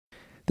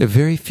there are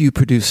very few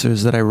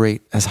producers that I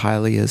rate as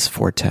highly as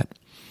Four Tet.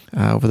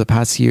 Over the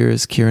past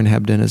years, Kieran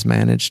Hebden has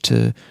managed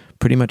to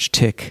pretty much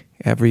tick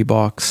every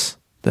box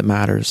that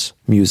matters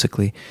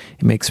musically.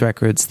 He makes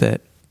records that,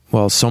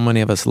 well, so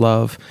many of us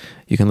love.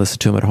 You can listen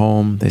to him at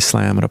home, they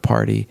slam at a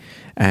party,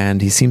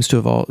 and he seems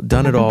to have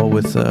done it all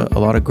with a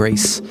lot of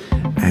grace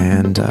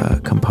and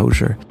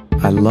composure.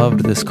 I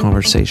loved this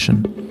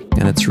conversation,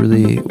 and it's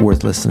really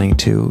worth listening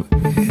to.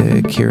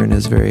 Kieran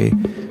is very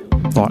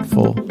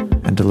thoughtful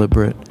and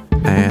deliberate,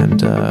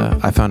 and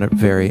I found it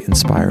very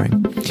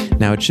inspiring.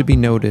 Now, it should be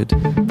noted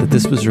that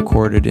this was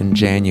recorded in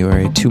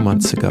January, 2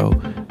 months ago,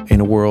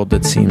 in a world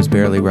that seems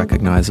barely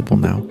recognizable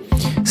now.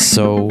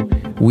 So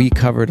we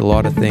covered a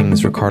lot of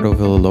things: Ricardo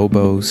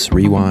Villalobos,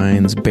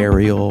 Rewinds,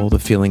 Burial, the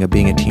feeling of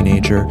being a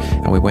teenager,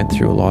 and we went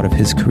through a lot of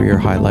his career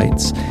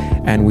highlights.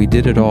 And we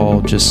did it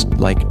all just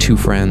like two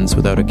friends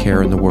without a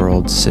care in the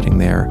world, sitting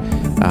there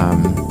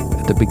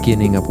at the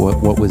beginning of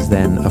what was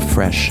then a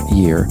fresh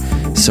year.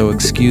 So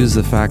excuse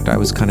the fact I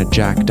was kind of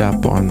jacked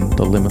up on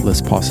the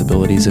limitless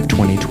possibilities of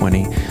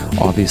 2020.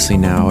 Obviously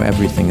now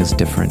everything is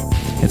different.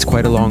 It's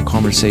quite a long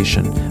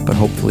conversation, but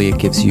hopefully it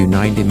gives you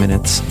 90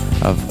 minutes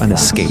of an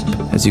escape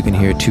as you can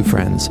hear two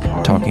friends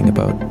talking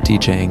about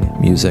DJing,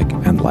 music,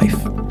 and life.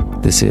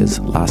 This is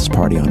Last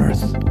Party on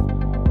Earth.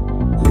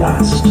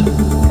 Last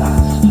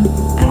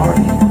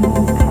party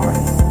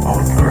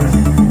on Earth.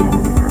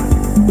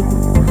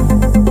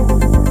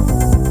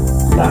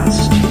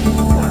 Last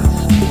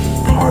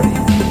party.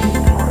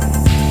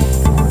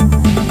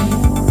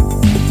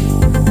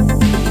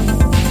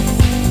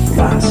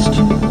 Last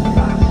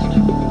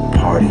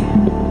party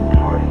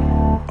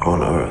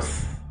on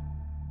Earth.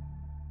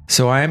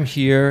 So I am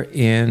here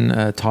in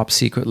a top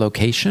secret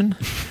location.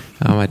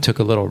 I took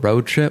a little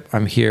road trip.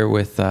 I'm here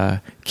with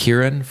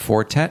Kieran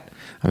Four Tet.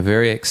 I'm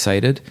very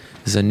excited.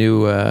 This is a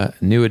new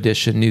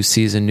edition, new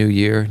season, new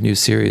year, new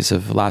series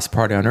of Last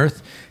Party on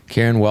Earth.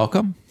 Kieran,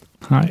 welcome.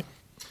 Hi.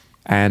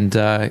 And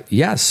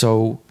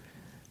so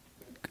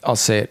I'll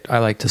say it. I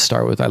like to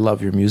start with, I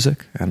love your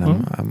music.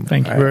 And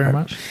thank you very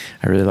much.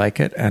 I really like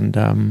it.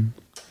 And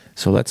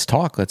so let's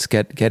talk. Let's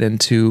get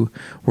into,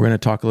 we're going to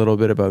talk a little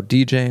bit about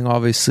DJing,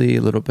 obviously,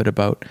 a little bit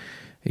about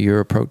your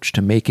approach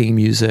to making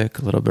music,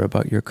 a little bit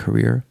about your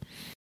career.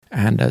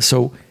 And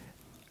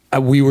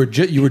you were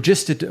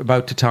just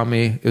about to tell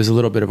me it was a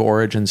little bit of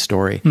origin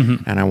story,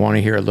 and I want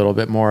to hear a little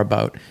bit more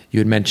about. You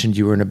had mentioned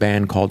you were in a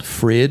band called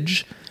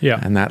Fridge,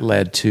 and that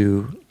led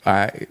to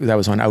that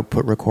was on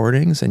Output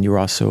Recordings, and you were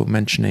also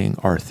mentioning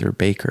Arthur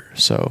Baker.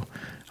 So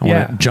I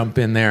want to jump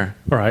in there.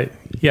 All right,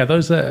 yeah,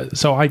 those are.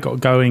 So I got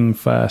going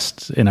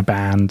first in a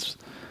band,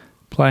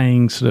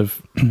 playing sort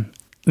of.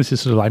 This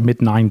is sort of like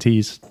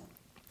mid-90s,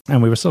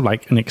 and we were sort of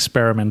like an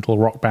experimental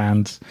rock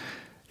band,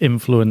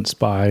 influenced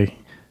by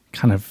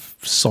kind of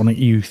Sonic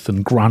Youth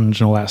and grunge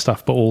and all that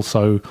stuff, but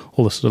also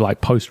all the sort of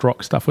like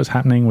post-rock stuff was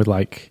happening with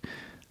like,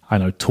 I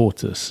know,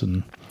 Tortoise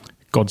and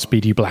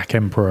Godspeed You Black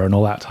Emperor and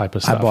all that type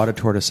of stuff. I bought a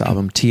Tortoise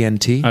album,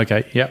 TNT.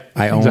 Okay, yep.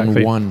 I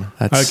own one.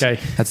 That's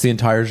the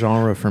entire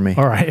genre for me.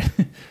 All right.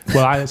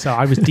 Well,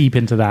 I was deep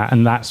into that,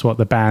 and that's what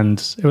the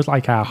band, it was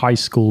like our high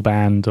school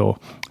band or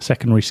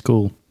secondary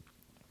school.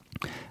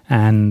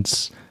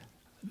 And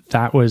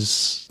that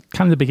was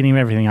kind of the beginning of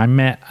everything.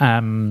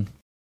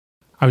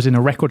 I was in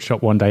a record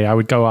shop one day. I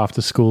would go after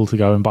school to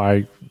go and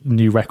buy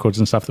new records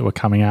and stuff that were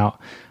coming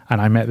out. And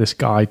I met this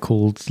guy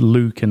called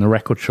Luke in the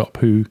record shop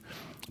who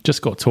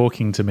just got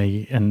talking to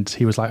me. And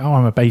he was like, "Oh,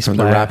 I'm a bass player."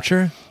 From the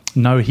Rapture?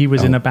 No, he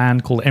was in a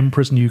band called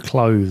Emperor's New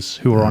Clothes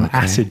who were on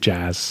acid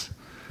jazz.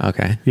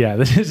 Okay. Yeah,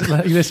 this is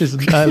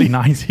early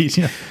 90s.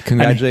 You know.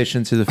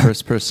 Congratulations to the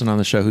first person on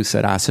the show who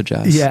said acid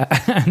jazz. Yeah,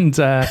 and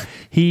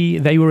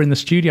they were in the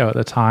studio at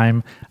the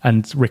time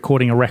and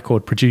recording a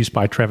record produced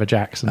by Trevor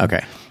Jackson.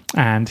 Okay.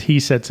 And he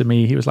said to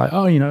me, he was like,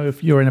 "Oh, you know,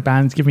 if you're in a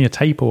band, give me a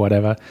tape or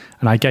whatever."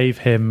 And I gave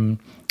him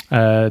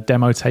a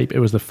demo tape. It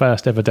was the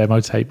first ever demo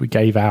tape we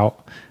gave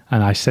out.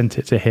 And I sent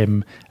it to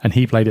him and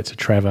he played it to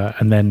Trevor.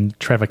 And then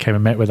Trevor came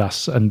and met with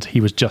us and he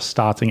was just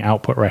starting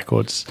Output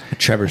Records.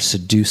 Trevor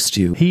seduced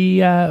you.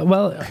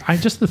 I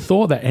just the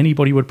thought that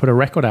anybody would put a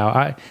record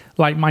out.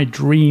 My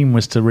dream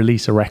was to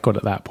release a record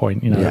at that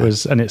point, you know,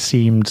 it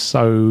seemed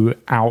so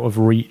out of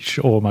reach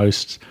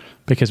almost,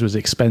 because it was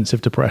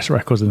expensive to press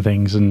records and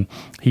things. And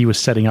he was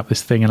setting up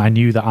this thing and I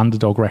knew the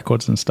Underdog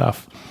Records and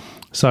stuff.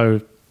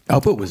 So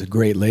Output was a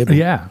great label.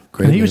 Yeah.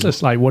 Great and he was label.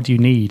 just like, "What do you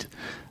need?"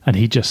 And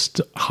he just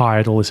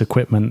hired all this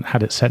equipment,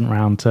 had it sent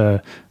around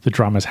to the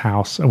drummer's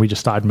house, and we just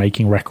started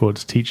making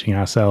records, teaching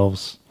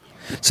ourselves.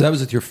 So that was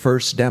with your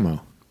first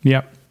demo?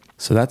 Yep.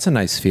 So that's a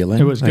nice feeling.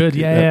 It was good,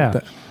 yeah.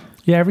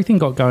 Yeah, everything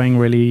got going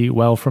really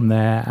well from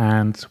there.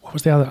 And what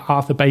was the other?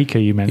 Arthur Baker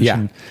you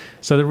mentioned. Yeah.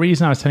 So the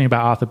reason I was telling you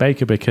about Arthur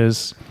Baker,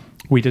 because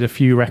we did a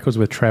few records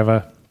with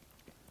Trevor,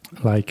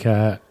 like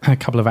a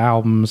couple of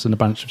albums and a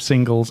bunch of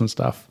singles and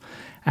stuff.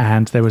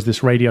 And there was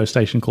this radio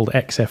station called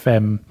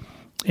XFM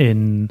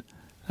in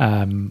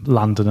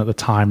London at the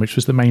time, which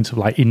was the main sort of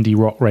like indie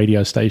rock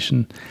radio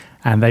station.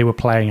 And they were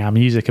playing our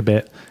music a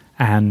bit.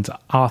 And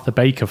Arthur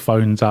Baker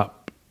phones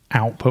up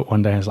output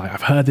one day and was like,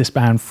 I've heard this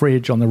band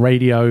Fridge on the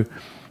radio.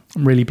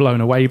 I'm really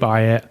blown away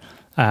by it.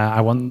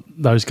 I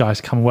want those guys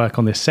to come work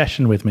on this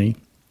session with me.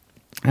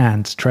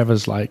 And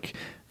Trevor's like,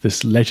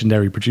 this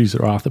legendary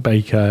producer, Arthur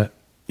Baker,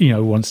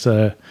 wants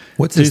to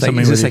What's do this like?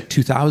 something Is this with like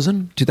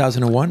 2000,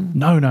 2001?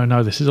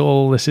 No. This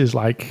is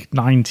like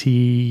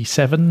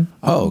 97.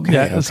 Oh, okay.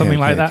 Yeah, okay, something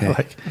like that. okay.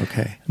 Like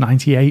Okay.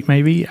 98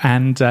 maybe.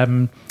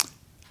 And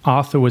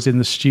Arthur was in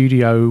the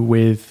studio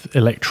with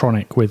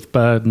Electronic, with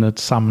Bernard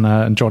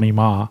Sumner and Johnny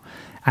Marr.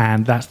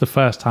 And that's the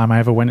first time I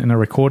ever went in a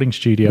recording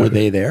studio. Were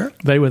they there?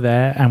 They were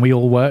there, and we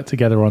all worked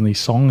together on these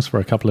songs for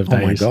a couple of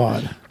days. Oh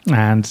my God.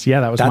 And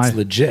yeah, that was That's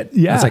legit.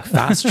 Yeah. That's like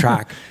fast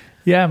track.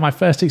 Yeah, my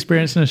first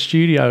experience in a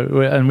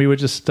studio, and we were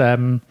just, we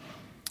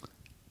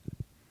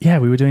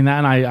were doing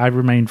that, and I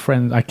remained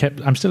friends.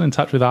 I'm still in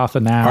touch with Arthur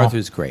now.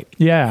 Arthur's great.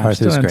 Yeah, I'm Arthur's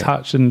still in great.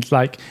 touch, and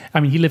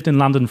he lived in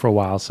London for a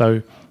while,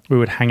 so we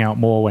would hang out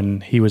more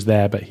when he was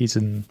there. But he's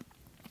in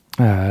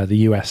the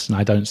US, and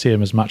I don't see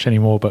him as much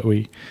anymore. But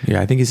we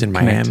Yeah, I think he's in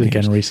connected Miami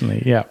again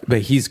recently. Yeah,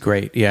 But he's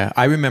great. Yeah.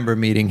 I remember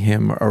meeting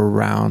him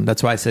around,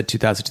 that's why I said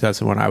 2000,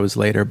 2001. I was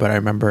later, but I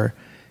remember,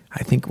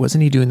 I think,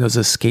 wasn't he doing those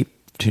Escape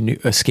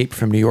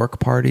from New York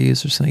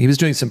parties or something? He was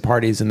doing some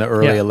parties in the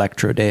early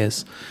electro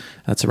days.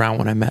 That's around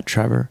when I met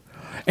Trevor.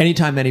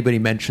 Anytime anybody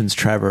mentions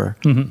Trevor,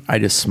 I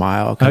just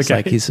smile because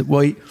Okay.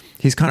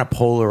 he's kind of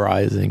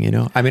polarizing,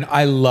 I mean,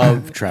 I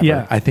love Trevor.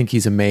 Yeah. I think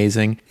he's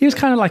amazing. he was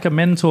kind of like a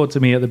mentor to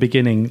me at the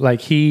beginning. Like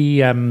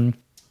he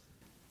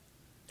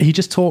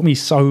just taught me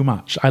so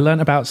much. I learned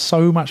about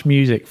so much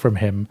music from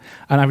him,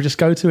 and I would just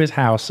go to his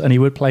house and he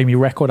would play me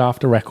record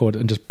after record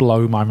and just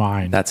blow my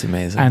mind. That's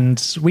amazing.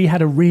 And we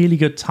had a really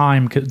good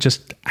time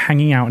just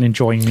hanging out and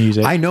enjoying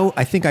music.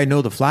 I think I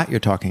know the flat you're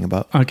talking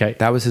about. Okay.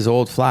 That was his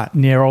old flat.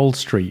 Near Old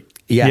Street.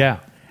 Yeah.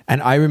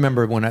 And I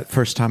remember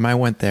first time I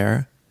went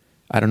there,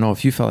 I don't know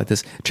if you felt like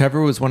this. Trevor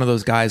was one of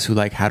those guys who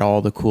like had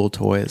all the cool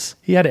toys.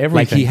 He had everything.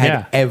 Like he had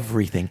yeah.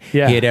 everything.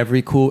 Yeah. He had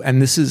every cool,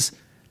 and this is,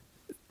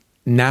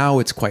 now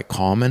it's quite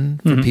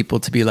common for Mm-hmm. people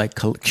to be like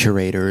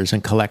curators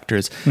and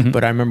collectors.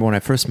 But I remember when I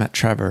first met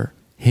Trevor,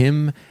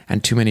 him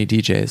and Too Many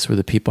DJs were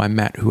the people I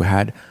met who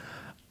had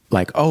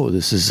like, oh,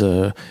 this is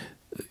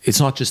it's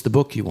not just the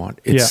book you want.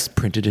 It's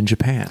printed in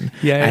Japan.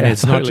 Yeah, and yeah,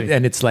 it's totally. not,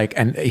 and it's like,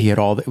 and he had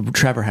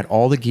Trevor had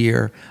all the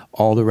gear,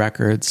 all the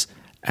records,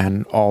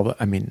 and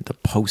the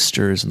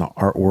posters and the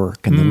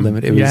artwork and the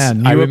limit. It was,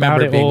 knew I about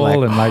remember it being all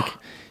like, and like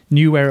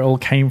knew where it all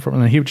came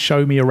from. And he would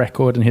show me a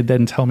record and he'd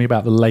then tell me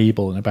about the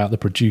label and about the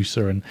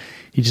producer, and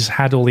he just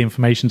had all the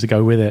information to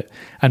go with it.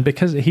 And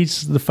because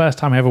the first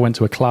time I ever went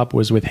to a club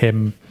was with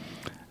him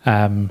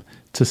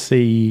to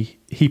see,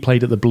 he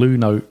played at the Blue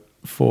Note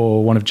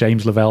for one of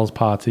James Lavelle's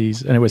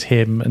parties, and it was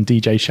him and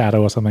DJ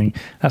Shadow or something.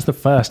 That's the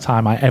first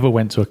time I ever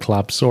went to a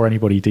club, saw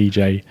anybody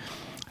DJ.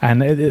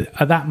 And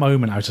at that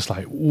moment, I was just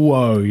like,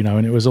 whoa,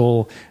 and it was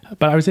all...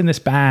 But I was in this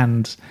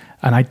band,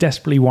 and I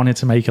desperately wanted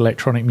to make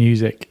electronic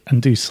music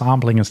and do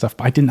sampling and stuff,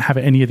 but I didn't have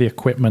any of the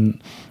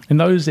equipment. In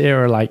those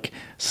era, like,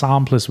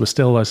 samplers were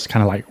still those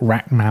kind of like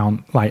rack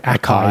mount, like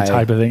Akai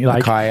type of thing.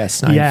 Like, Akai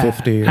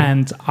S950. Yeah,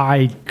 and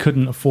I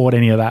couldn't afford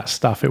any of that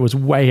stuff. It was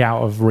way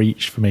out of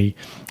reach for me.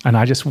 And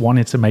I just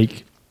wanted to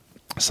make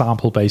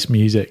sample-based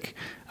music,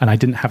 and I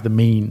didn't have the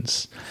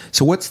means.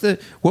 So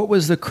what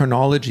was the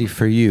chronology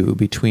for you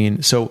between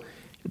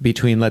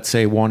let's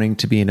say wanting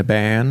to be in a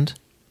band,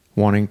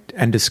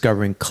 and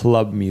discovering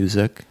club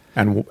music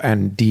and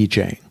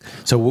DJing?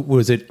 So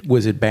was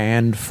it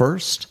band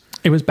first?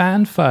 It was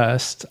band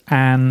first,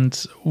 and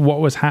what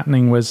was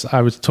happening was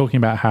I was talking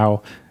about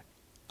how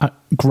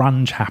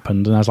grunge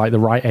happened, and I was like the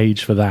right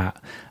age for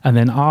that. And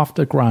then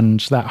after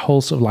grunge, that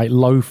whole sort of like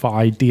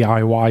lo-fi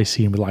DIY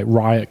scene with like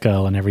Riot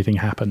Girl and everything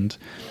happened.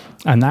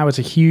 And that was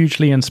a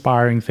hugely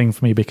inspiring thing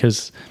for me,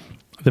 because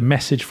the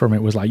message from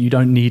it was like, you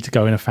don't need to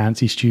go in a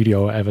fancy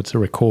studio or whatever to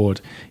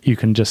record. You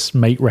can just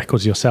make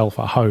records yourself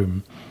at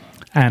home.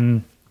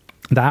 And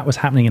that was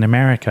happening in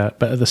America,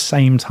 but at the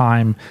same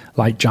time,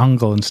 like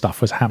Jungle and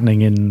stuff was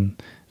happening in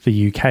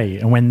the UK.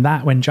 And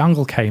when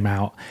Jungle came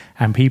out,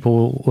 and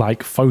people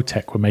like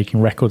Photech were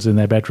making records in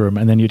their bedroom,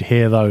 and then you'd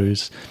hear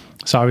those.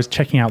 So I was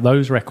checking out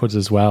those records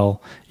as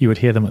well. You would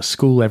hear them at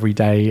school every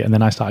day. And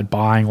then I started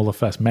buying all the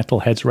first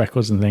Metalheads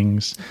records and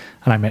things.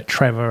 And I met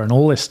Trevor, and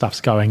all this stuff's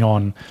going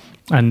on.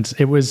 And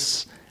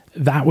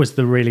that was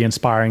the really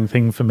inspiring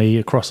thing for me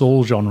across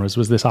all genres,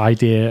 was this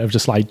idea of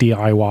just like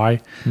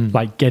DIY,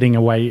 like getting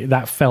away.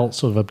 That felt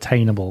sort of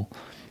obtainable.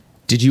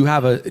 Did you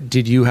have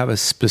a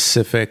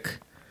specific,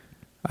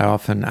 I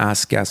often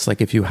ask guests,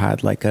 like if you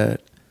had like the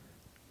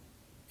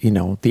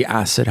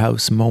acid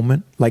house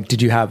moment, like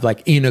did you have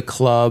like in a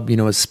club,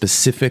 a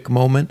specific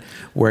moment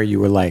where you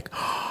were like,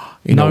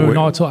 No,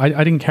 not at all. I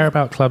didn't care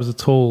about clubs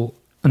at all,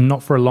 and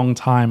not for a long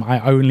time. I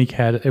only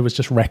cared, it was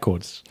just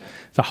records.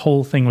 The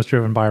whole thing was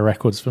driven by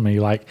records for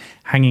me, like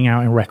hanging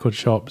out in record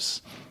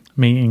shops,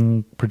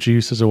 meeting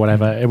producers or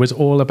whatever. It was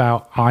all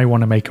about, I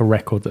want to make a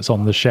record that's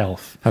on the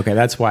shelf. Okay,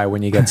 that's why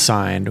when you get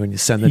signed, when you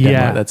send the demo,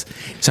 Yeah.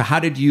 so how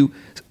did you,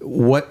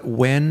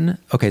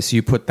 okay, so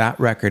you put that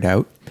record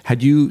out.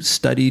 Had you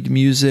studied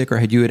music, or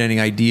had you had any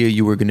idea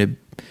you were going to,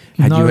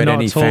 had No, you had not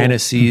any at all.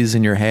 fantasies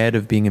in your head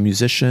of being a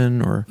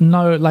musician, or?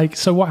 No, like,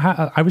 so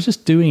I was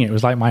just doing it. It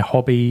was like my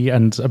hobby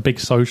and a big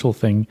social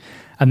thing.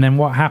 And then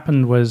what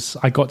happened was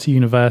I got to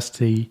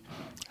university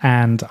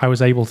and I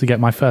was able to get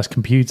my first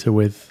computer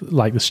with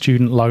like the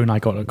student loan I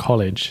got at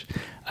college.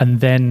 And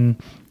then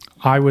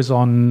I was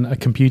on a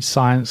computer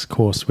science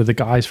course with the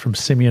guys from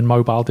Simian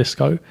Mobile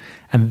Disco,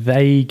 and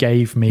they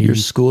gave me... Your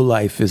school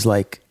life is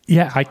like...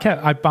 Yeah,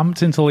 I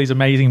bumped into all these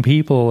amazing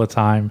people all the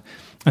time,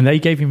 and they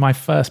gave me my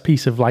first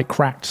piece of like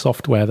cracked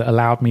software that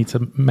allowed me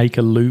to make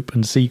a loop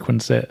and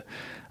sequence it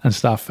and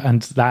stuff,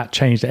 and that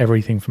changed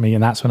everything for me.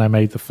 And that's when I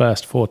made the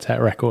first Fortet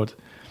record,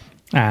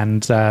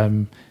 and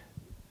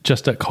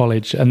just at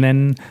college. And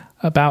then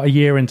about a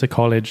year into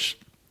college,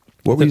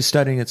 What were you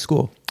studying at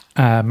school?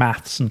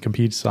 maths and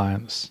computer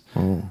science.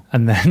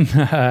 And then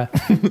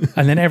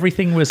and then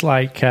everything was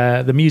like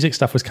the music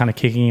stuff was kind of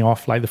kicking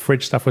off, like the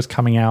Fridge stuff was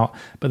coming out,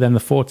 but then the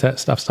Fortet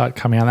stuff started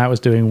coming out, that was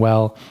doing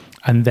well.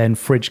 And then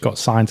Fridge got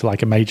signed to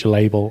like a major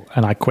label,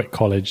 and I quit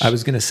college. I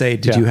was going to say,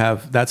 did you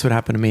have, that's what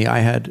happened to me. I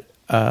had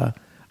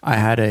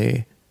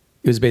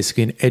it was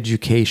basically an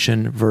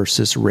education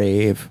versus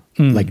rave,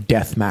 like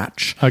death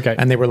match. Okay.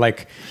 And they were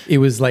like, it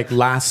was like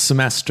last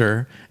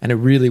semester, and it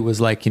really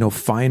was like,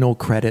 final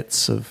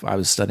credits of, I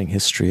was studying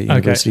history at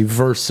university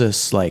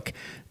versus like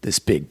this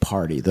big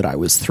party that I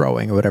was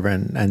throwing or whatever,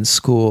 and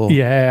school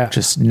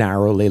just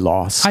narrowly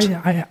lost.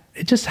 I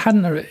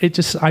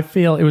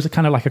feel it was a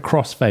kind of like a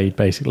crossfade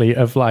basically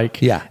of like,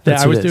 that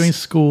I was doing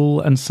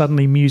school, and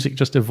suddenly music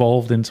just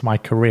evolved into my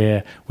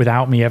career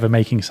without me ever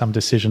making some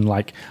decision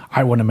like,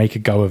 I want to make a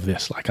go of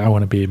this, like I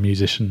want to be a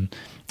musician.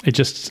 It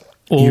just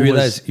all you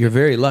realize you're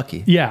very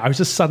lucky. Yeah, I was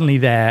just suddenly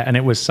there, and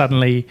it was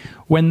suddenly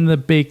when the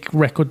big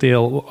record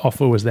deal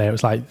offer was there, it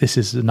was like, this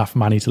is enough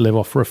money to live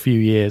off for a few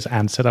years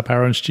and set up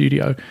our own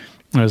studio.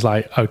 And I was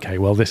like, okay,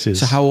 well, this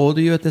is... So how old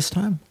are you at this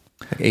time?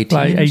 Like 18?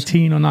 Like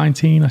 18 or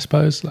 19, I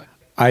suppose. Like,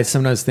 I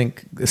sometimes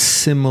think a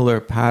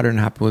similar pattern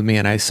happened with me,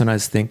 and I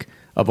sometimes think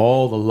of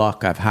all the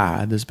luck I've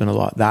had, there's been a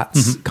lot.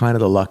 That's kind of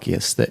the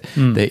luckiest, that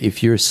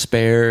if you're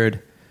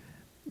spared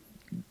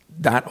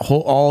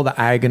all the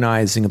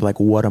agonizing of like,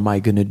 what am I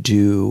going to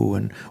do,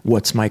 and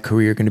what's my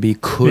career going to be?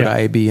 Could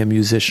I be a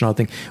musician? I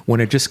think when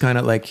it just kind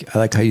of like, I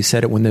like how you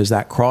said it, when there's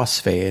that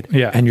crossfade,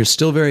 and you're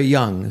still very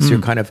young, so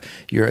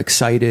you're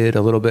excited,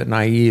 a little bit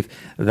naive.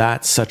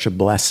 That's such a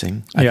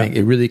blessing. I think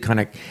it really kind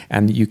of,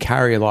 and you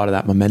carry a lot of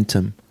that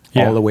momentum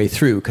all the way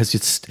through, because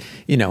it's,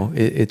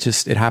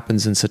 it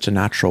happens in such a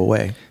natural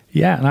way.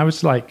 Yeah. And I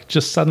was like,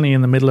 just suddenly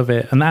in the middle of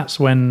it. And that's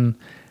when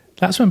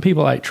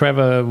people like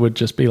Trevor would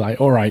just be like,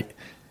 all right,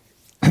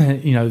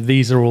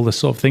 these are all the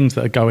sort of things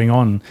that are going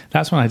on.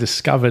 That's when I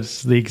discovered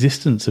the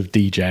existence of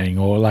DJing,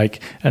 or like,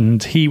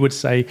 and he would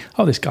say,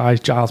 oh, this guy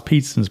Giles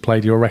Peterson's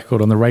played your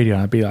record on the radio.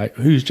 And I'd be like,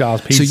 who's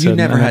Giles Peterson? So you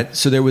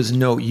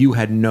never you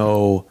had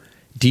no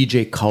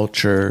DJ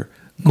culture,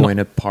 going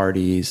to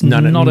parties,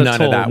 none of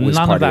that was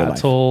part of your life.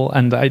 At all.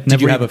 And did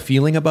you have a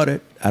feeling about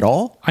it at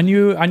all? I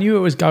knew it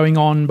was going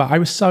on, but I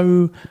was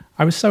so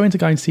into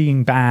going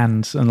seeing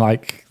bands and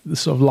like the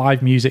sort of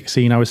live music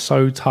scene. I was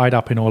so tied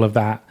up in all of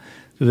that.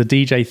 The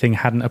DJ thing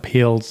hadn't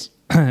appealed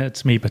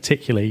to me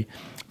particularly,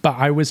 but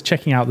I was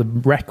checking out the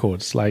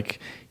records, like,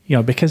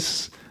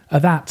 because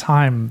at that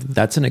time,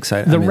 that's an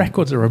exciting. The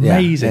records are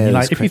amazing.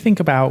 Like, if you think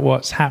about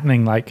what's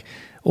happening, like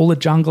all the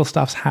jungle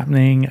stuff's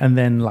happening, and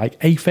then like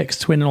Aphex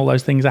Twin and all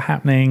those things are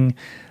happening.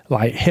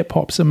 Like hip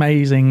hop's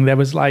amazing. There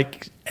was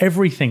like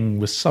everything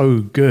was so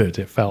good.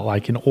 It felt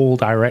like in all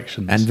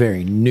directions and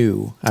very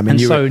new. I mean,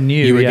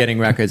 you were getting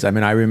records. I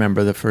mean, I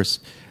remember the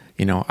first.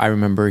 I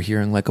remember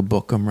hearing like a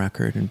Bookham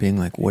record and being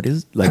like, what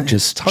is, like,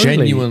 just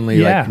genuinely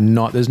like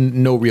not, there's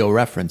no real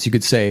reference. You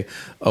could say,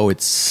 oh,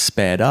 it's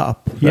sped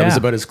up. That was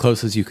about as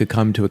close as you could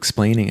come to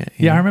explaining it.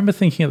 I remember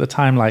thinking at the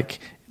time, like,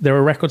 there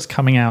are records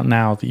coming out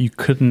now that you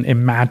couldn't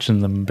imagine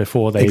them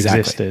before they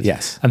existed.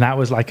 Yes. And that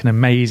was like an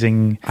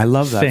amazing I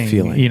love that thing,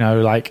 feeling.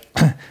 like,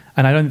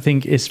 and I don't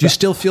think it's... Do you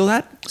still feel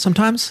that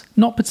sometimes?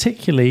 Not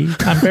particularly.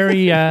 I'm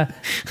very,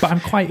 but I'm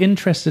quite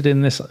interested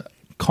in this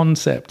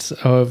concept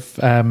of...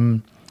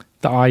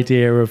 the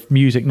idea of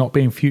music not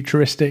being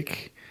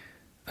futuristic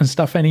and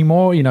stuff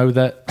anymore,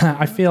 that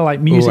I feel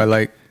like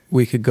music...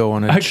 we could go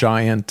on a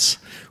giant...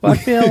 Well, I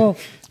feel,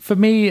 for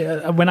me,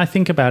 when I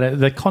think about it,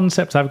 the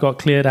concept I've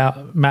got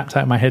mapped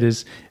out in my head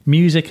is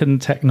music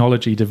and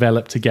technology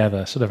developed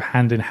together, sort of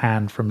hand in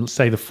hand from,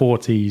 say, the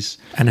 40s.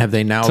 And have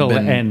they now till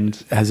the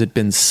end? Has it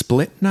been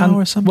split now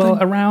or something?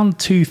 Well, around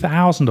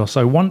 2000 or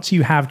so, once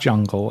you have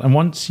jungle and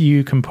once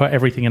you can put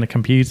everything in a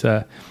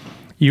computer,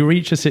 you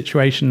reach a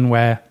situation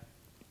where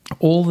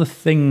all the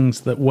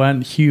things that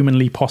weren't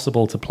humanly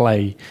possible to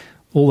play,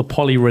 all the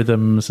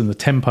polyrhythms and the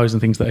tempos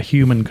and things that a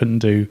human couldn't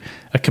do,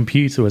 a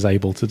computer was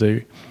able to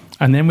do.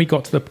 And then we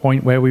got to the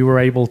point where we were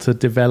able to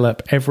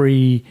develop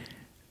every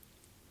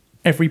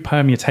every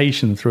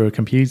permutation through a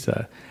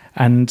computer,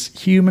 and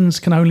humans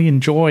can only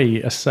enjoy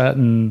a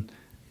certain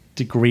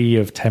degree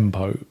of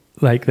tempo.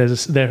 Like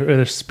there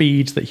are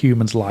speeds that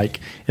humans like,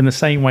 in the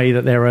same way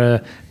that there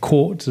are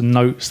chords and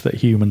notes that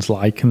humans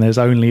like, and there's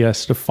only a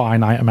sort of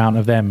finite amount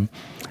of them.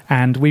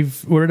 And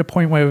we're at a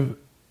point where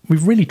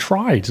we've really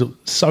tried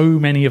so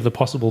many of the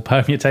possible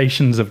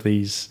permutations of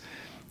these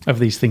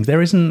things.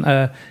 There isn't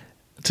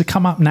to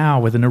come up now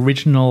with an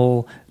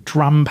original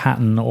drum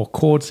pattern or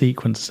chord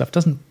sequence stuff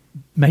doesn't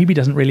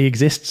really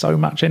exist so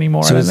much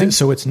anymore.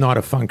 So it's not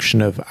a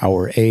function of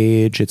our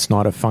age. It's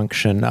not a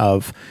function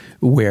of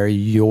where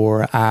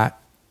you're at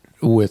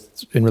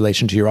in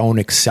relation to your own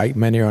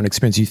excitement, your own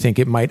experience. You think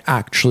it might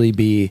actually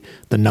be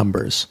the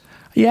numbers?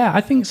 Yeah,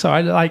 I think so.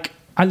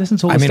 I listen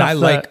to all the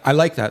stuff. I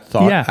like that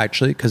thought,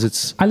 actually, because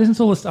it's. I listened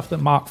to all the stuff that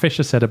Mark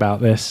Fisher said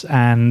about this,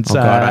 and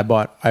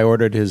I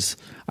ordered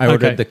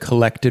the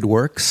collected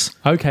works.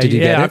 Okay, did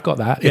you get it? I've got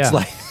that. It's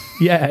like.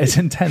 Yeah, it's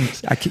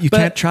intense. You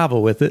can't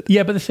travel with it.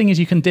 Yeah, but the thing is,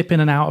 you can dip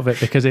in and out of it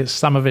because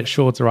some of it's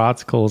shorter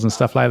articles and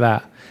stuff like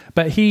that.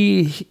 But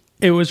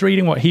it was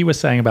reading what he was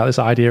saying about this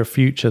idea of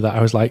future that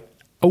I was like,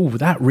 oh,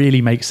 that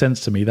really makes sense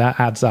to me. That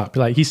adds up.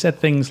 Like, he said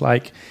things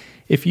like,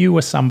 if you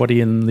were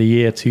somebody in the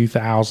year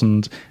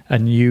 2000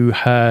 and you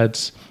heard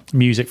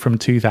music from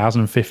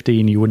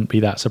 2015, you wouldn't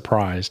be that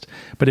surprised.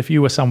 But if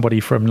you were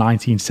somebody from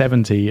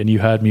 1970 and you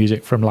heard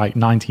music from like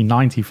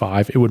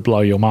 1995, it would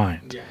blow your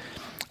mind. Yeah.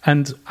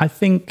 And I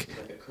think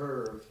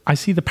I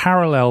see the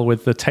parallel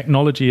with the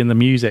technology and the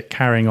music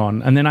carrying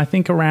on. And then I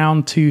think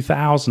around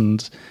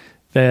 2000,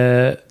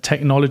 the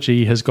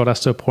technology has got us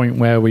to a point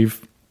where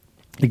we've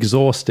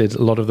exhausted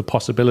a lot of the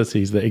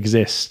possibilities that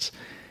exist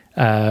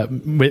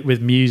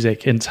with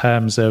music in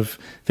terms of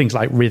things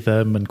like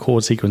rhythm and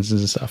chord sequences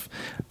and stuff.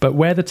 But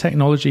where the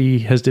technology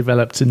has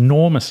developed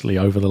enormously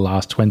over the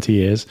last 20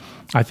 years,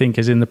 I think,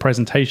 is in the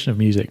presentation of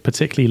music,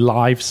 particularly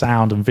live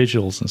sound and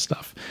visuals and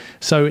stuff.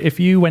 So if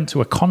you went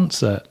to a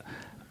concert,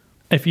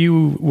 if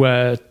you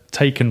were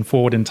taken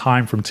forward in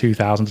time from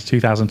 2000 to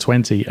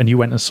 2020 and you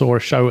went and saw a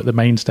show at the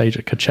main stage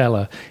at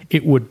Coachella,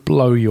 it would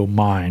blow your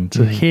mind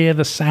to hear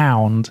the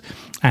sound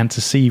and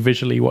to see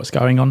visually what's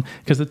going on,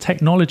 because the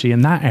technology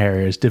in that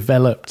area has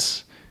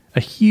developed a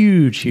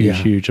huge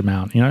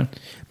amount, you know?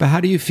 But how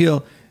do you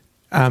feel?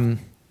 We're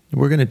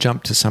going to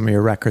jump to some of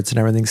your records and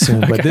everything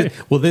soon, Okay.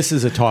 But this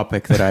is a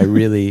topic that I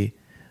really,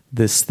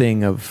 this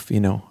thing of,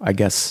 I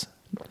guess,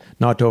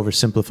 not to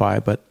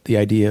oversimplify, but the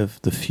idea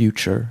of the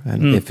future,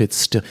 and if it's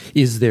still,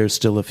 is there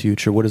still a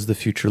future? What does the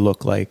future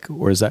look like?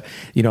 Or is that,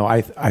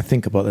 I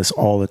think about this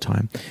all the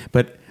time,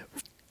 but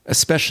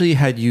especially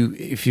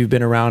if you've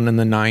been around in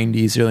the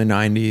 90s, early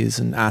 90s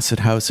and acid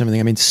house and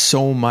everything, I mean,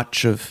 so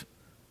much of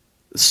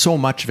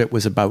it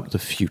was about the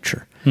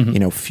future,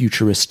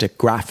 futuristic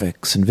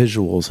graphics and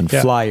visuals and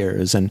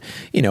flyers and,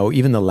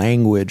 even the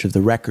language of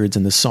the records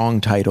and the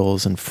song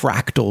titles and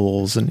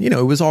fractals. And, it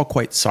was all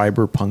quite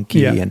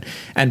cyberpunky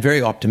and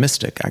very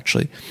optimistic,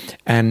 actually.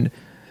 And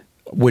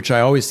which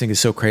I always think is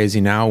so crazy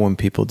now when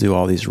people do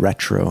all these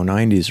retro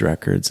 90s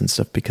records and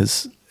stuff,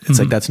 because it's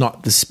like, that's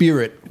not, the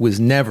spirit was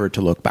never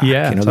to look back.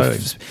 Totally.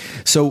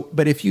 So,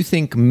 but if you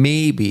think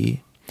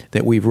maybe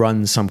that we've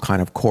run some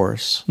kind of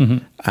course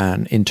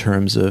and in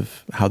terms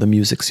of how the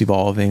music's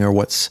evolving or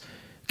what's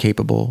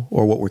capable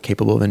or what we're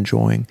capable of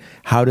enjoying,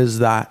 how does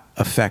that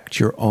affect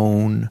your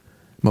own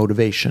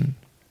motivation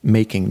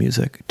making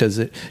music?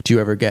 Do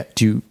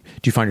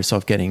you find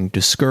yourself getting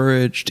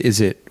discouraged?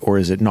 Is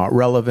it not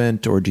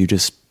relevant, or do you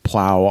just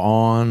plow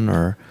on?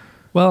 Or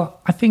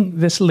well, I think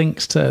this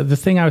links to the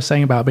thing I was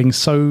saying about being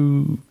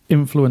so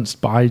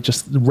influenced by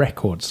just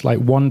records, like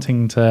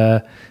wanting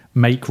to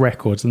make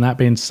records, and that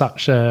being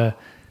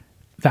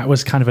that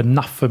was kind of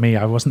enough for me.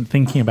 I wasn't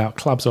thinking about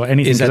clubs or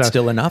anything. Is that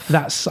still enough?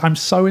 I'm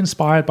so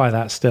inspired by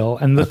that still.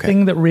 And the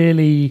thing that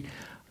really,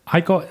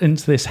 I got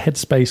into this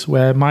headspace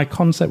where my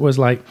concept was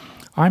like,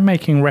 I'm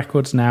making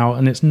records now,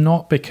 and it's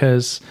not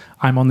because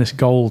I'm on this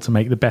goal to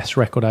make the best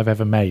record I've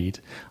ever made.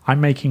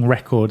 I'm making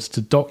records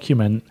to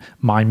document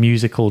my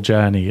musical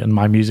journey and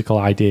my musical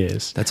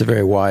ideas. That's a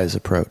very wise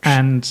approach.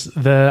 And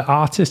the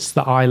artists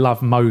that I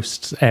love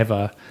most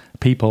ever,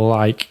 people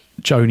like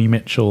Joni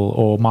Mitchell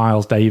or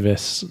Miles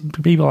Davis,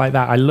 people like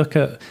that, I look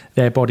at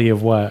their body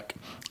of work,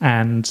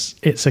 and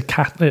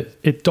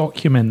it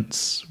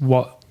documents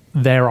what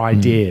their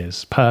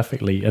ideas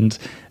perfectly, and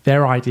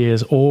their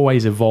ideas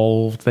always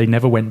evolved. They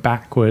never went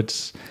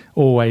backwards,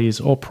 always.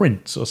 Or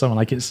Prince or someone,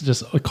 like, it's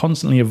just a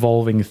constantly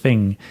evolving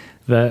thing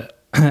that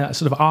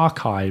sort of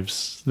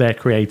archives their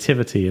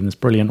creativity in this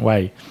brilliant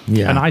way.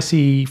 And I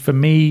see, for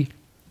me,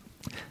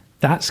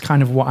 that's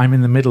kind of what I'm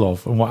in the middle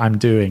of, and what I'm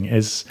doing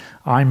is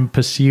I'm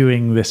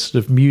pursuing this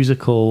sort of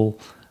musical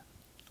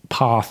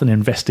path and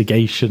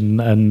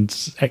investigation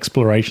and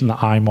exploration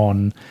that I'm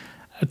on,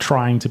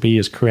 trying to be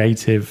as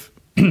creative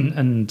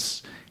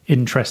and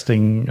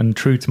interesting and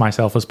true to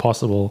myself as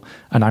possible.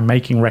 And I'm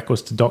making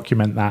records to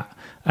document that,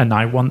 and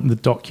I want the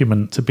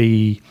document to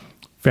be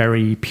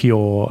very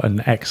pure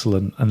and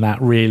excellent, and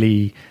that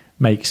really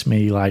makes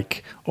me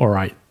like, all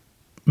right,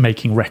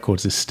 making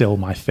records is still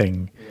my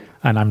thing,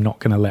 and I'm not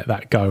going to let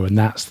that go. And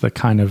that's the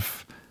kind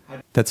of...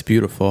 That's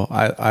beautiful.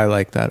 I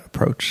like that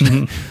approach.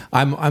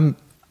 I'm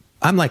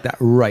like that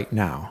right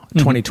now.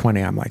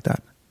 2020, I'm like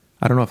that.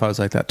 I don't know if I was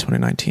like that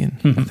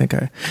 2019. I think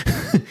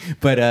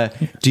but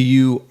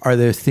are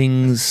there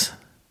things,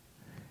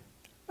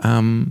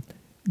 do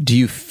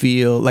you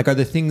feel like, are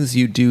there things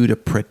you do to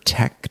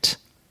protect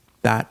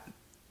that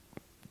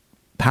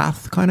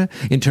path kind of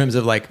in terms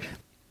of like,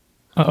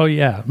 oh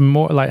yeah,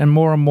 more and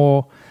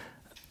more,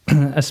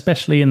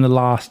 especially in the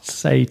last,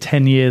 say,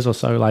 10 years or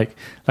so, like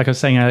I was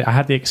saying, I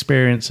had the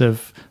experience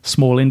of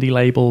small indie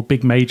label,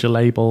 big major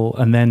label,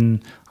 and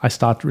then I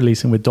started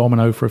releasing with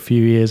Domino for a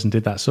few years and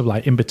did that sort of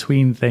like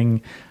in-between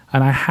thing.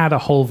 And I had a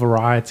whole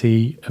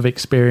variety of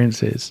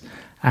experiences.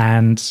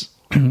 And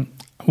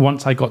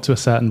once I got to a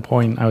certain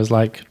point, I was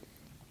like,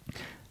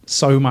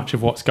 so much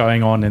of what's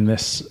going on in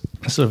this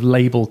sort of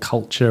label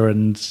culture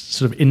and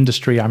sort of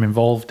industry I'm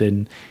involved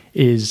in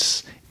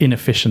is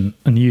inefficient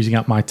and using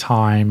up my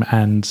time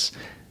and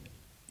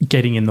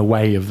getting in the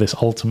way of this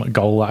ultimate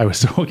goal that I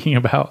was talking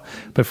about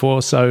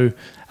before. So,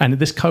 and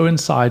this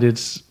coincided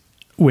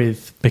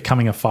with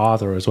becoming a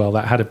father as well.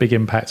 That had a big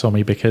impact on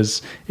me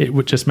because it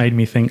just made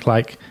me think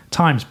like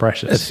time's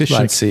precious.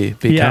 Efficiency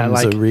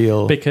becomes a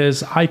real...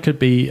 Because I could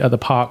be at the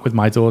park with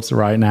my daughter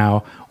right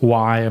now.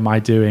 Why am I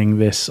doing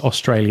this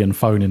Australian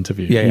phone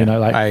interview? Yeah, you know,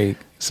 like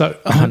so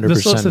 100% the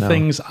sorts of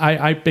things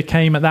I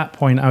became at that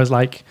point. I was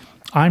like,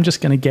 I'm just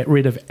going to get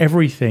rid of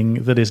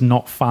everything that is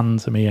not fun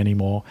to me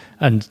anymore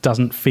and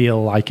doesn't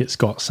feel like it's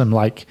got some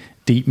like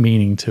deep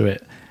meaning to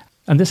it.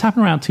 And this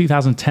happened around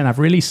 2010. I've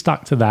really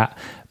stuck to that,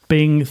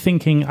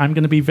 thinking I'm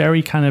going to be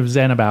very kind of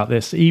zen about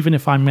this, even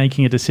if I'm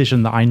making a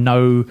decision that I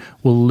know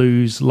will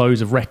lose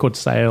loads of record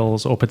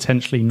sales or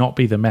potentially not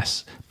be the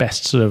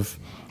best sort of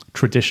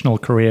traditional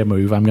career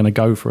move. I'm going to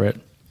go for it.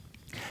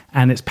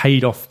 And it's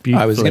paid off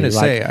beautifully. I was going to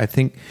say, I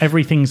think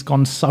everything's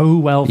gone so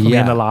well for me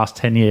in the last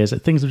 10 years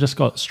that things have just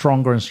got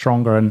stronger and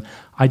stronger. And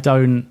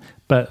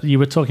but you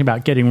were talking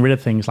about getting rid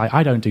of things. Like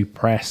I don't do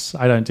press.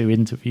 I don't do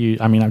interview.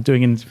 I mean, I'm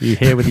doing an interview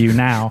here with you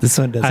now. This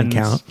one doesn't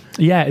count.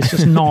 Yeah, it's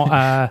just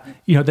not,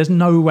 there's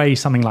no way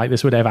something like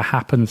this would ever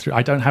happen through.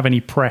 I don't have any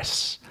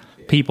press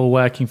people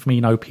working for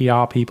me, no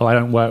PR people. I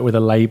don't work with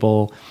a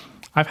label.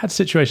 I've had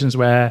situations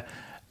where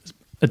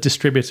a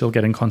distributor will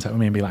get in contact with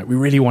me and be like, we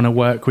really want to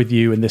work with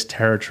you in this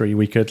territory.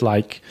 We could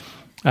like,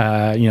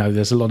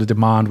 there's a lot of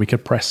demand. We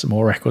could press some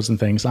more records and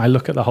things. And I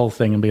look at the whole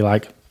thing and be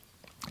like,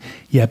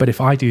 yeah, but if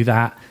I do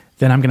that,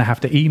 then I'm going to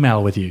have to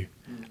email with you.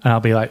 And I'll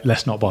be like,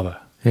 let's not bother.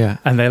 Yeah.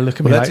 And they look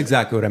at me that's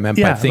exactly what I meant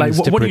by things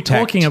like, to what protect. Are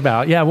you talking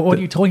about? Yeah, what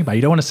are you talking about?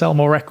 You don't want to sell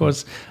more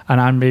records?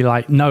 And I'd be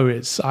like, no,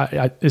 it's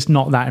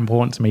not that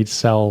important to me to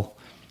sell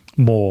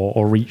more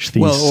or reach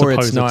these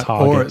supposed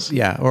targets.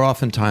 Or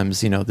oftentimes,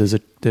 there's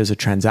a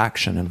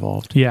transaction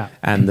involved. Yeah.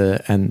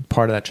 And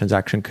part of that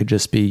transaction could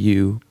just be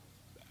you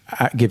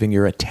giving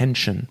your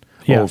attention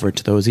over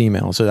to those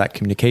emails or that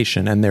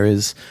communication, and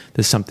there's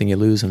something you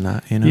lose in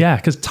that, Yeah,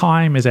 because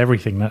time is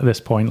everything at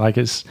this point. Like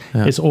it's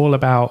all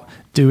about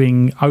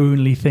doing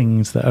only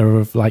things that are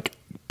of like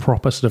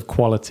proper sort of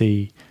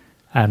quality,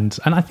 and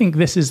I think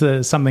this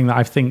is something that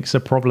I think is a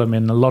problem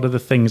in a lot of the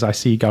things I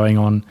see going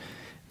on,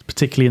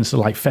 particularly in sort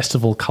of like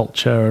festival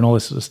culture and all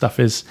this sort of stuff.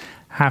 There's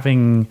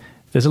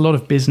a lot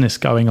of business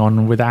going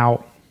on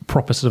without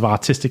proper sort of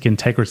artistic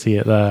integrity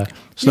at the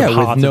sort of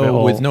heart of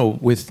it all.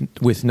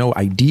 with no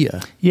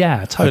idea.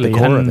 Yeah, totally. At the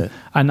core of it.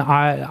 And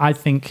I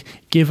think,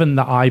 given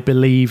that I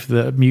believe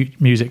that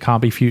music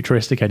can't be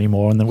futuristic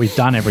anymore and that we've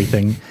done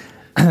everything,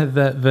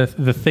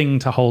 the thing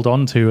to hold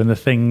on to and the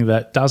thing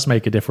that does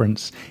make a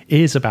difference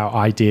is about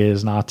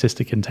ideas and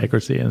artistic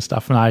integrity and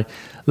stuff. And I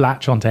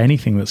latch onto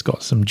anything that's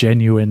got some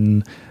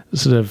genuine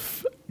sort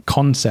of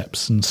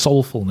concepts and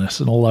soulfulness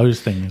and all those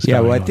things.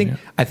 Yeah, well,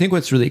 I think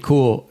what's really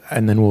cool,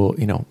 and then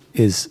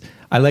is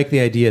I like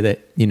the idea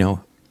that,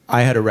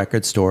 I had a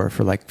record store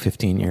for like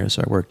 15 years.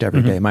 So I worked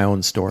every day, my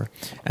own store,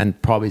 and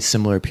probably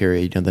similar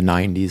period, the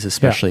 90s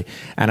especially.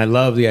 Yeah. And I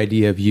love the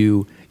idea of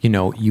you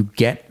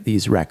get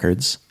these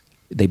records,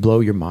 they blow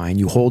your mind,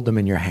 you hold them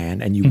in your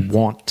hand, and you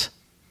want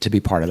to be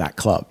part of that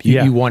club.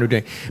 You want to do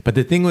it. But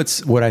the thing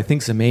what I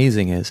think is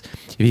amazing is,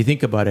 if you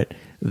think about it,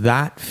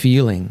 that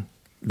feeling,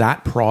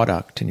 that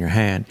product in your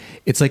hand,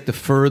 it's like the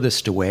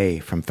furthest away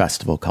from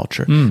festival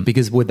culture.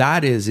 Because what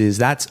that is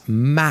that's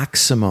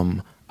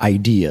maximum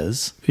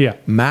ideas,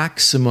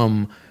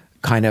 maximum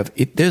kind of,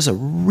 there's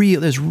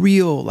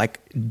real like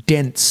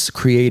dense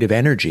creative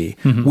energy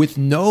with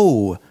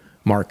no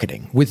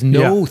marketing, with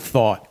no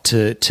thought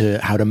to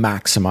how to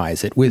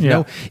maximize it,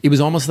 it was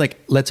almost like,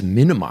 let's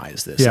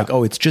minimize this. Like,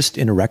 it's just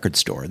in a record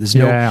store. There's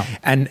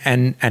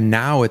and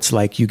now it's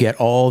like you get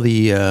all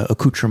the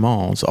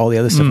accoutrements, all the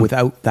other stuff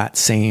without that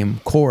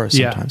same core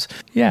sometimes.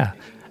 Yeah.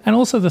 And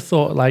also the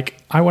thought,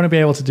 like, I want to be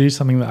able to do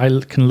something that I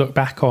can look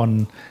back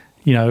on,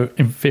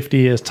 in 50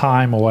 years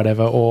time or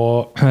whatever,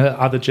 or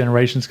other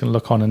generations can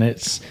look on and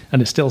it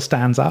still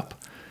stands up.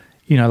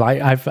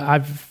 Like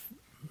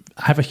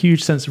I have a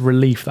huge sense of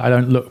relief that I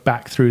don't look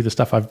back through the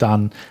stuff I've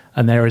done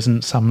and there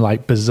isn't some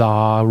like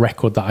bizarre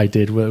record that I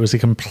did where it was a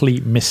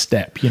complete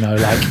misstep, you know,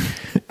 like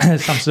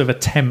some sort of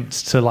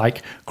attempt to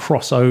like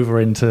cross over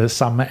into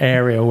some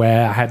area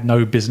where I had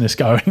no business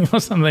going or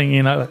something,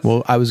 you know.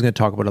 Well, I was going to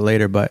talk about it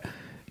later, but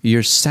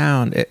your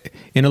sound,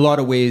 in a lot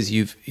of ways,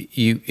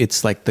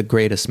 it's like the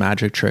greatest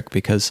magic trick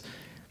because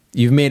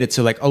you've made it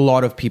so like a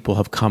lot of people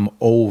have come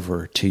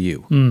over to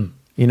you,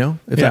 you know,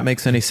 if that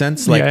makes any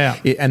sense.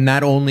 Like, and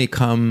that only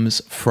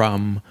comes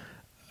from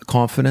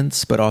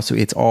confidence, but also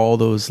it's all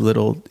those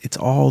little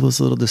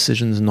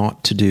decisions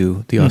not to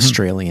do the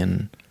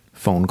Australian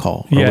phone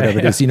call or whatever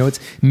it is. You know, it's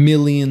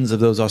millions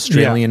of those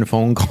Australian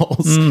phone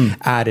calls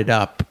added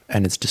up,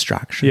 and it's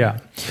distraction. Yeah.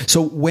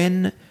 So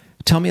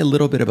tell me a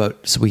little bit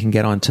about, so we can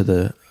get on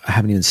to I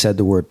haven't even said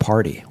the word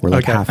party. We're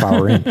like half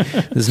hour in.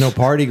 There's no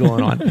party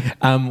going on.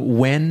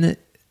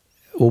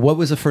 What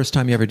was the first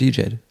time you ever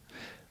DJ'd?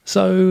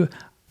 So,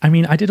 I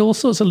mean, I did all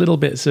sorts of little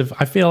bits of,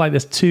 I feel like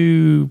there's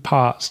two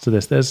parts to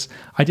this.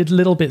 I did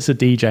little bits of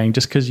DJing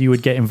just because you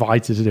would get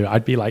invited to do it.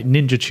 I'd be like,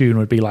 Ninja Tune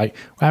would be like,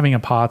 we're having a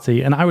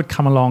party, and I would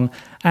come along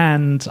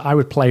and I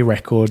would play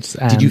records.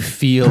 And did you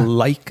feel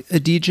like a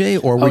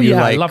DJ, or were you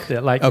like... I loved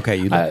it. Like,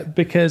 okay,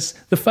 because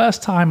the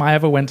first time I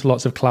ever went to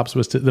lots of clubs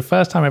the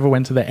first time I ever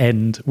went to the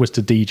End was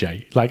to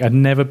DJ. Like, I'd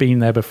never been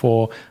there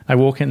before. I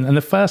walk in, and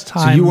the first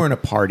time... So you weren't a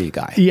party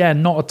guy? Yeah,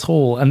 not at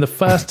all. And the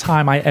first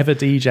time I ever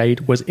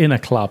DJ'd was in a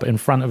club in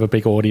front of a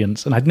big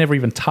audience, and I'd never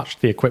even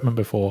touched the equipment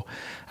before.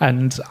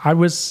 And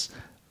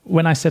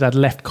when I said I'd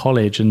left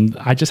college, and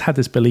I just had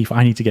this belief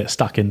I need to get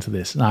stuck into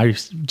this, and I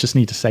just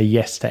need to say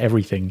yes to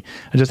everything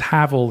and just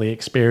have all the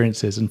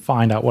experiences and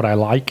find out what I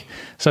like.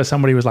 So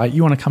somebody was like,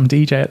 you want to come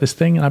DJ at this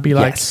thing? And I'd be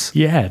like, yes.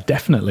 Yeah,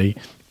 definitely.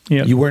 You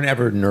know, you weren't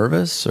ever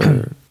nervous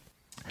or?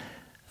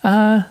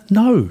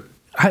 No.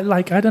 I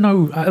don't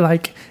know,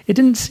 it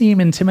didn't seem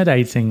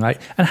intimidating.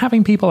 And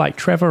having people like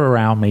Trevor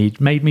around me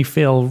made me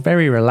feel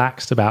very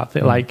relaxed about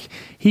it. Like,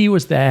 he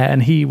was there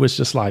and he was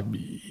just like,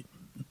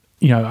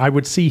 you know, I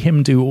would see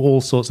him do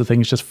all sorts of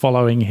things, just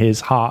following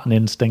his heart and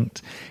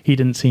instinct. He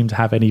didn't seem to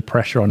have any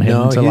pressure on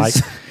him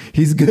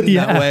he's good in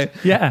that way.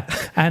 Yeah.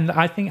 And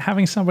I think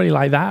having somebody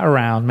like that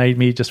around made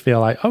me just feel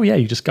like, oh yeah,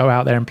 you just go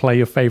out there and play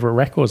your favorite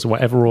records,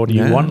 whatever order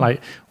you want,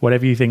 like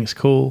whatever you think's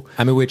cool.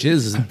 I mean,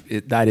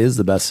 that is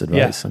the best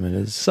advice. I mean,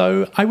 it is.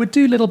 So I would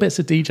do little bits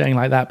of DJing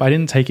like that, but I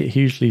didn't take it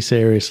hugely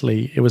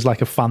seriously. It was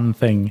like a fun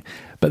thing.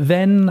 But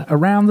then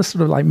around the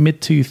sort of like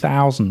mid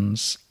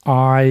 2000s,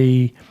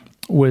 I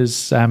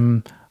was,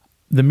 the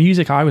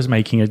music I was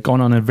making had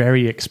gone on a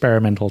very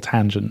experimental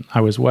tangent.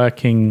 I was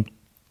working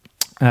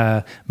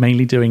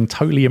mainly doing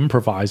totally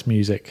improvised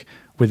music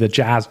with a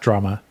jazz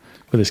drummer,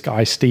 with this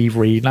guy Steve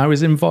Reed, and I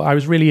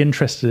was really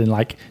interested in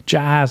like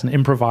jazz and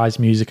improvised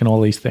music and all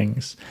these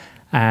things,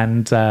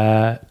 and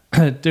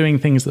doing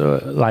things that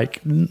were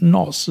like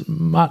not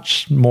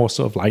much more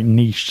sort of like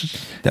niche,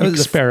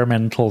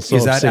 experimental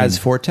sort of thing. Is that as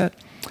Fortet?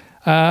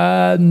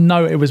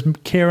 No, it was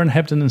Kieran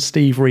Hebden and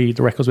Steve Reed,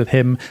 the records with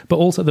him, but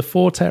also the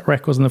Fortet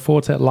records and the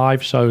Fortet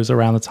live shows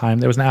around the time.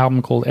 There was an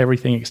album called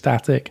Everything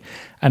Ecstatic,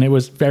 and it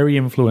was very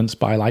influenced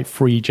by like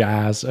free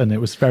jazz, and it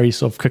was very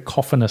sort of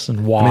cacophonous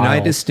and wild. I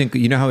mean,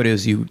 you know how it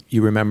is, you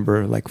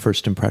remember like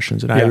first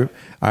impressions, and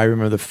I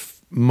remember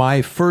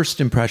my first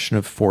impression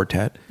of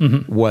Fortet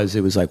was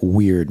it was like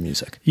weird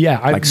music.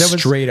 Yeah,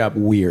 straight up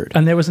weird.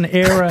 And there was an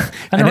era,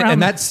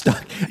 and that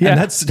stuck. Yeah. And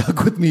that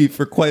stuck with me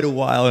for quite a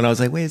while. And I was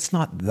like, wait, it's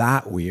not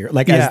that weird.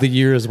 Like as the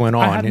years went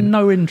on, I had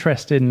no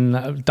interest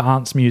in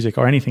dance music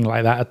or anything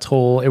like that at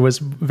all. It was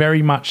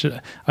very much,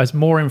 I was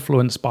more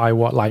influenced by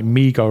what like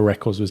Mego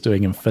Records was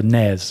doing, and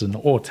Finesse and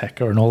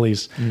Autechre and all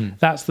these.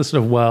 That's the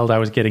sort of world I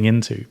was getting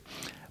into.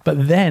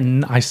 But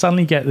then I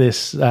suddenly get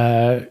this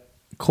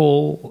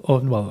call, or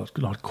well,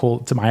 not call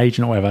to my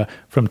agent or whatever,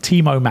 from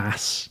Timo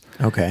Maas.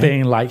 Okay.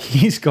 Being like,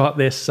 he's got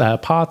this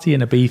party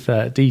in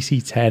Ibiza,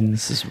 DC10.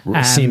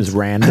 This seems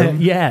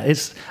random. Yeah.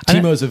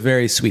 Timo's a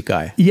very sweet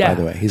guy, by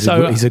the way. He's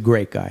a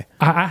great guy.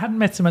 I hadn't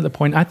met him at the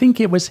point. I think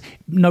it was,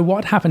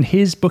 what happened,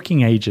 his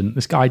booking agent,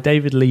 this guy,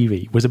 David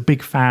Levy, was a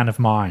big fan of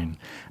mine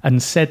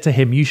and said to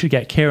him, you should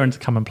get Kieran to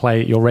come and play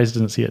at your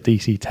residency at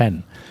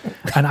DC10.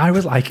 And I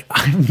was like,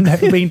 I've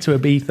never been to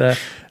Ibiza.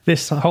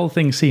 This whole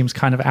thing seems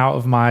kind of out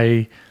of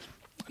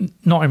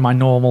not in my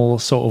normal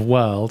sort of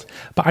world.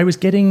 But I was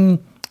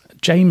getting...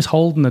 James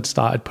Holden had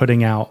started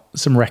putting out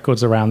some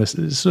records around this.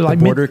 Sort of like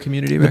Border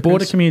Community records? The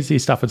Border Community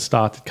stuff had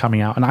started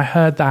coming out, and I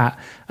heard that,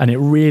 and it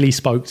really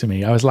spoke to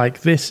me. I was like,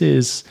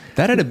 that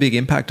had a big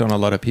impact on a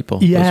lot of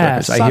people. Yeah,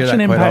 such an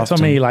impact on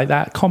me. Like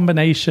that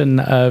combination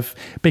of,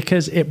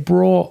 because it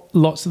brought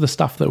lots of the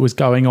stuff that was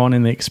going on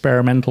in the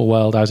experimental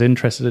world I was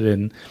interested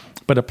in,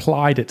 but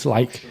applied it to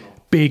like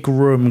big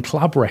room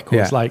club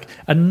records,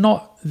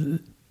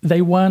 they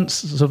weren't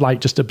sort of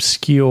like just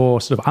obscure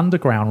sort of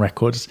underground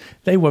records.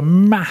 They were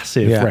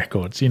massive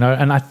records, and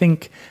I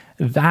think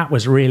that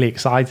was really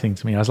exciting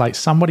to me. I was like,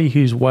 somebody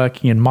who's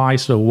working in my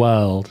sort of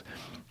world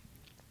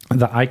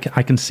that I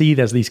can see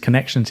there's these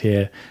connections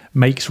here,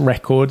 makes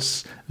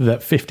records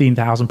that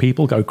 15,000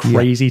 people go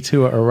crazy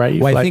to at a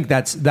rave. Well, I think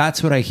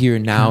that's what I hear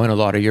now in a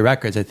lot of your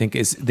records. I think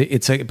it's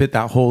a bit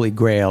that holy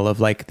grail of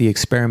like the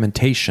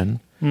experimentation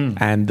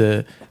and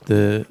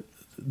the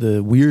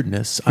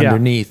weirdness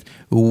underneath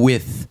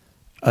with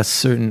a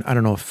certain, I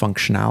don't know if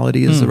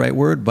functionality is the right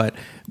word, but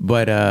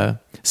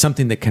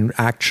something that can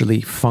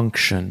actually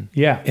function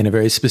in a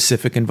very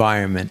specific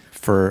environment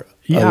for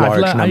a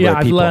large number of people.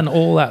 I've learned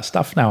all that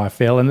stuff now, I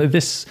feel. And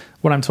this,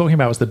 what I'm talking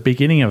about was the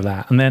beginning of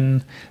that. And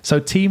then, so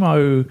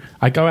Timo,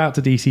 I go out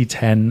to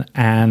DC-10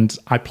 and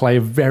I play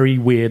a very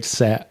weird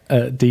set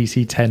at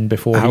DC-10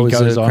 before he goes on.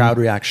 How was the crowd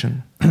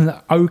reaction?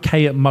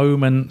 Okay at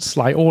moments,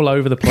 like all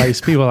over the place.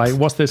 People are like,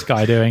 what's this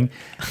guy doing?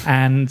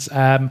 And,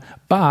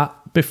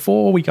 but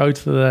before we go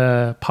to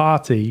the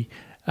party,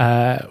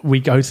 we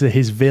go to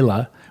his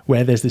villa,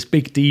 where there's this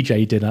big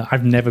DJ dinner.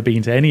 I've never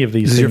been to any of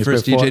these things before.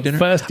 This is your first DJ dinner?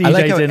 First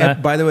DJ dinner.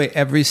 By the way,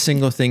 every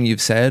single thing you've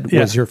said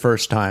was your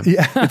first time.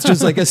 Yeah. It's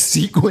just like a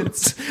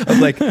sequence of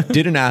like,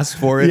 didn't ask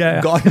for it,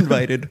 got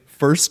invited,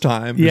 first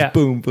time, just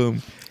boom,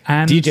 boom.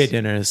 And DJ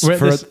dinners,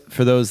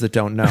 for those that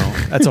don't know,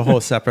 that's a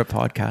whole separate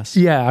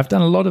podcast. Yeah, I've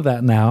done a lot of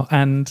that now.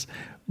 And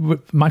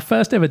my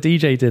first ever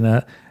DJ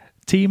dinner,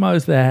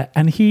 Timo's there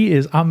and he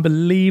is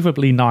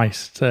unbelievably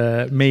nice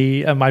to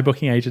me and my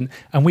booking agent,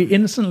 and we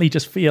instantly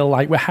just feel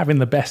like we're having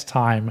the best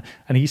time,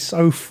 and he's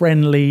so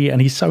friendly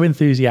and he's so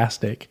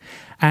enthusiastic.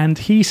 And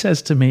he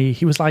says to me,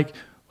 he was like,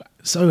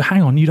 so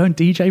hang on, you don't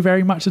DJ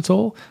very much at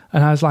all?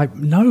 And I was like,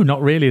 no,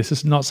 not really, this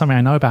is not something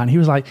I know about. And he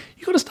was like,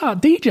 you got to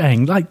start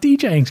DJing, like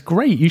DJing's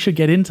great, you should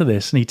get into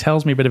this. And he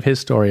tells me a bit of his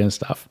story and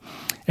stuff.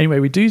 Anyway,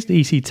 we do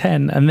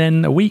DC-10 and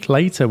then a week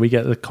later we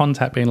get the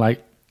contact being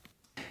like,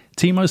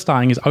 Timo's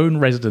starting his own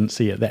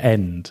residency at the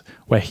end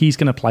where he's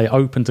going to play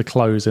open to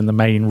close in the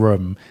main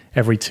room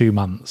every 2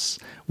 months.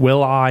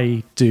 Will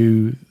I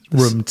do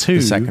room 2,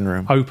 the second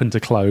room, open to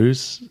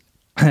close,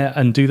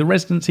 and do the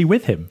residency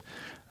with him?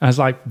 And I was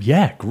like,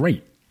 yeah,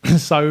 great.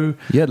 So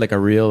you had like a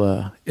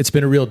real, it's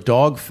been a real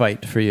dog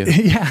fight for you.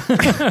 Yeah.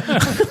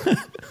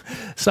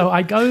 So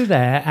I go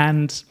there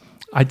and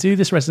I do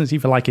this residency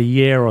for like a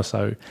year or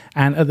so.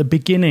 And at the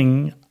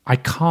beginning, I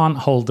can't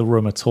hold the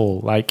room at all.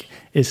 Like,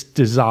 it's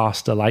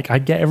disaster. Like, I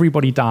get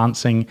everybody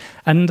dancing,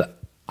 and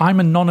I'm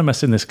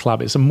anonymous in this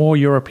club. It's a more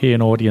European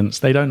audience.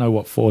 They don't know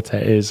what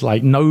Fortet is.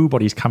 Like,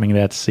 nobody's coming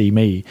there to see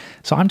me.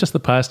 So I'm just the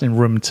person in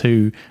room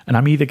 2, and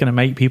I'm either going to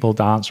make people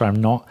dance or I'm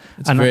not.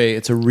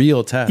 It's a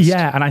real test.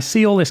 Yeah, and I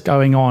see all this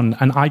going on,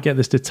 and I get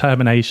this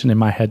determination in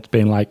my head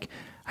being like,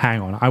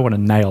 hang on, I want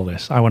to nail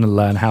this. I want to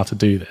learn how to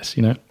do this,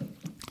 you know?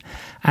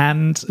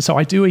 And so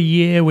I do a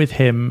year with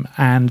him,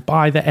 and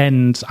by the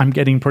end, I'm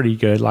getting pretty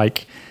good.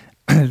 Like,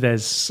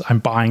 I'm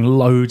buying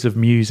loads of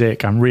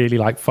music. I'm really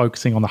like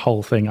focusing on the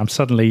whole thing. I'm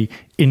suddenly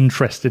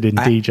interested in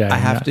DJing. I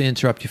have to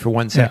interrupt you for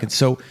 1 second. Yeah.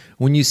 So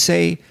when you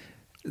say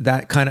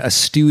that kind of a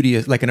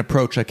studio, like an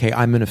approach, like, hey,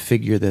 I'm going to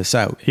figure this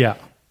out. Yeah.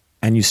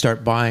 And you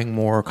start buying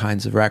more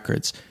kinds of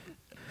records.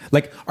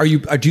 Like,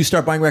 do you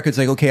start buying records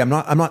like, okay, I'm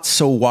not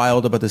so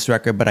wild about this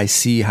record, but I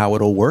see how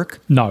it'll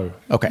work? No.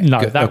 Okay. No,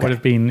 good. That would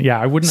have been,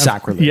 I wouldn't have.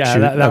 Sacrilege. Yeah,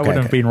 that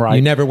wouldn't have been right.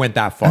 You never went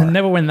that far. I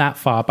never went that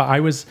far, but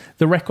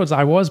the records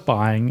I was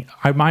buying,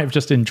 I might have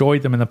just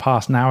enjoyed them in the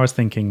past. Now I was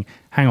thinking,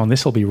 hang on,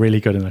 this will be really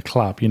good in a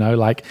club, you know,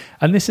 like,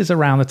 and this is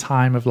around the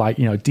time of like,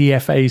 you know,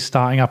 DFA's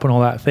starting up and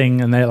all that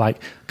thing. And they're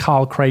like,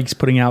 Carl Craig's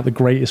putting out the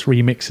greatest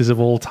remixes of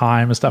all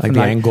time and stuff. Like and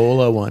the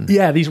Angola one.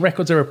 Yeah, these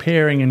records are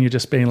appearing and you're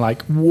just being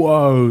like,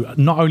 whoa,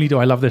 not only do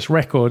I love this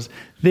record,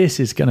 this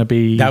is going to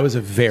be That was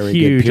a very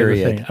good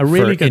period. A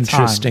really for good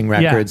interesting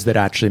time. records that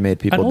actually made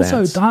people dance. And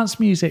also dance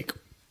music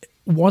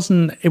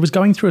it was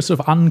going through a sort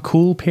of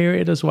uncool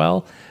period as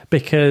well,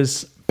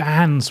 because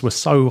bands were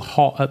so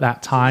hot at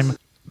that time.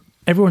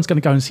 Everyone's going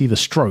to go and see the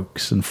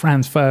Strokes and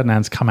Franz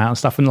Ferdinand's come out and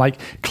stuff, and like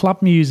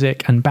club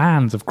music and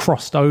bands have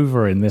crossed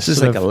over in this. This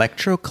is like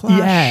electro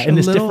clash, in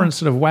this different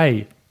sort of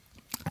way.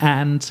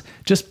 And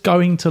just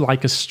going to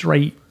like a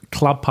straight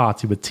club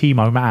party with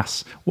Timo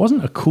Maas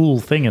wasn't a cool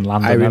thing in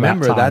London. I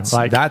remember at that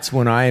time. that's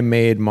when I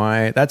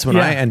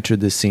I entered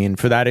the scene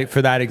for that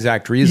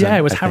exact reason. Yeah,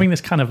 it was having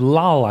this kind of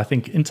lull. I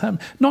think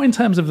not in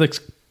terms of the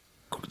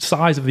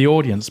size of the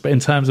audience, but in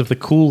terms of the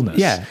coolness.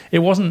 Yeah. It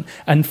wasn't,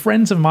 and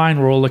friends of mine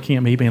were all looking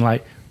at me being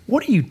like,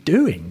 what are you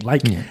doing?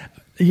 Like,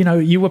 you know,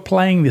 you were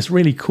playing this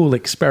really cool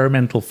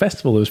experimental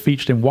festival that was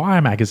featured in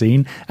Wire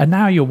magazine, and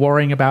now you're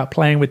worrying about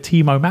playing with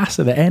Timo Maas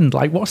at the end.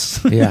 Like,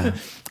 what's... Yeah.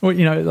 Well,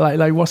 you know,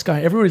 like what's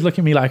going... Everybody's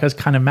looking at me like I was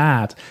kind of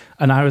mad.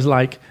 And I was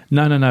like,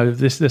 no,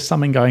 there's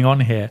something going on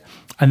here.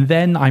 And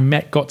then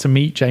got to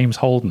meet James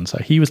Holden. So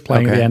he was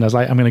playing at the end. I was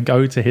like, I'm going to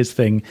go to his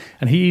thing.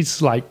 And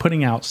he's like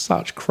putting out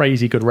such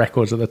crazy good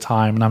records at the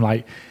time. And I'm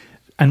like...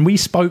 And we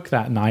spoke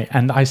that night,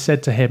 and I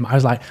said to him, I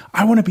was like,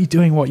 I want to be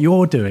doing what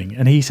you're doing.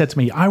 And he said to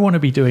me, I want to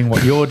be doing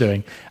what you're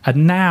doing.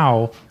 And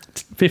now,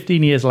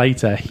 15 years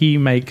later, he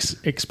makes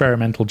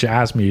experimental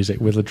jazz music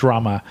with a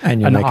drummer,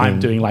 and I'm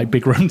doing like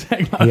big room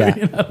techno. Yeah.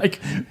 You know,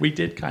 like we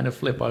did kind of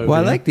flip over.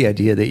 Well, I like the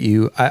idea that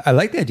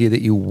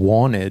you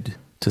wanted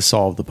to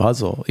solve the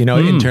puzzle, you know,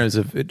 in terms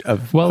of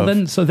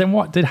then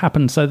what did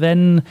happen? So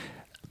then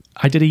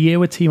I did a year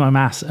with Timo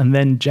Maas, and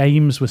then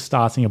James was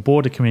starting a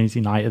border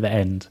community night at the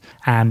end.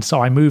 And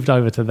so I moved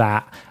over to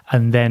that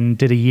and then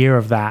did a year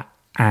of that.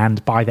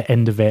 And by the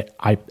end of it,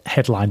 I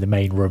headlined the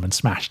main room and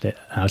smashed it.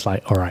 And I was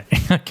like, all right,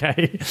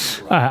 okay,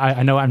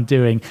 I know what I'm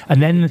doing.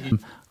 And then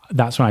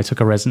that's when I took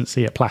a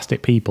residency at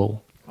Plastic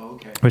People,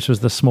 which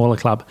was the smaller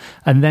club.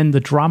 And then the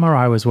drummer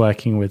I was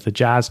working with, the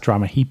jazz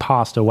drummer, he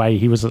passed away.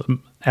 He was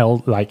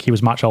he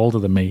was much older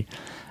than me,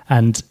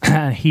 and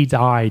he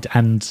died.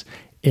 And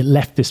it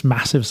left this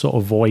massive sort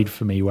of void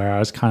for me where I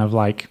was kind of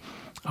like,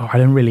 oh, I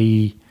don't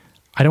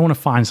want to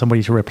find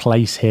somebody to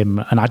replace him.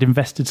 And I'd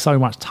invested so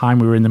much time.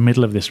 We were in the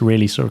middle of this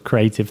really sort of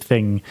creative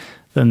thing.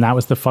 Then that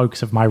was the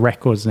focus of my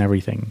records and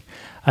everything.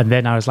 And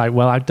then I was like,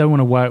 well, I don't want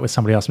to work with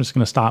somebody else. I'm just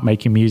going to start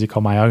making music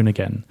on my own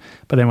again.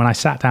 But then when I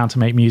sat down to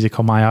make music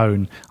on my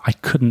own, I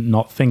couldn't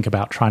not think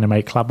about trying to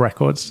make club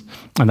records.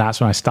 And that's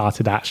when I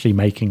started actually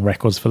making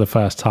records for the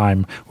first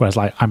time, where I was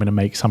like, I'm going to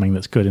make something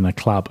that's good in a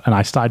club. And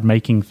I started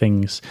making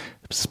things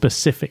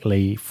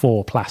specifically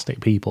for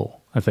Plastic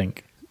People, I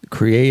think.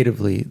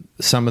 Creatively,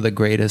 some of the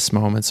greatest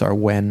moments are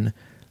when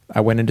I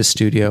went into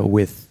studio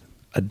with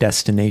a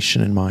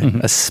destination in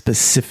mind, a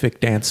specific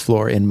dance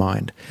floor in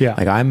mind. Yeah.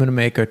 Like, I'm going to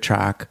make a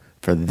track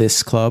for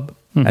this club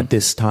at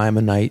this time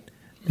of night.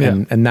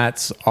 And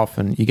that's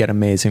often, you get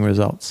amazing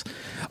results.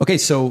 Okay,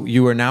 so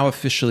you are now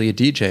officially a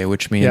DJ,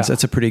 which means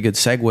that's a pretty good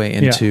segue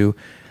into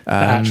the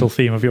actual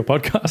theme of your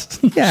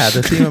podcast.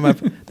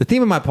 The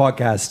theme of my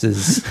podcast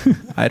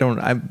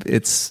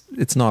is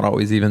it's not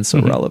always even so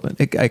relevant.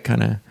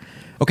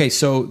 Okay,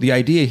 so the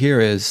idea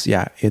here is,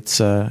 it's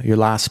your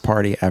last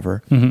party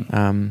ever.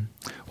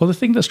 Well, the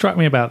thing that struck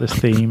me about this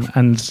theme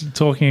and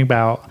talking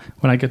about,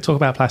 when I talk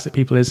about Plastic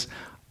People, is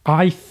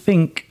I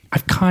think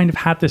I've kind of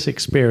had this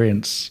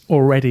experience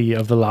already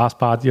of the last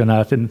party on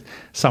Earth in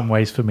some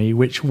ways for me,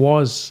 which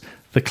was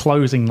the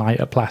closing night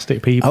at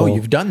Plastic People. Oh,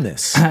 you've done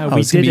this.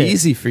 It's going to be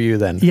easy for you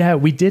then. Yeah,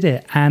 we did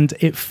it. And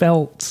it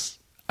felt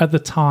at the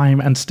time,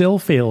 and still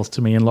feels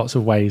to me in lots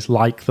of ways,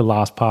 like the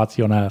last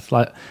party on Earth.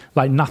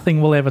 Like nothing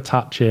will ever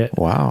touch it.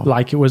 Wow.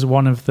 Like it was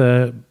one of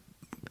the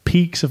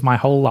peaks of my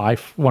whole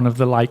life, one of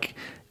the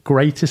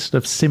greatest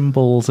of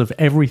symbols of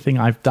everything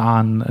I've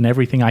done and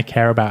everything I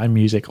care about in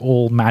music,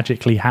 all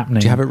magically happening.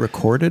 Do you have it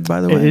recorded,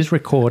 by the way? It is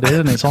recorded,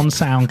 and it's on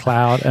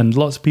SoundCloud, and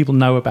lots of people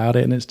know about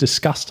it, and it's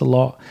discussed a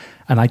lot,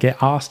 and I get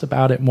asked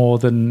about it more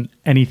than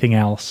anything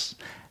else.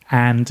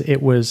 And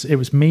it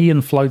was me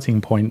and Floating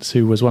Points,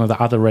 who was one of the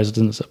other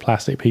residents at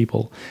Plastic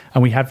People,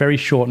 and we had very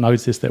short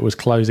notice that it was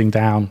closing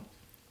down,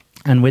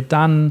 and we're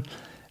done.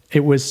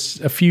 It was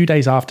a few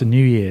days after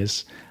New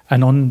Year's.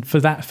 And for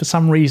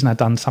some reason, I'd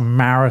done some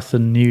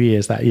marathon New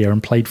Year's that year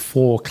and played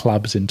 4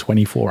 clubs in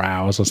 24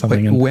 hours or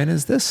something. Wait, when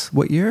is this?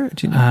 What year?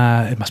 Do you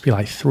know? It must be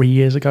like 3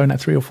 years ago now,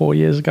 3 or 4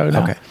 years ago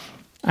now. Okay.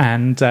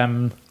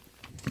 And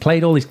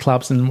played all these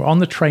clubs, and we're on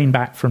the train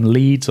back from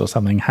Leeds or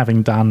something,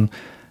 having done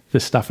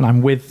this stuff. And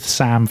I'm with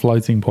Sam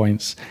Floating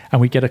Points,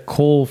 and we get a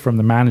call from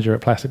the manager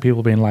at Plastic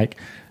People being like,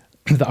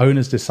 the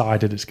owner's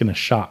decided it's going to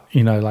shut,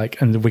 and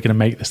we're going to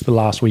make this the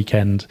last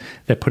weekend.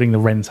 They're putting the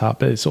rent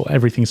up.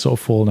 Everything's sort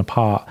of fallen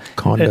apart.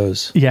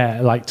 Condos.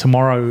 Like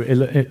tomorrow,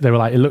 they were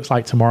like, it looks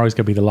like tomorrow's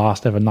going to be the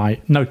last ever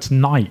night. No,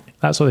 tonight.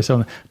 That's what they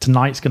said.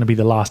 Tonight's going to be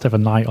the last ever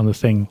night on the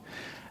thing.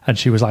 And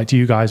she was like, do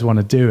you guys want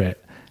to do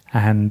it?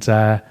 And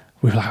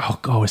we were like, oh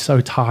God, we're so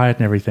tired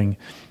and everything.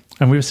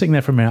 And we were sitting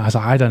there for a minute. I was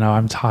like, I don't know,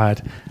 I'm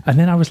tired. And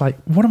then I was like,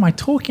 what am I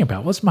talking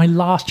about? What's my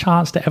last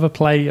chance to ever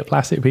play at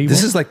Plastic People?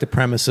 This is like the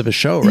premise of a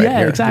show right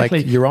here. Exactly.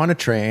 Like, you're on a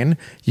train,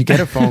 you get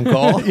a phone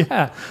call.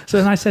 Yeah. So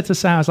then I said to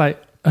Sam, I was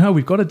like, oh,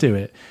 we've got to do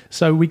it.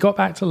 So we got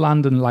back to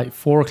London like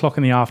 4:00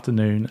 in the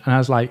afternoon. And I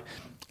was like,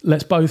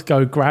 let's both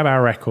go grab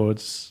our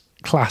records.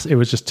 It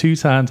was just 2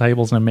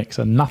 turntables and a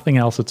mixer, nothing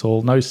else at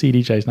all, no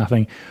CDJs,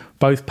 nothing.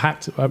 Both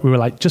packed. We were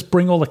like, just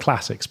bring all the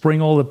classics,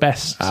 bring all the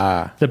best,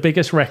 the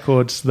biggest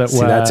records that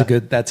were.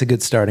 That's a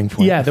good starting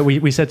point. Yeah, that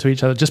we said to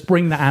each other, just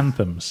bring the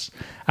anthems,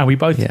 and we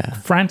both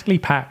frantically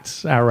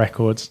packed our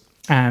records.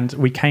 And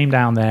we came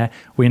down there,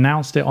 we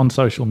announced it on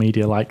social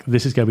media, like,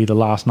 this is going to be the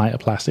last night of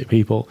Plastic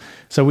People.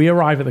 So we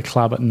arrive at the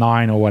club at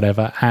 9 or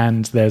whatever,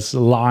 and there's a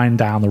line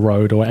down the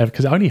road or whatever,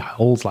 because it only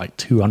holds like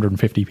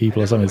 250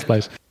 people or something in this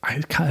place.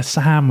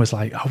 Sam was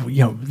like,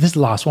 oh, this is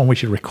the last one, we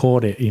should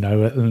record it,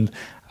 and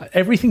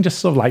everything just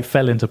sort of like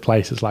fell into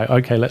place. It's like,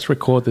 okay, let's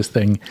record this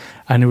thing.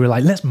 And we were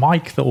like, let's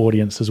mic the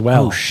audience as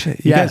well. Oh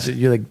shit.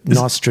 You're like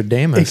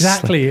Nostradamus.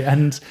 Exactly.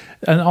 And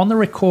on the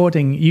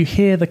recording, you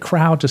hear the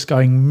crowd just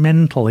going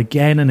mental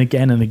again and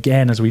again and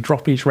again as we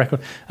drop each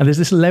record. And there's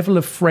this level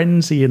of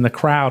frenzy in the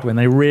crowd when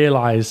they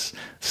realize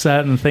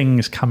certain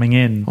things coming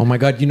in. Oh my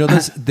God.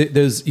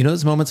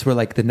 Those moments where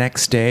like the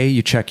next day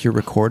you check your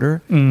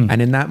recorder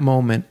and in that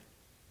moment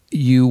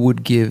you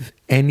would give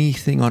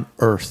anything on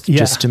earth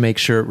just to make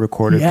sure it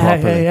recorded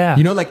properly. Yeah.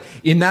 Like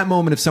in that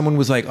moment, if someone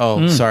was like,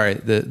 oh, sorry,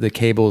 the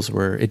cables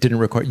it didn't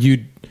record,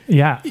 you'd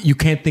Yeah. You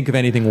can't think of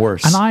anything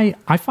worse. And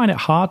I find it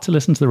hard to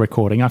listen to the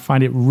recording. I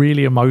find it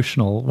really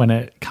emotional when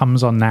it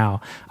comes on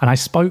now. And I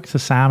spoke to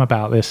Sam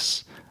about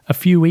this a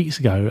few weeks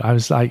ago. I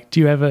was like, do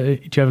you ever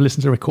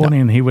listen to the recording?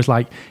 No. And he was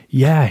like,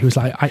 yeah. He was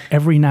like,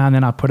 every now and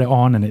then I put it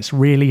on and it's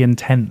really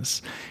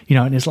intense,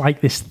 and it's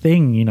like this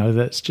thing,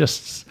 that's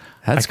just...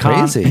 That's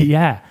crazy.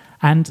 Yeah.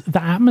 And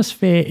the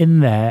atmosphere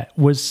in there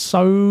was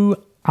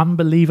so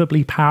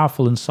unbelievably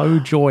powerful and so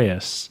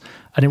joyous.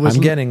 And it was...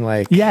 I'm getting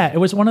like... Yeah, it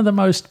was one of the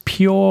most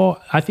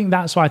pure... I think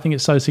that's why I think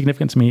it's so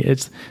significant to me.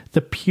 It's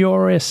the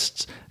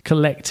purest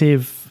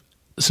collective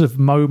sort of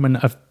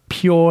moment of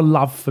pure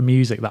love for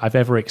music that I've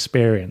ever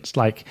experienced.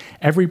 Like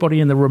everybody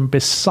in the room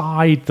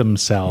beside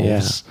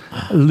themselves,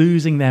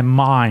 losing their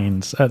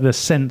minds at the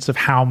sense of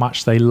how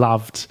much they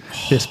loved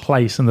this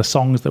place and the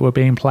songs that were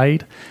being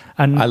played.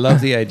 And I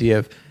love the idea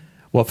of,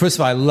 well, first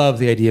of all, I love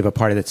the idea of a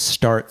party that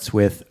starts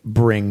with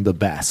bring the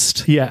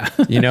best. Yeah.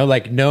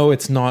 Like, no,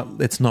 it's not,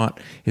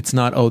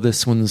 oh,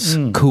 this one's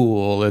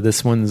cool or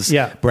this one's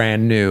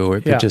brand new, or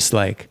just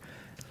like,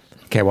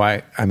 okay,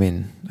 well,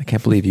 I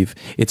can't believe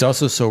it's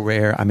also so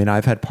rare. I mean,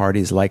 I've had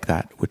parties like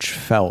that, which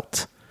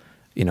felt,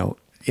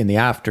 in the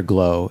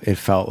afterglow, it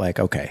felt like,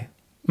 okay,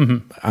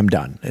 I'm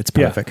done. It's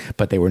perfect. Yeah.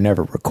 But they were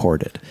never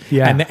recorded.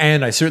 Yeah.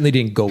 And I certainly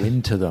didn't go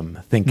into them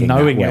thinking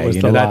knowing that way. It was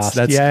the last.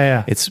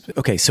 Yeah. It's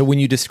okay. So when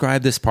you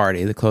describe this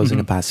party, the closing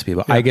of Past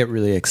People, I get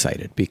really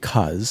excited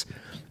because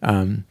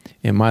in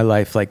my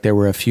life, like there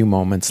were a few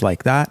moments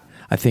like that.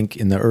 I think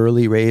in the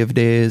early rave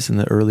days, in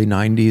the early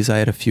 90s, I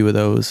had a few of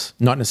those,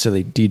 not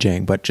necessarily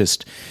DJing, but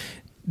just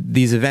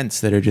these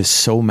events that are just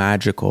so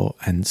magical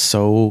and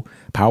so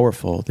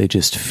powerful. They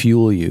just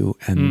fuel you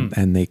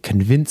and they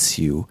convince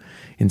you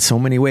in so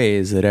many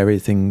ways that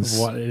everything's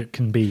what it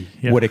can be.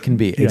 Yeah. What it can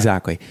be,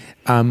 exactly.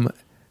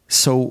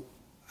 So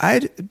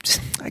I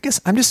guess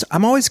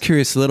I'm always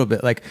curious a little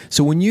bit, like,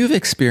 so when you've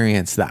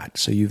experienced that,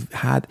 so you've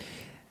had,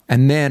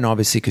 and then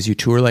obviously because you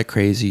tour like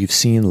crazy, you've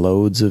seen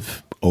loads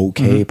of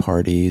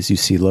parties, you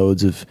see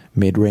loads of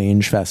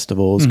mid-range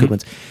festivals, good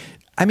ones.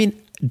 I mean,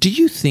 do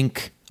you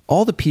think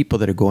all the people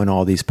that are going to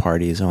all these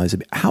parties and all these,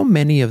 how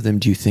many of them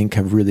do you think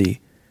have really,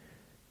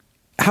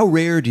 how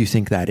rare do you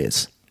think that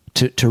is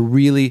to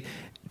really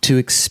to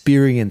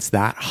experience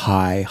that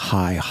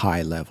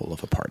high level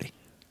of a party?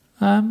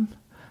 I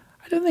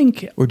don't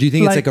think, or do you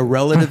think it's like a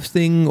relative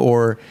thing,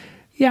 or?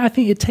 Yeah, I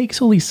think it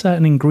takes all these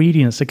certain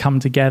ingredients to come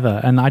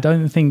together, and I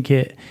don't think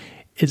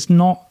it's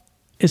not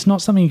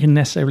something you can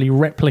necessarily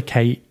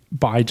replicate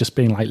by just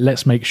being like,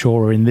 let's make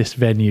sure we're in this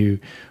venue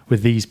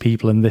with these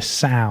people and this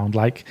sound.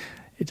 Like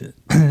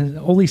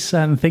all these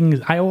certain things.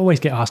 I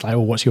always get asked like, oh,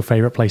 what's your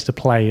favorite place to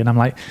play? And I'm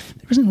like,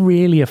 there isn't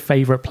really a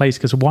favorite place,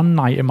 because one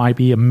night it might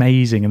be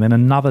amazing and then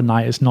another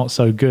night it's not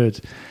so good.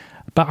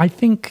 But I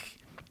think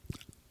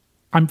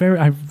I'm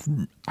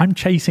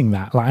chasing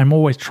that. Like I'm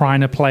always trying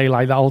to play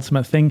like the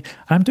ultimate thing.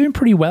 And I'm doing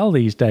pretty well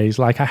these days.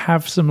 Like I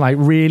have some like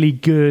really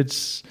good,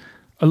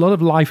 a lot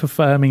of life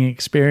affirming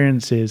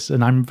experiences,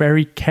 and I'm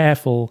very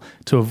careful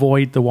to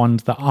avoid the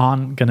ones that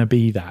aren't going to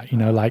be that,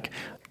 like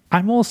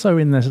I'm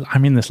in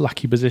this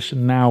lucky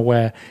position now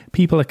where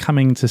people are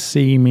coming to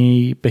see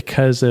me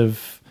because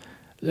of,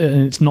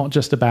 and it's not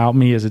just about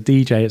me as a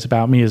DJ, it's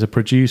about me as a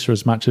producer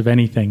as much of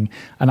anything.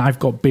 And I've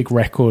got big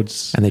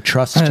records and they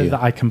trust you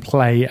that I can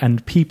play,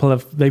 and people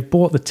they've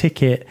bought the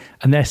ticket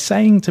and they're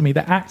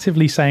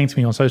actively saying to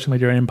me on social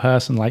media and in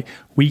person, like,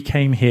 we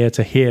came here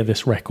to hear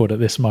this record at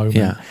this moment.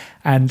 Yeah.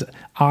 And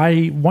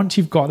once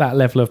you've got that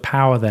level of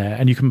power there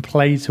and you can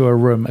play to a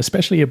room,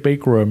 especially a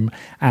big room,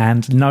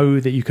 and know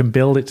that you can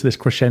build it to this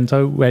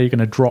crescendo where you're going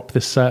to drop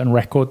this certain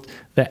record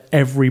that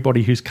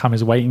everybody who's come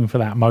is waiting for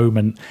that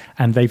moment,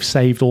 and they've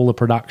saved all the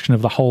production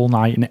of the whole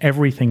night and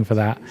everything for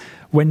that.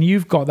 When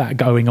you've got that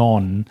going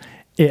on,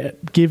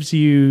 it gives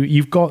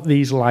you've got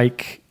these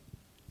like,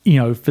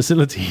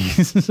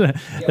 facilities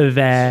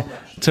there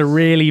to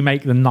really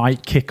make the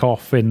night kick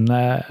off in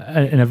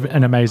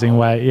an amazing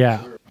way.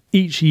 Yeah.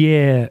 Each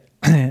year,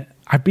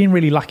 I've been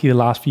really lucky the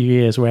last few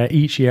years where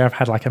each year I've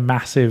had like a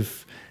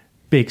massive,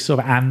 big sort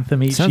of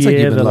anthem each Sounds year. Sounds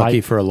like you've been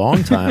lucky for a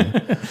long time.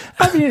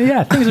 I mean,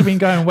 yeah, things have been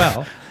going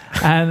well.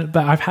 But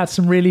I've had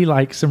some really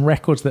like some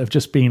records that have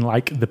just been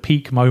like the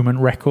peak moment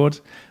record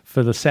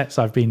for the sets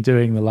I've been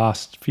doing the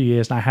last few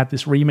years. And I had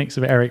this remix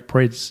of Eric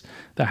Prydz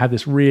that had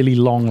this really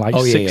long, like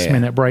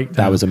 6-minute breakdown.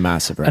 That was a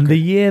massive record. And the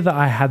year that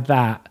I had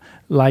that,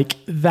 like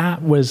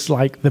that was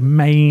like the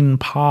main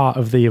part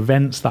of the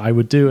events that I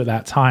would do at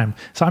that time.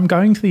 So I'm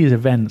going to these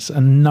events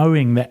and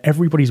knowing that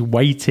everybody's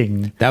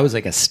waiting. That was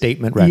like a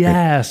statement record.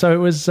 Yeah. So it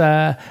was,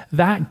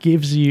 that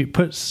gives you,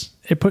 puts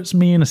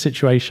me in a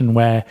situation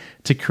where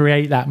to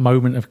create that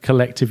moment of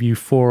collective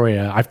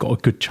euphoria, I've got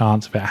a good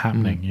chance of it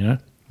happening,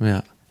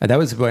 Yeah. And that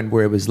was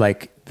where it was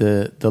like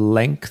the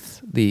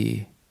length,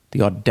 the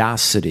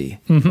audacity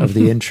of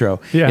the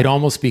intro. Yeah. It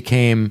almost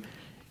became,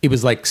 it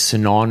was like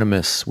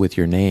synonymous with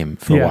your name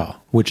for a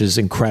while, which is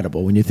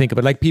incredible when you think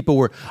about it.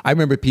 Like I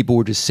remember people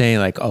were just saying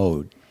like,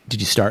 oh,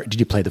 did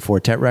you play the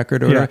Fortet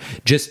record or whatever?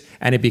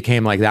 And it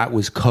became like that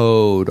was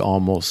code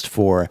almost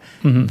for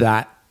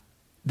that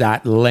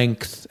that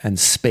length and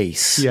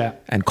space Yeah.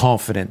 and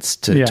confidence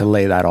Yeah. to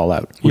lay that all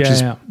out, which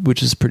Yeah,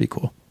 which is pretty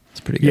cool. It's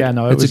pretty good. Yeah,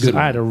 no, it's was. a good I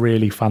one. had a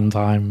really fun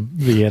time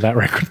the year that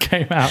record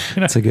came out.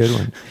 You know? It's a good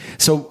one.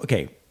 So,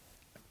 okay,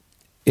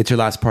 it's your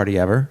last party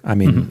ever. I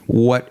mean, Mm-hmm.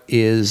 what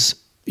is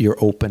your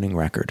opening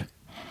record?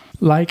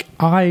 Like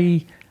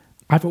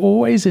I've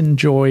always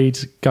enjoyed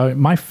going.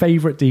 My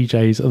favorite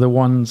DJs are the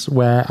ones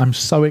where I'm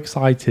so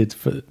excited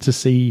to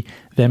see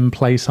them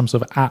play some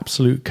sort of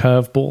absolute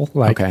curveball.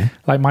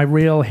 Like my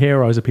real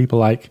heroes are people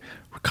like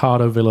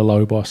Ricardo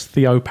Villalobos,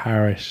 Theo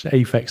Parrish,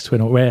 Aphex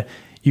Twin, where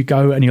you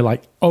go and you're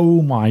like,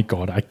 oh my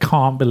God, I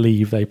can't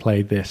believe they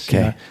played this. Okay.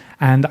 You know?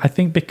 And I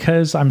think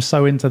because I'm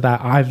so into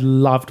that, I've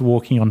loved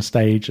walking on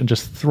stage and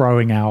just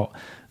throwing out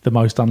the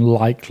most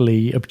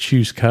unlikely,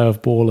 obtuse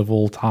curveball of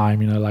all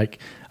time, you know, like,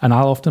 and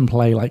I'll often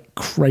play like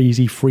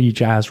crazy free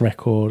jazz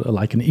record or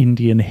like an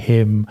Indian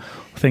hymn,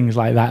 things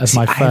like that as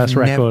my first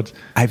record.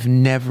 I've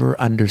never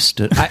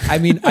understood. I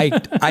mean,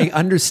 I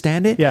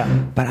understand it, Yeah.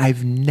 but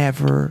I've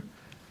never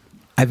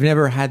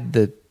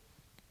had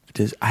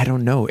I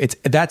don't know.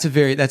 That's a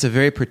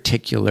very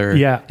particular.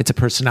 Yeah. It's a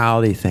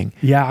personality thing.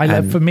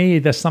 Yeah, for me,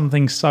 there's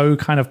something so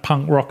kind of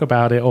punk rock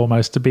about it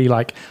almost, to be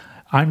like,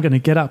 I'm going to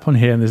get up on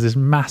here and there's this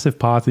massive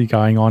party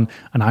going on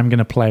and I'm going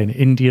to play an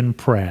Indian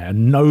prayer.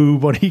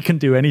 Nobody can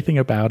do anything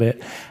about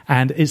it.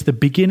 And it's the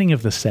beginning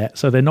of the set.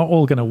 So they're not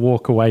all going to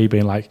walk away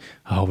being like,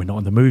 oh, we're not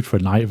in the mood for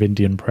a night of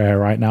Indian prayer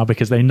right now,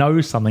 because they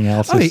know something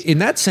else is. In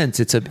that sense,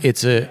 it's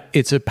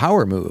a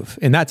power move.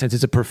 In that sense,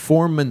 it's a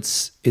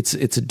performance. It's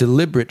a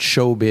deliberate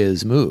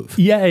showbiz move.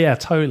 Yeah,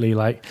 totally.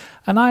 Like,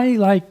 and I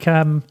like,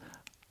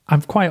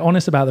 I'm quite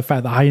honest about the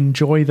fact that I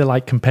enjoy the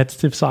like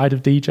competitive side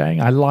of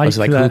DJing. I like, It's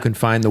like who can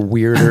find the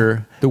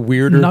weirder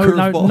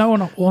curveball. No,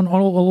 on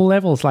all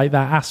levels, like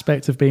that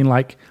aspect of being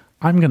like,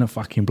 I'm going to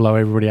fucking blow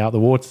everybody out the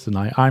water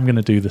tonight. I'm going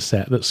to do the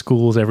set that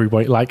schools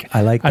everybody. Like,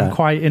 I like that. I'm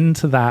quite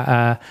into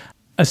that.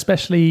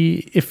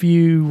 Especially if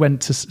you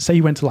went to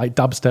like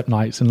dubstep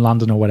nights in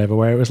London or whatever,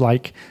 where it was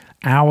like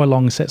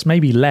hour-long sets,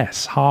 maybe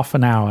less, half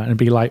an hour, and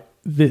be like,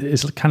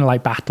 it's kind of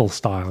like battle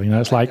style, you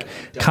know, it's like,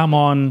 come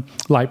on,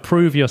 like,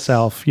 prove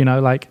yourself, you know,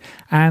 like,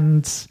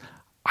 and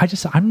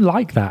I'm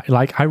like that.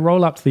 Like, I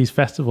roll up to these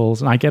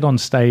festivals and I get on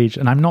stage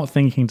and I'm not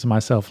thinking to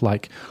myself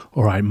like,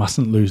 all right,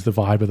 mustn't lose the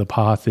vibe of the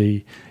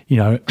party, you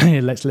know,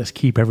 let's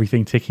keep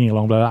everything ticking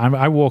along.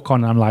 I walk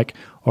on and I'm like,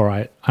 all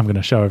right, I'm going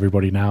to show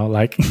everybody now.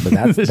 Like,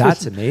 but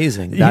that's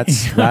amazing.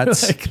 That's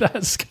like,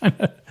 that's kind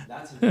of.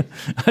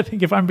 I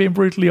think if I'm being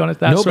brutally honest,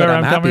 that's where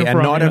I'm coming from.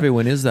 And not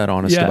everyone is that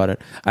honest Yeah. about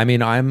it. I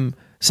mean,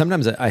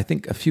 sometimes I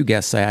think a few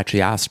guests I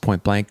actually asked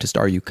point blank, just,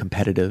 are you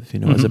competitive? You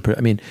know,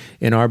 I mean,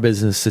 in our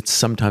business, it's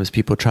sometimes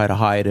people try to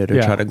hide it or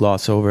Yeah. try to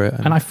gloss over it.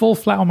 And I fall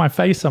flat on my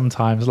face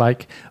sometimes.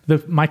 Like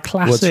my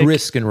classic. Well, it's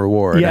risk and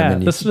reward. Yeah, I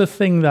mean, the sort of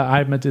thing that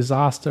I'm a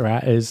disaster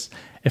at is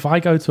if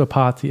I go to a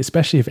party,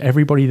 especially if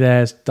everybody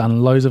there's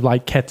done loads of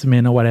like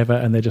ketamine or whatever,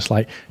 and they're just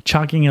like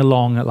chugging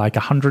along at like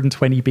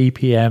 120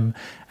 BPM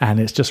and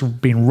it's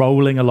just been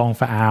rolling along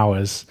for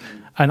hours.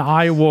 And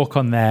I walk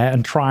on there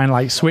and try and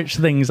like switch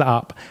things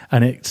up,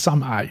 and it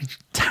somehow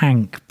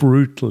tank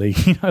brutally.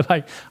 You know,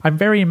 like I'm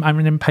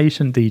an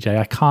impatient DJ.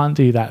 I can't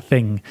do that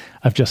thing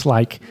of just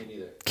like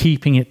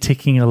keeping it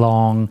ticking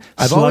along.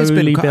 I've always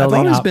been up.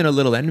 a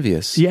little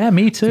envious. Yeah,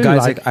 me too.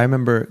 Guys I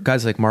remember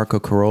guys like Marco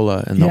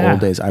Carolla in the Yeah. old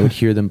days. I would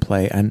hear them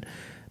play, and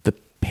the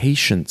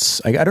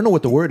patience. I don't know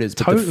what the word is,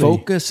 but Totally. the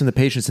focus and the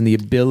patience and the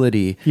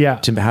ability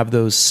to have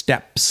those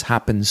steps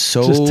happen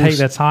so. Just take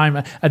their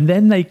time, and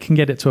then they can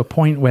get it to a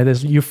point where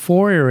there's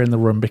euphoria in the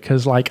room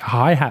because like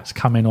hi-hats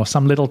come in or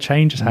some little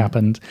change has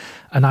happened,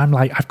 and I'm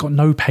like, I've got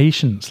no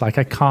patience, like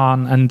I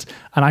can't, and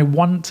I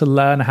want to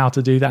learn how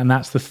to do that, and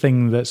that's the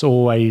thing that's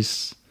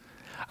always.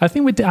 I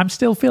think I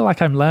still feel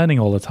like I'm learning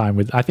all the time.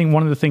 I think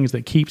one of the things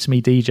that keeps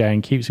me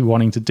DJing, keeps me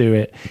wanting to do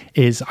it,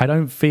 is I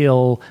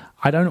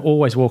don't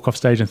always walk off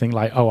stage and think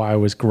like, oh, I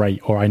was great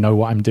or I know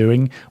what I'm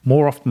doing.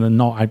 More often than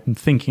not, I'm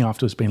thinking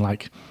afterwards being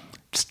like,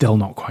 still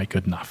not quite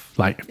good enough.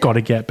 Like, I've got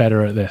to get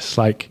better at this.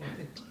 Like,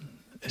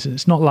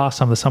 it's not last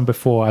summer, the summer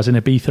before. I was in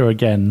Ibiza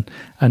again,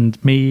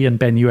 and me and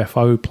Ben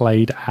UFO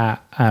played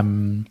at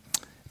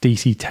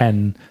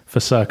DC10 for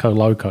Circo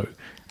Loco.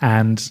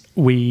 And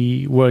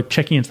we were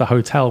checking into the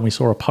hotel and we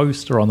saw a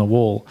poster on the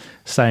wall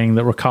saying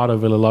that Ricardo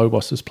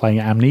Villalobos was playing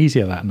at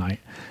Amnesia that night.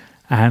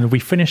 And we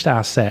finished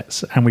our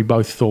sets and we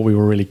both thought we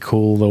were really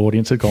cool. The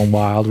audience had gone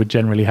wild. We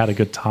generally had a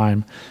good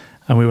time.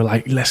 And we were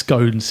like, let's go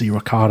and see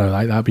Ricardo.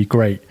 Like, that'd be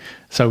great.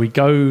 So we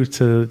go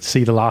to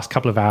see the last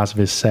couple of hours of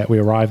his set. We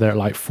arrive there at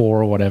like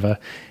 4 or whatever.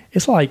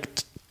 It's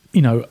like,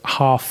 you know,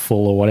 half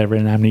full or whatever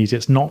in Amnesia.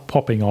 It's not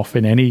popping off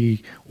in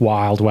any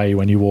wild way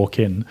when you walk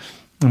in.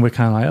 And we're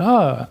kind of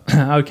like,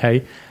 oh,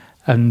 okay.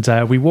 And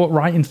we walk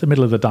right into the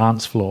middle of the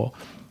dance floor.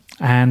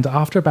 And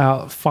after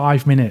about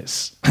 5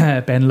 minutes,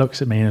 Ben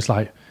looks at me and is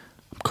like,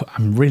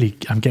 I'm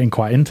getting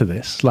quite into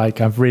this.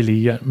 Like, I'm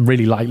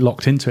really like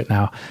locked into it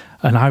now.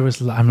 And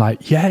I'm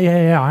like,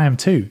 yeah, I am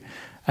too.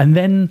 And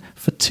then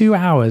for 2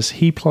 hours,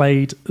 he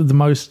played the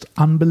most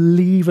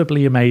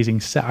unbelievably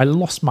amazing set. I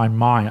lost my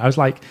mind. I was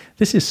like,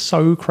 this is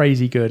so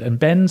crazy good. And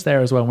Ben's there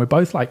as well. And we're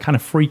both like kind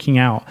of freaking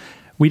out.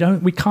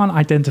 We can't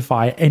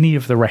identify any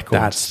of the records.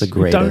 That's the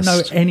greatest. We don't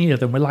know any of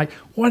them. We're like,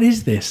 what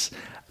is this?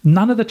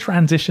 None of the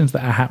transitions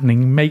that are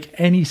happening make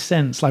any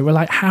sense. Like, we're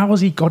like, how has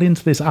he got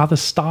into this other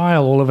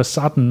style all of a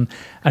sudden?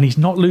 And he's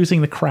not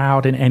losing the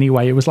crowd in any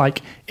way. It was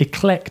like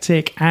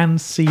eclectic and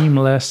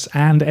seamless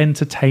and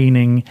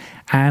entertaining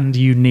and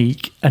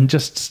unique and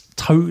just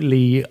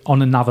totally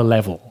on another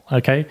level.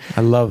 Okay.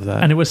 I love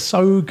that. And it was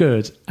so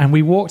good. And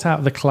we walked out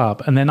of the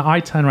club, and then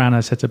I turned around and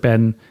I said to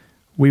Ben,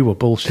 we were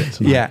bullshit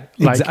tonight. Yeah,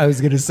 like, I was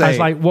going to say. I was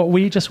like, what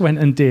we just went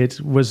and did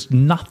was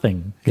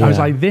nothing. Yeah. I was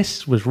like,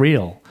 this was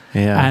real.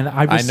 Yeah, and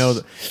I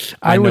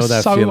was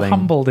that so feeling.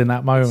 humbled in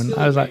that moment.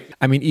 I was like,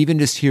 I mean, even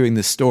just hearing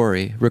the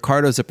story,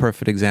 Ricardo's a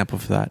perfect example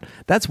for that.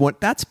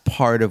 That's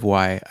part of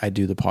why I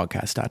do the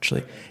podcast,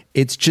 actually.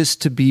 It's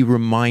just to be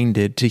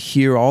reminded, to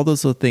hear all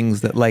those little things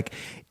that, like,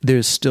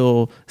 there's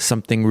still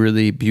something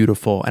really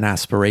beautiful and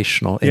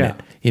aspirational in it,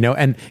 you know?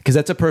 And because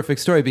that's a perfect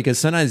story, because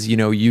sometimes, you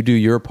know, you do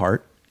your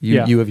part.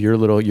 You have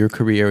your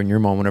career and your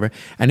moment, whatever,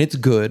 and it's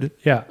good.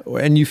 Yeah.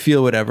 And you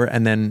feel whatever,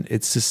 and then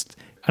it's just...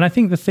 And I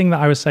think the thing that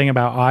I was saying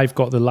about I've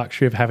got the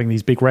luxury of having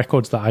these big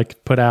records that I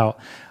could put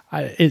out,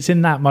 it's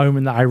in that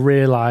moment that I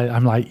realize,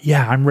 I'm like,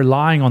 yeah, I'm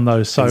relying on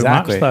those so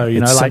much though. You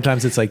know, like,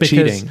 sometimes it's like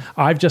because cheating.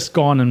 I've just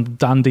gone and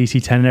done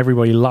DC-10 and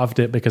everybody loved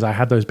it because I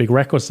had those big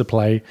records to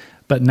play.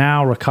 But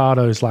now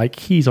Ricardo's like,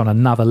 he's on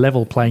another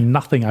level playing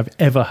nothing I've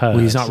ever heard.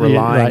 Well, he's not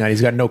relying on,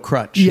 he's got no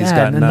crutch. Yeah, he's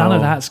got none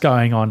of that's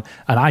going on.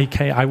 And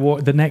I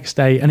walked the next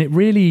day, and it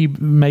really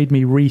made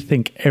me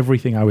rethink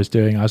everything I was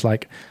doing. I was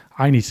like,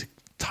 I need to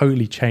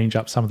totally change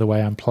up some of the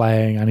way I'm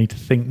playing. I need to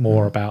think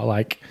more about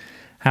like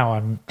how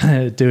I'm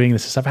doing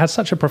this stuff. It had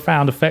such a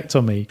profound effect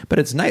on me. But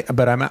it's nice.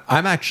 But I'm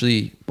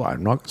actually, well,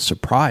 I'm not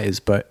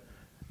surprised, but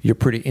you're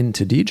pretty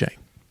into DJing.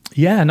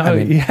 Yeah, no,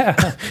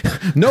 yeah.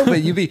 No,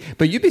 but you'd be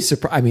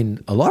surprised. I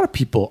mean, a lot of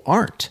people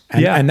aren't.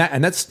 And,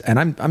 and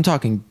I'm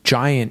talking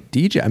giant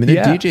DJ. I mean,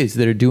 there are DJs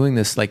that are doing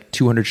this like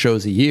 200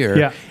 shows a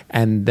year,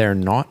 and they're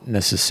not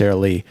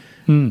necessarily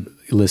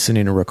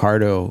listening to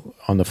Ricardo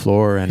on the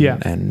floor and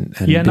being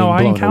no,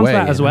 I blown encounter away,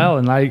 that as well.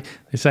 And like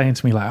they're saying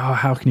to me like, oh,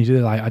 how can you do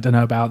it? Like, I don't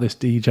know about this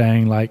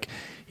DJing, like,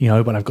 you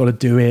know, but I've got to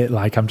do it.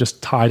 Like, I'm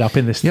just tied up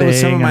in this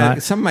thing.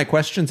 Well, some of my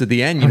questions at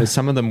the end, you know,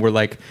 some of them were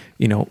like,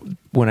 you know,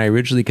 when I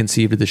originally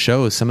conceived of the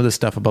show, some of the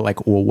stuff about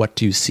like, well, what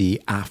do you see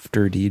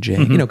after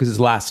DJing? You know, because it's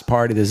last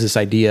party, there's this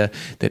idea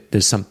that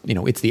there's some, you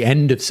know, it's the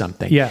end of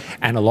something. Yeah.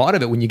 And a lot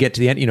of it, when you get to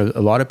the end, you know,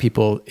 a lot of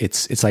people,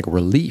 it's like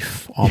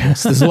relief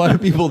almost. There's a lot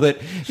of people that,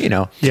 you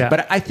know,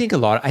 but I think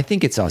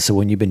it's also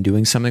when you've been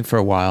doing something for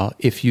a while,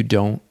 if you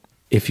don't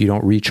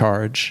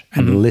recharge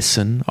and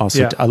listen,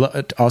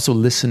 also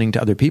listening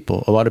to other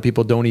people. A lot of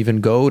people don't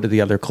even go to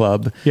the other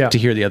club to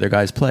hear the other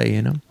guys play,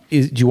 you know?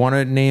 Do you want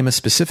to name a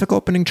specific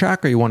opening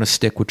track, or you want to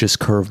stick with just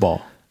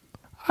Curveball?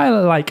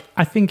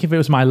 I think if it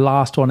was my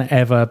last one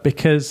ever,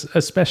 because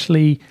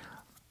especially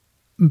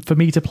for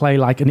me to play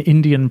like an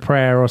Indian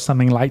prayer or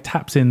something, like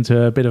taps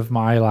into a bit of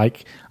my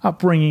like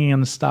upbringing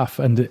and stuff.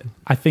 And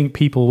I think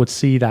people would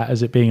see that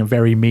as it being a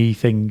very me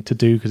thing to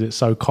do because it's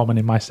so common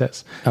in my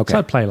sets. Okay. So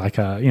I'd play like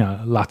a, you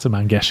know, Lata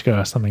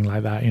Mangeshkar or something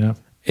like that, you know.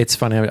 It's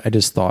funny. I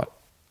just thought,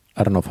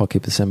 I don't know if I'll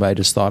keep this in, but I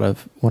just thought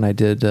of when I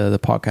did the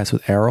podcast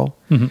with Errol,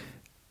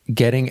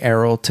 getting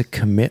Errol to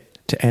commit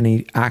to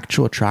any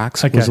actual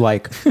tracks was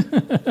like,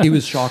 it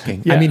was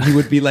shocking. I mean, he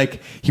would be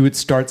like, he would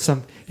start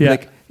some,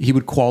 like, he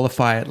would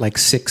qualify it like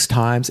 6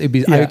 times. It'd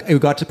be,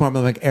 it got to the point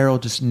where I'm like, Errol,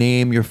 just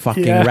name your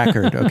fucking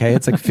record, okay?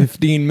 It's like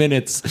 15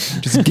 minutes.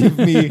 Just give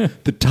me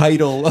the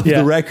title of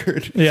the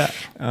record. Yeah.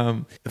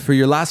 For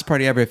your last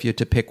party ever, if you had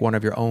to pick one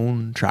of your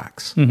own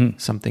tracks,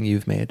 something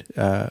you've made,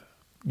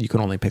 you can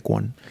only pick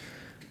one.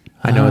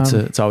 I know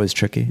it's always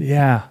tricky.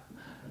 Yeah.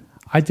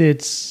 We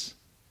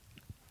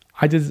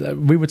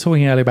were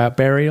talking earlier about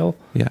Burial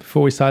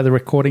before we started the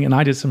recording, and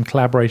I did some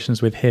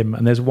collaborations with him.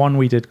 And there's one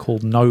we did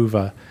called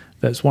Nova.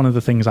 That's one of the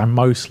things I'm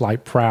most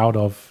like proud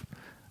of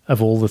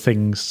all the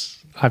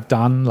things I've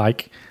done.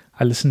 Like,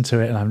 I listen to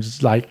it and I'm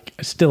just like,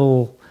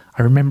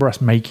 I remember us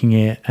making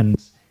it, and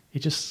it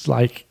just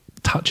like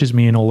touches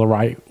me in all the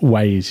right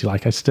ways.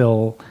 Like,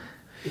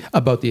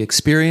 about the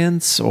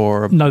experience,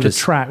 or the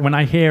track. When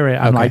I hear it,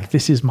 I'm like,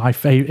 this is my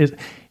favorite.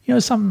 You know,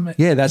 sometimes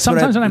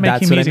when I'm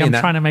making music, I'm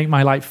trying to make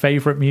my like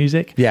favorite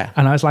music. Yeah.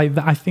 And I was like,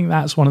 I think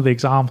that's one of the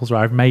examples where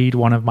I've made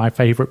one of my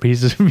favorite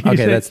pieces of music.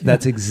 Okay,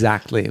 that's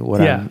exactly what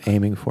I'm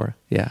aiming for.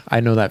 Yeah, I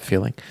know that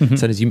feeling.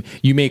 So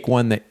you make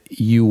one that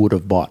you would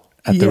have bought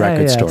at the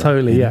record store.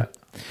 Totally, you know?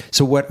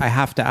 So what I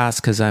have to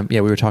ask, because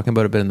we were talking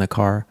about it a bit in the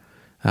car.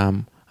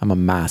 I'm a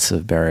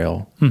massive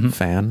Burial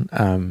fan.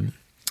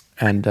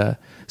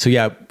 So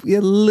a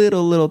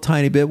little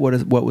tiny bit.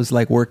 What was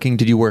like working?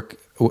 Did you work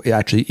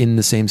actually in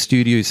the same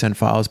studio? You send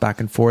files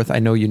back and forth? I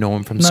know you know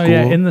him from school.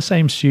 Yeah, in the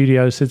same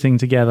studio, sitting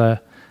together,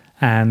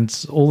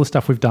 and all the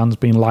stuff we've done has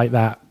been like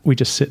that. We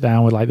just sit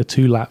down with like the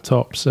 2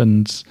 laptops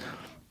and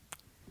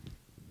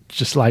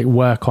just like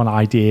work on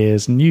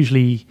ideas and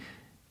usually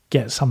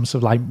get some sort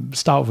of like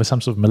start with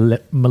some sort of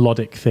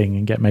melodic thing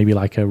and get maybe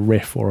like a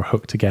riff or a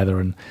hook together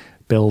and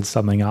build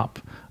something up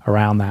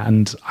around that.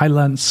 And I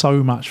learned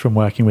so much from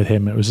working with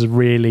him. It was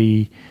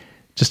really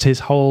just his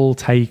whole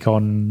take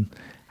on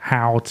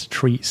how to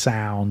treat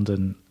sound,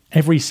 and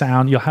every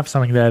sound you'll have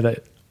something there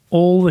that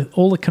all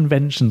the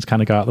conventions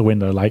kind of go out the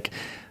window. Like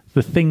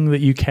the thing that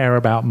you care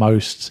about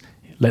most,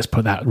 let's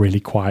put that really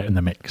quiet in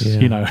the mix,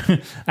 you know,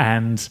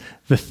 and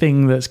the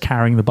thing that's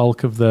carrying the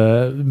bulk of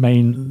the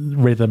main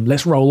rhythm,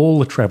 let's roll all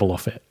the treble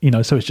off it, you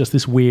know, so it's just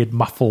this weird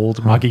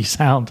muffled muggy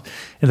sound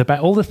in the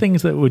back. All the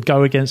things that would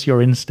go against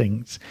your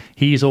instincts,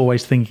 he's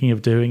always thinking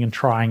of doing and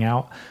trying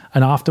out.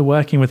 And after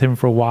working with him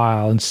for a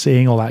while and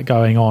seeing all that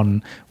going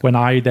on, when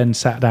I then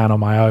sat down on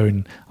my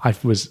own, I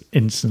was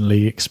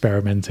instantly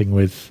experimenting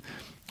with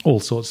all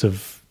sorts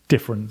of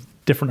different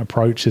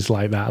approaches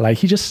like that. Like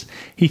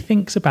he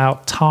thinks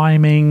about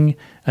timing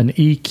and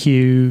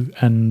EQ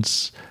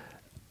and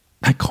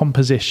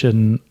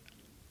composition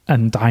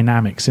and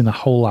dynamics in a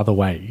whole other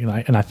way.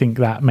 Like, and I think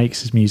that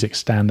makes his music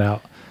stand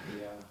out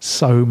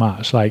so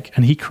much. Like,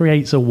 and he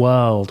creates a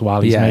world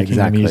while he's making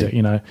the music,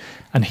 you know,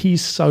 and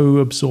he's so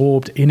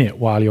absorbed in it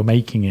while you're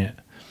making it.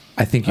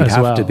 I think you'd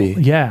have to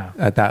be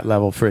at that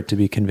level for it to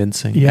be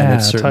convincing. Yeah,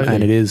 and totally.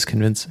 And it is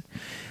convincing.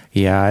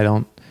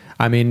 Yeah,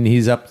 I mean,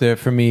 he's up there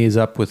for me. He's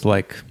up with,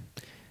 like,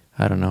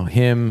 I don't know,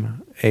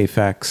 him,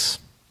 Aphex,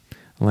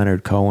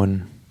 Leonard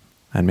Cohen,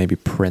 and maybe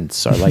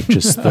Prince are like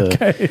just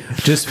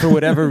just for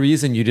whatever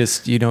reason, you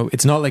just, you know,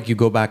 it's not like you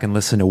go back and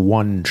listen to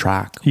one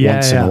track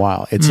once in a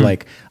while. It's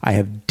like I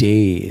have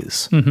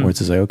days where it's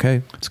just like,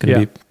 okay, it's going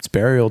to be, it's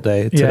burial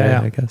day today,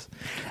 I guess.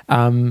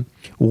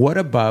 What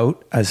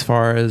about, as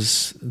far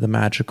as the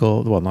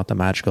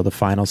the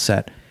final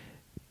set,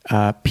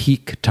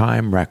 peak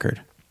time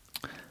record?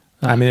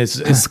 I mean,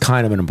 it's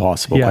kind of an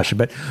impossible question,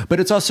 but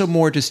it's also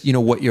more just, you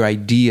know, what your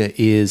idea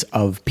is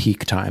of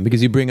peak time,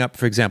 because you bring up,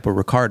 for example,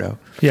 Ricardo.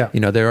 Yeah, you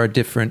know, there are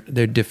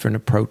different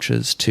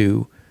approaches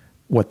to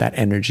what that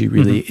energy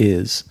really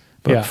is.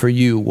 But for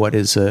you, what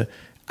is a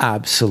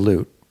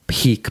absolute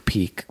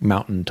peak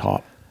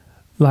mountaintop?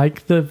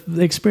 Like the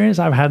experience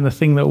I've had, and the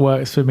thing that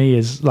works for me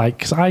is like,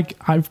 because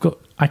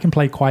I can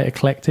play quite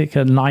eclectic.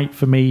 At night,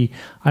 for me,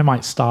 I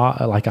might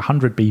start at like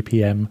 100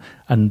 BPM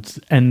and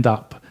end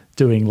up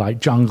doing like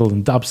jungle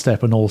and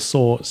dubstep and all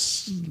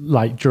sorts,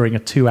 like during a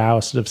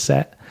 2-hour sort of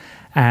set.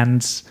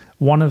 And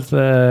one of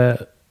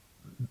the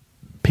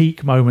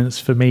peak moments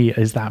for me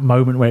is that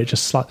moment where it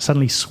just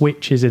suddenly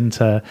switches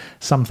into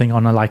something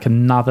on like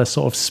another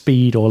sort of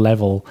speed or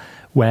level,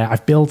 where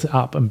I've built it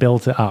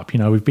up. You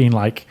know, we've been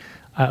like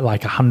at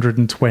like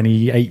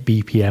 128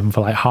 BPM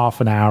for like half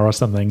an hour or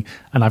something,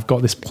 and I've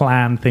got this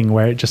planned thing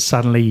where it just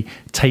suddenly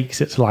takes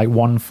it to like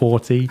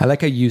 140. I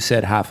like how you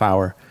said half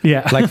hour.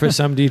 Yeah. Like for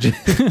some DJ,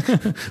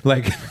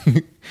 like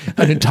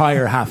an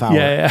entire half hour.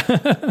 Yeah.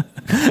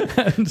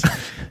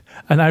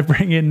 and I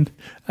bring in,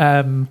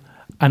 and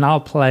I'll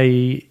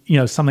play, you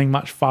know, something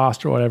much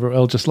faster or whatever.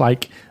 It'll just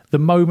like the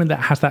moment that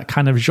has that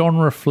kind of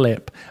genre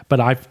flip, but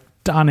I've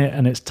done it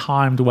and it's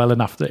timed well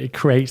enough that it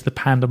creates the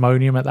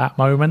pandemonium at that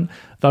moment.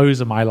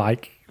 Those are my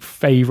like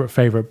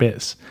favorite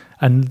bits.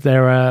 And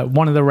there are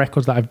one of the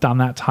records that I've done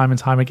that time and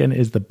time again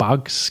is the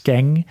Bug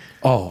Skeng.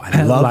 Oh,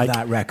 I love like,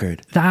 that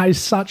record. That is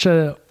such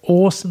a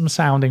awesome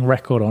sounding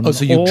record on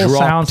so you all drop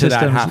sound to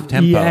systems. That half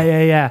tempo.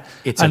 Yeah.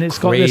 It's and a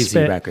crazy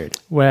record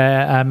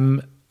where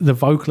the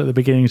vocal at the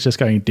beginning is just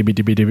going dibby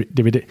dibby dibby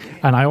dibby,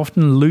 and I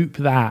often loop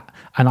that,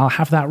 and I'll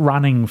have that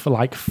running for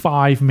like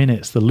 5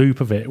 minutes, the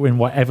loop of it, when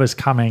whatever's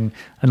coming,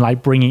 and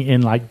like bringing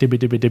in like dibby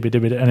dibby dibby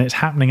dibby, and it's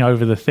happening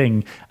over the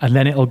thing, and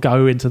then it'll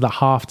go into the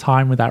half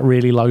time with that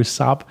really low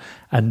sub,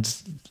 and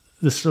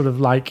the sort of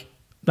like,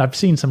 I've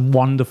seen some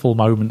wonderful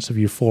moments of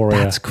euphoria.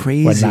 That's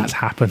crazy when that's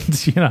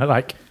happened. You know,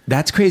 like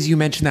that's crazy. You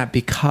mentioned that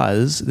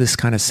because this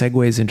kind of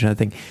segues into another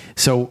thing.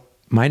 So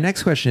my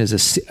next question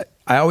is: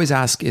 I always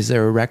ask, is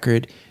there a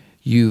record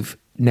you've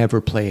never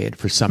played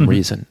for some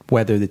reason,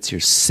 whether it's you're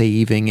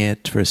saving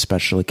it for a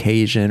special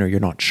occasion or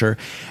you're not sure?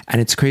 And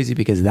it's crazy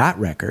because that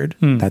record,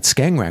 that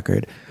Skeng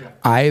record,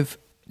 I've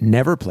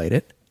never played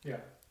it. Yeah.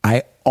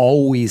 I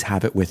always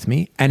have it with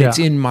me, and it's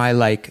in my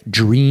like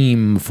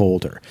dream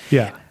folder.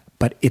 Yeah.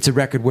 But it's a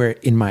record where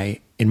in my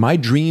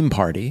dream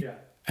party,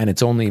 and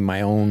it's only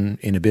my own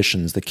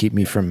inhibitions that keep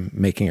me from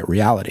making it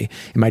reality.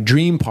 In my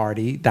dream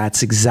party,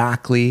 that's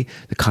exactly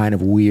the kind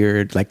of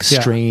weird, like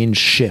strange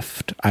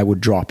shift I would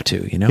drop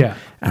to, you know? Yeah.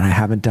 And I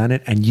haven't done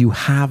it, and you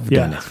have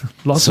done it.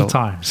 Lots of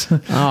times.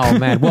 Oh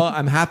man. Well,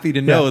 I'm happy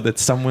to know that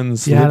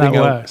someone's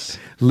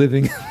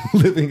living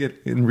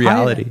it in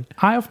reality.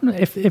 I often,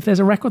 if there's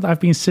a record that I've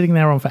been sitting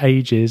there on for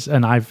ages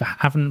and I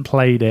haven't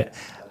played it,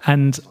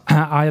 and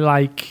I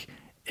like,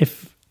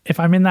 if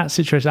I'm in that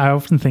situation, I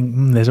often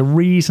think, there's a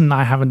reason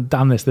I haven't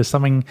done this. There's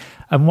something,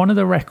 and one of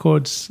the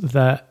records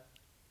that,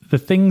 the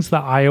things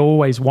that I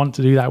always want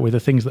to do that with are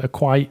things that are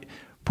quite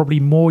probably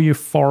more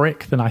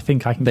euphoric than I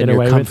think I can That get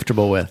you're away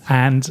comfortable with.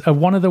 And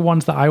one of the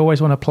ones that I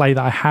always want to play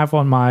that I have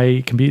on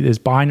my computer is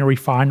Binary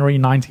Finery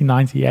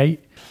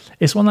 1998.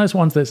 It's one of those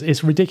ones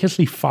it's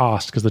ridiculously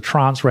fast because the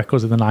trance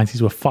records of the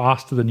 90s were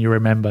faster than you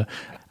remember.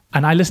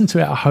 And I listen to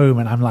it at home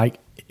and I'm like,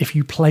 if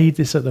you played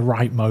this at the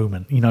right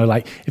moment,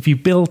 like if you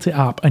built it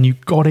up and you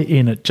got it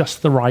in at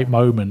just the right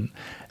moment,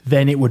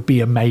 then it would be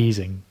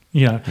amazing.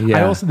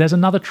 There's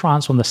another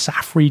trance on the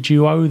Safri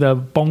Duo, the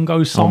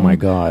bongo song. Oh my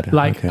God.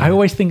 I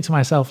always think to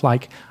myself, I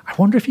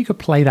wonder if you could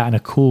play that in a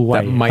cool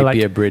way. That might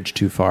be a bridge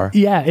too far.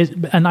 Yeah.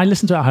 And I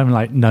listen to it at home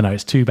and no,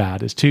 it's too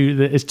bad. It's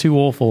too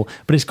awful.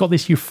 But it's got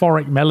this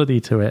euphoric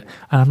melody to it.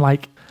 And I'm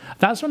like,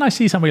 that's when I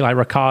see somebody like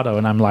Ricardo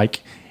and I'm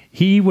like,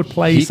 he would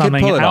play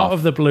something out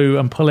of the blue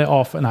and pull it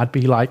off. And I'd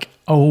be like,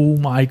 oh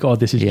my God,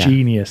 this is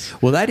genius.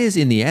 Well, that is,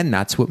 in the end,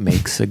 that's what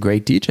makes a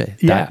great DJ.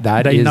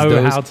 They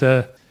know how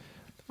to...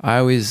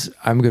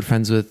 I'm good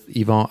friends with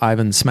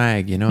Ivan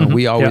Smag, and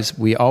we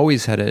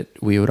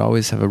would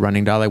always have a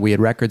running dialogue. We had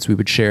records we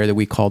would share that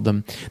we called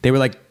them. They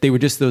were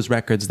just those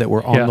records that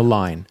were on the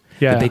line.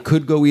 Yeah. That they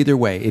could go either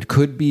way. It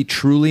could be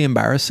truly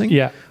embarrassing,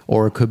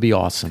 or it could be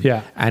awesome.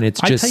 Yeah. And I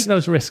take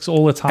those risks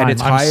all the time. And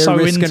it's higher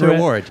risk and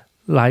reward.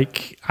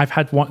 I've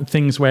had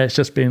things where it's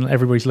just been,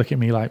 everybody's looking at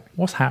me like,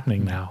 what's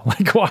happening now?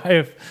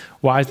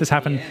 Why has this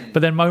happened? But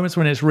then moments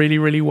when it's really,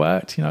 really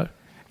worked,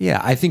 Yeah,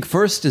 I think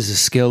first is a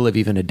skill of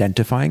even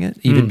identifying it,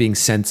 even being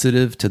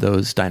sensitive to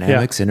those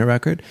dynamics in a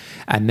record.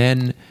 And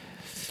then,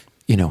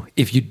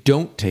 if you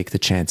don't take the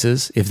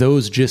chances, if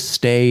those just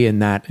stay in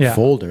that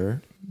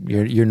folder,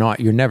 you're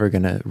never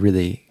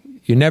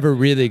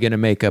really going to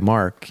make a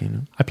mark.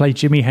 I play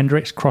Jimi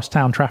Hendrix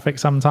Crosstown Traffic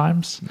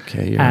sometimes.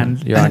 Okay,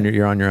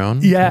 you're on your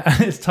own. Yeah,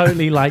 it's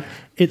totally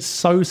it's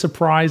so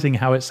surprising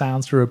how it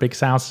sounds through a big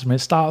sound system. It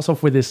starts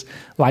off with this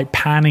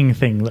panning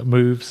thing that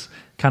moves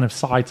kind of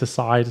side to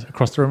side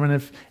across the room, and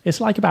if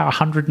it's about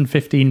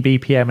 115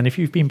 BPM, and if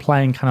you've been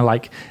playing kind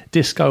of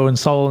disco and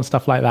soul and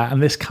stuff like that,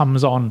 and this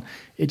comes on,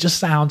 it just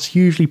sounds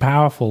hugely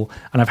powerful.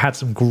 And I've had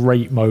some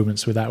great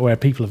moments with that where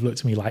people have looked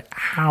at me like,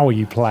 how are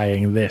you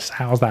playing this?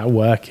 How's that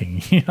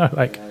working?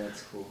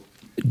 That's cool.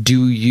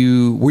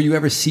 Were you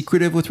ever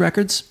secretive with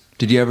records?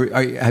 Have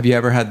you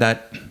ever had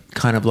that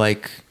kind of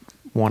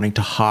wanting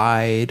to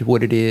hide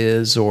what it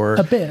is, or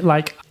a bit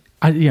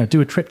I do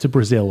a trip to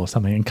Brazil or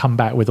something and come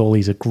back with all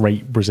these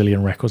great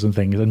Brazilian records and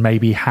things, and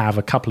maybe have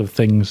a couple of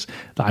things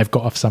that I've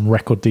got off some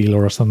record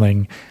dealer or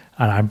something,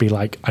 and I'd be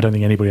like, I don't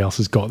think anybody else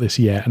has got this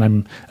yet.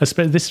 And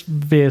this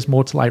veers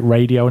more to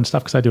radio and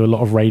stuff because I do a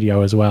lot of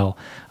radio as well.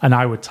 And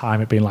I would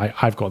time it being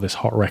I've got this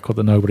hot record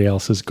that nobody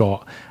else has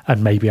got,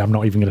 and maybe I'm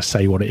not even going to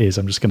say what it is.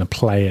 I'm just going to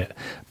play it.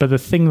 But the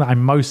thing that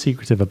I'm most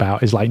secretive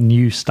about is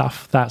new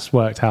stuff. That's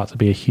worked out to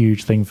be a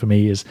huge thing for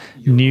me, is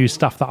new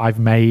stuff that I've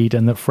made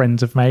and that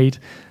friends have made.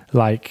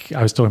 I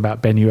was talking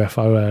about Ben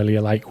UFO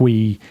earlier,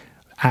 we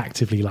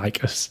actively are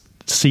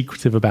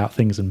secretive about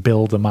things and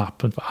build them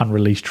up and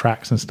unreleased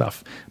tracks and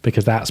stuff,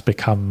 because that's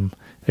become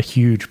a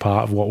huge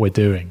part of what we're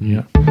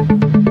doing.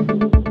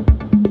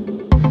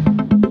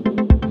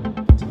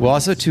 Well,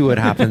 also too, what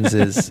happens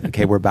is,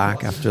 okay, we're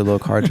back after a little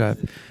car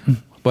drive.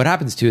 What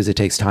happens too is it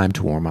takes time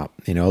to warm up.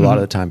 A lot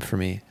of the time for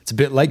me, it's a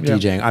bit like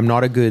DJing. I'm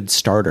not a good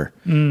starter.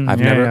 I've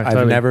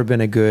never been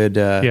a good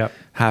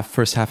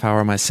first half hour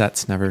of my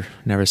sets.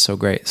 Never so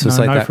great. So it's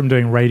I know that from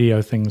doing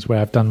radio things where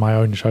I've done my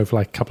own show for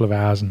a couple of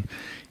hours, and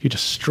you're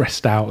just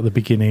stressed out at the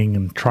beginning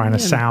and trying to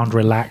sound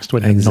relaxed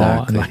when you're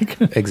not.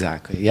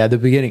 Exactly. Yeah, the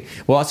beginning.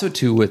 Well, also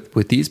too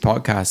with these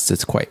podcasts,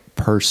 it's quite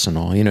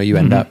personal. You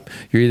end up,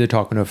 you're either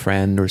talking to a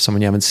friend or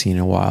someone you haven't seen in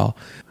a while.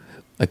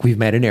 We've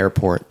met in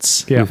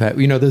airports. Yeah. We've had,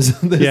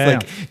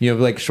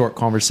 there's short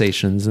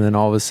conversations, and then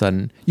all of a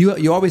sudden,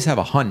 you always have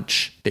a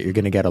hunch that you're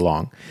going to get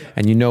along,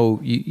 and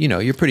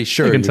you're pretty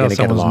sure you can you're tell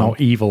someone's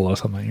not evil or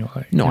something.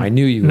 No, I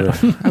knew you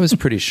were. I was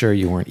pretty sure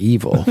you weren't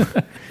evil.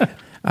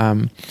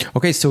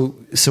 Okay, so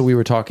we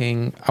were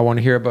talking. I want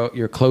to hear about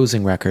your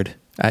closing record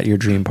at your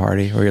dream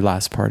party or your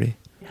last party.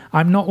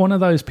 I'm not one of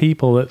those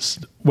people that's,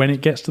 when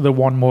it gets to the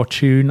one more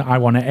tune, I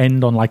want to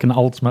end on an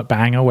ultimate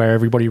banger where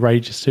everybody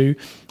rages to.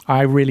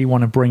 I really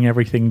want to bring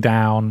everything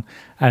down.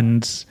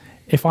 And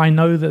if I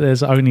know that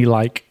there's only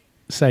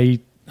say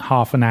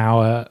half an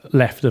hour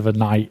left of a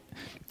night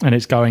and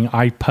it's going,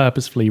 I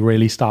purposefully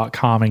really start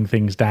calming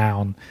things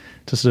down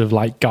to sort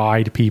of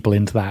guide people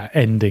into that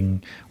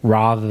ending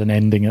rather than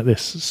ending at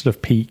this sort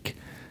of peak.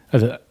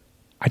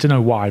 I don't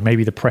know why.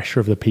 Maybe the pressure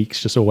of the peaks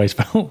just always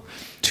felt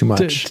too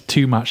much.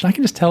 Too much. And I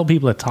can just tell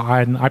people are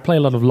tired. And I play a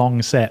lot of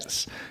long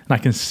sets, and I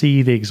can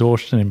see the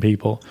exhaustion in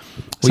people.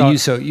 Well,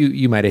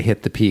 you might have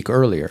hit the peak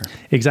earlier.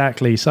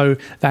 Exactly. So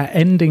that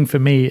ending for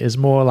me is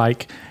more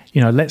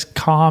let's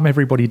calm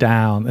everybody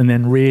down and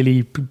then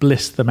really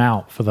bliss them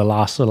out for the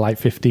last sort of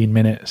 15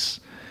 minutes.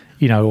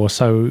 Or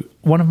so.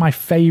 One of my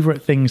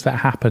favorite things that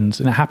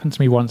happens, and it happened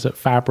to me once at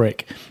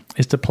Fabric,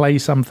 is to play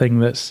something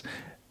that's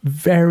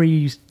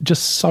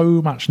just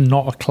so much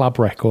not a club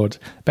record,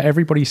 but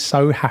everybody's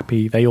so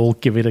happy they all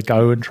give it a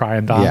go and try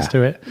and dance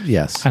to it.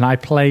 Yes. And I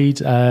played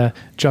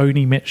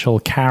Joni Mitchell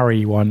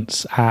Carrie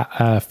once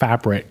at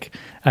Fabric,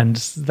 and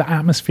the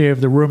atmosphere of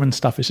the room and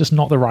stuff, it's just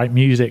not the right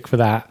music for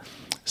that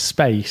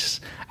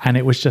space. And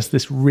it was just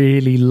this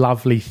really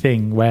lovely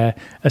thing where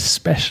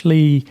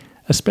especially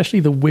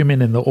the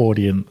women in the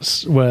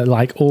audience were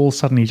like all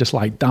suddenly just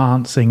like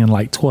dancing and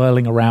like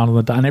twirling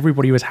around and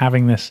everybody was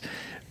having this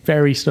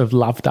very sort of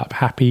loved up,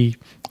 happy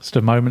sort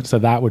of moment. So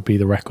that would be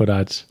the record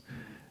I'd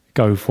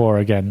go for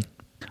again.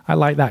 I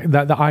like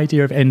that the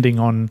idea of ending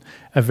on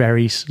a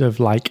very sort of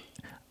like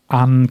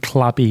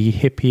unclubby,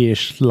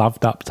 hippie-ish,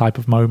 loved up type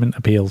of moment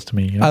appeals to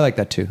me. You know? I like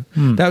that too.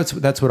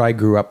 That's what I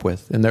grew up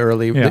with in the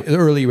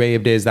early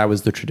rave days. That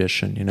was the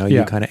tradition. You know,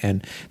 you kind of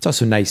end. It's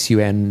also nice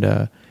you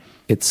end.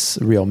 It's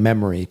a real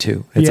memory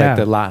too. It's like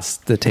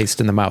the taste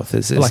in the mouth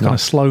is like not, on a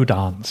slow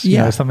dance, you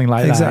know, something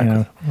like that.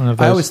 You know,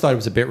 I always thought it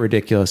was a bit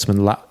ridiculous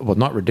when,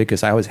 not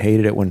ridiculous. I always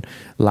hated it when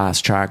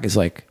last track is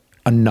like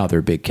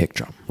another big kick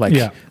drum. Like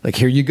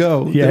here you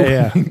go.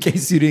 In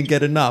case you didn't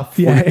get enough.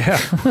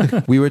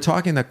 We were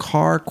talking in the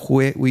car.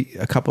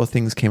 A couple of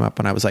things came up,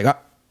 and I was like,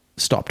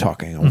 stop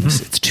talking.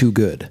 It's too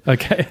good.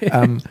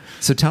 Okay.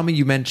 So tell me,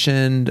 you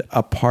mentioned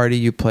a party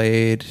you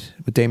played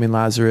with Damien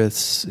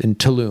Lazarus in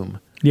Tulum.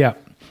 Yeah.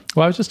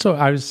 Well,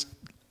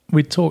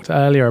 we talked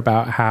earlier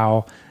about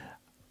how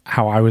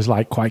I was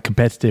like quite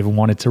competitive and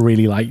wanted to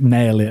really like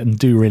nail it and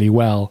do really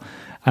well.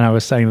 And I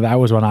was saying that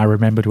was when I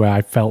remembered where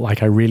I felt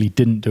like I really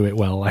didn't do it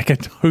well. Like I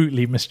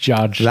totally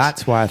misjudged.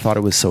 That's why I thought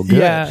it was so good.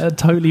 Yeah, I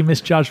totally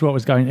misjudged what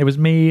was going. It was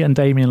me and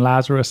Damien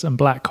Lazarus and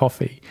Black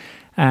Coffee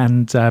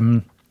and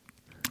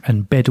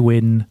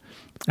Bedouin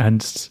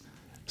and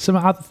some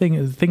other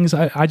things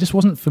I just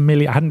wasn't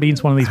familiar. I hadn't been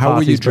to one of these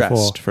parties before. How were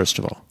you dressed, first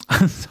of all?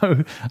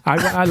 So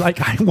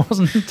I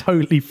wasn't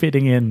totally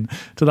fitting in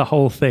to the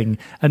whole thing.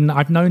 And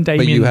I've known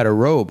Damien. But you had a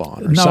robe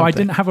on or No, something. I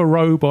didn't have a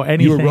robe or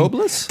anything. You were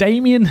robeless?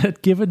 Damien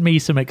had given me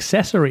some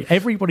accessory.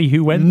 Everybody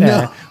who went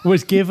there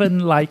was given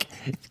like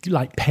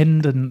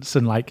pendants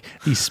and like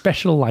these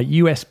special like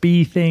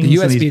USB things. The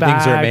USB and these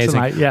things are amazing.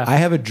 And I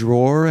have a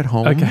drawer at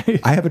home. Okay.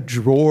 I have a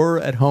drawer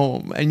at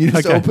home, and you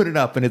just open it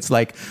up and it's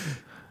like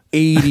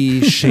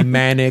 80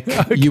 shamanic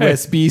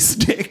USB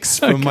sticks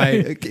from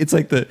it's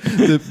like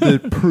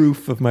the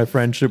proof of my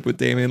friendship with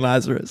Damien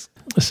Lazarus.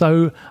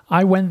 So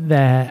I went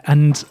there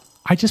and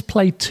I just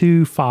played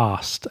too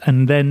fast.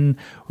 And then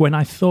when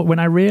I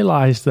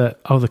realized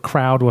that, the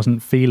crowd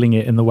wasn't feeling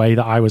it in the way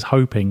that I was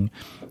hoping,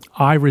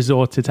 I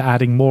resorted to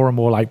adding more and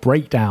more like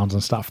breakdowns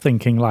and stuff,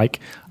 thinking like,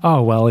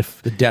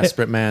 if the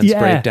desperate man's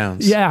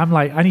breakdowns. Yeah. I'm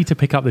like, I need to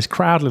pick up this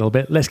crowd a little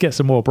bit. Let's get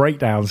some more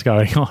breakdowns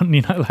going on,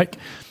 you know, like,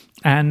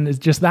 and it's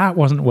just that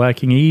wasn't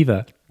working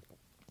either.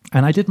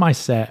 And I did my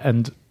set,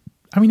 and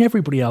I mean,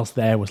 everybody else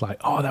there was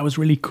like, that was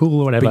really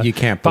cool or whatever. But you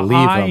can't but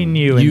believe I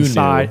knew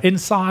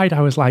inside,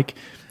 I was like,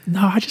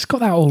 no, I just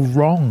got that all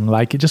wrong.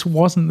 Like, it just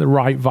wasn't the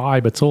right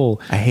vibe at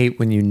all. I hate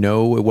when you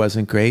know it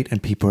wasn't great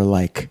and people are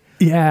like,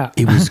 yeah,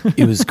 it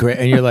was great.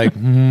 And you're like,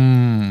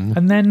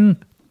 And then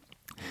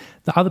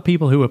the other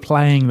people who were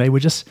playing, they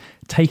were just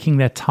taking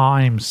their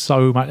time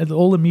so much.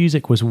 All the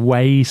music was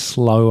way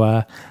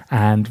slower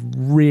and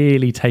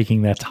really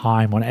taking their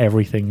time on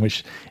everything,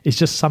 which is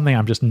just something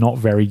I'm just not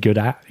very good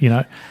at, you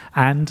know.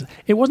 And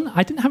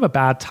I didn't have a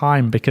bad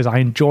time because I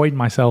enjoyed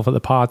myself at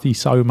the party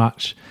so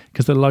much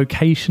because the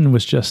location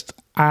was just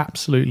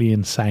absolutely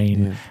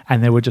insane.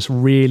 And there were just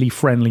really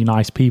friendly,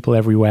 nice people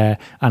everywhere.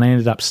 And I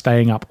ended up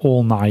staying up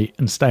all night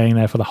and staying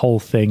there for the whole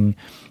thing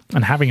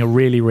and having a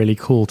really, really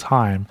cool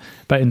time.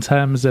 But in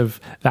terms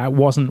of that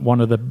wasn't one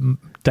of the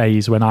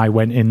days when I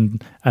went in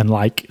and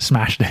like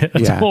smashed it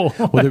at all.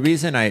 Well, the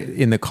reason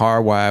in the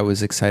car why I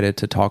was excited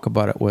to talk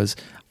about it was,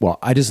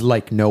 I just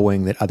like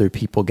knowing that other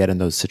people get in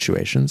those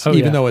situations,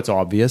 even though it's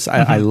obvious.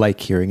 I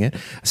like hearing it,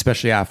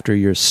 especially after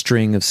your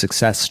string of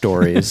success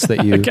stories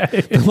that you,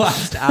 the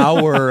last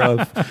hour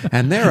of,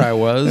 and there I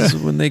was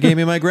when they gave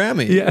me my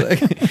Grammy.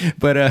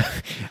 But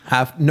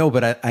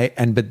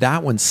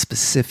that one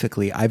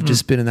specifically, I've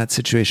just been in that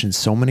situation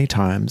so many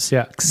times.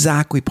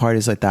 Exactly,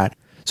 parties like that.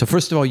 So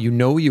first of all,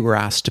 you were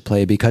asked to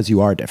play because you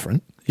are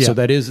different. So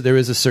there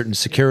is a certain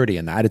security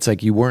in that. It's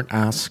like you weren't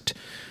asked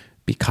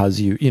because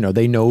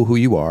they know who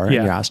you are and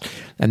you're asked.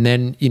 And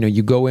then,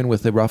 you go in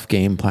with a rough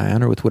game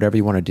plan or with whatever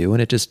you want to do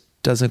and it just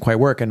doesn't quite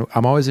work. And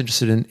I'm always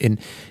interested in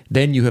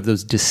then you have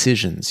those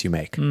decisions you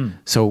make.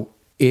 So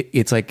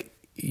it's like,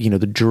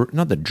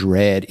 not the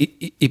dread,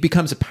 it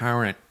becomes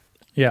apparent.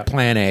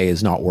 Plan A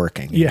is not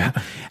working.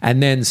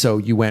 And then so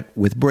you went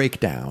with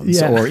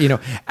breakdowns or,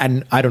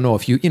 and I don't know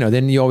if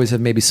then you always have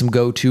maybe some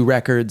go-to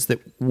records that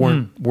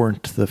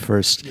weren't the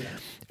first.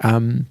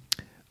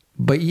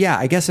 But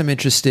I guess I'm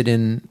interested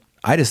in,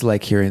 I just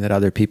like hearing that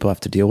other people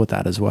have to deal with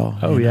that as well.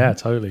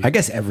 Totally. I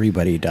guess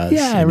everybody does.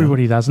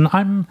 Everybody does. And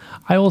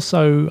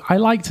I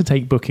like to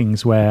take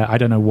bookings where I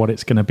don't know what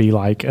it's going to be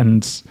like.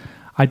 And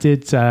I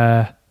did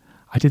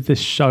this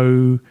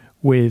show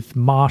with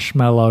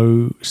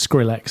Marshmello,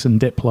 Skrillex and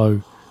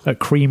Diplo at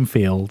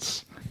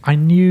Creamfields I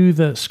knew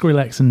that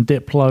Skrillex and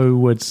Diplo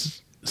would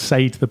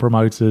say to the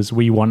promoters,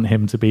 we want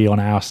him to be on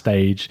our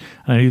stage.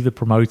 And I knew the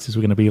promoters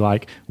were going to be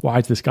like, why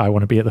does this guy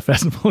want to be at the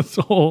festival at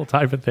all,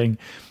 type of thing.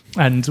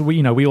 And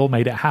we all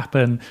made it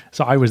happen.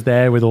 So I was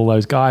there with all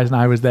those guys, and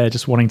I was there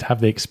just wanting to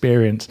have the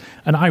experience.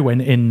 And I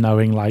went in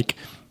knowing like,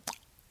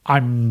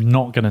 I'm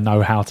not going to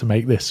know how to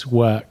make this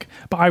work.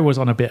 But I was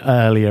on a bit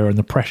earlier and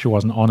the pressure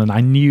wasn't on, and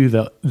I knew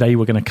that they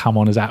were going to come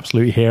on as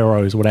absolute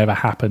heroes, whatever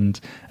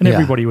happened. And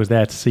everybody was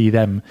there to see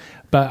them.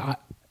 But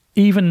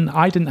even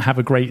I didn't have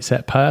a great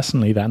set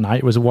personally that night.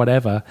 It was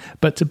whatever.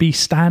 But to be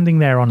standing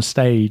there on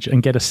stage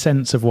and get a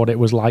sense of what it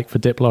was like for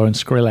Diplo and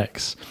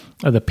Skrillex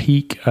at the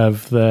peak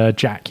of the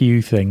Jack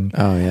U thing.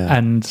 Oh, yeah.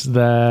 And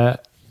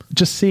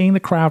just seeing the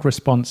crowd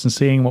response and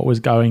seeing what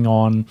was going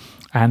on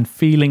and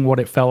feeling what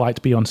it felt like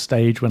to be on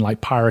stage when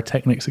like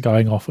pyrotechnics are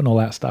going off and all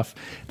that stuff.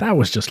 That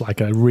was just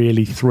like a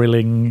really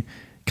thrilling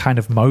kind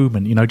of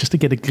moment, just to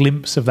get a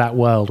glimpse of that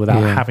world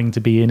without having to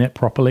be in it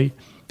properly.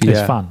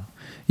 It's fun.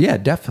 Yeah,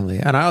 definitely.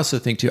 And I also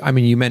think too, I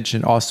mean, you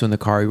mentioned also in the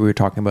car, we were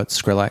talking about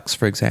Skrillex,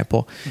 for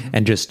example,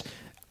 and just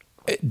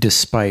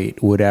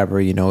despite whatever,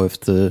 if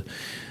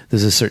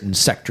there's a certain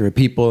sector of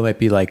people that might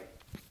be like,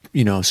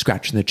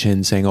 scratching the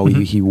chin saying, oh,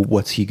 he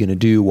what's he going to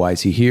do? Why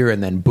is he here?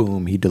 And then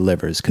boom, he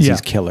delivers because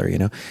he's killer,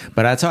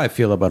 But that's how I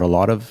feel about a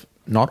lot of,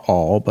 not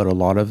all, but a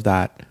lot of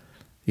that,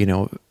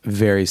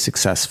 very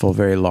successful,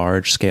 very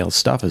large scale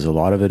stuff is a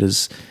lot of it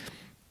is,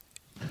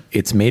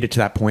 it's made it to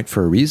that point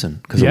for a reason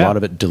because a lot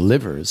of it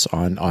delivers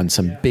on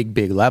some big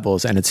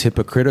levels, and it's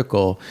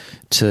hypocritical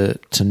to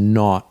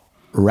not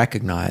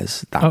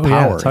recognize that power.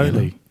 Yeah,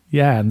 totally.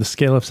 Yeah. And the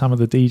skill of some of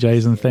the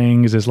DJs and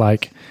things is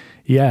like,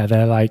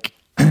 they're like,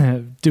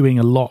 doing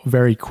a lot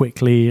very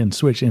quickly and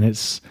switching.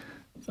 It's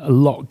a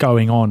lot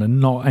going on, and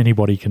not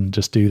anybody can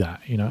just do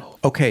that,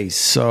 Okay,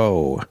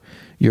 so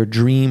your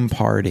dream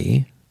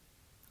party,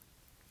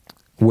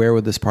 where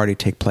would this party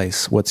take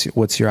place?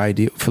 What's your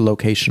idea for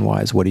location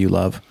wise? What do you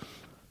love?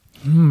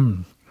 I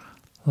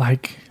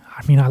like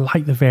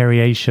the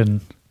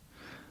variation.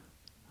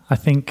 I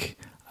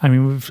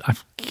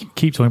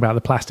keep talking about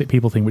the Plastic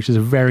People thing, which is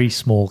a very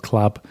small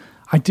club.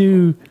 I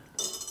do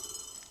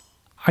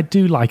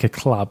like a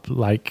club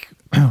like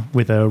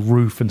with a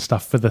roof and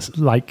stuff for the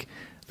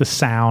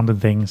sound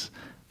and things.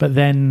 But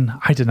then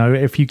I don't know,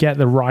 if you get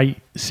the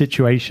right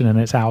situation and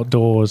it's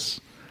outdoors,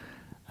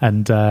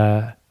 and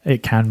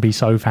it can be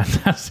so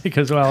fantastic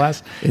as well.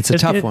 It's a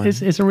tough one.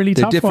 It's a really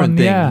tough different one.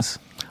 Things. Yeah.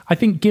 I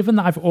think given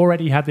that I've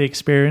already had the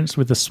experience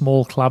with the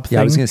small club thing.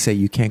 Yeah, I was going to say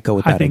you can't go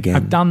with that again.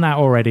 I've done that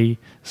already.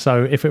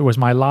 So if it was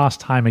my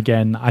last time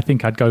again, I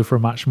think I'd go for a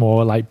much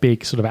more like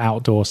big sort of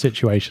outdoor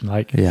situation.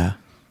 Yeah.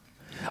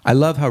 I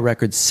love how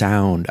records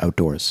sound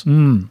outdoors.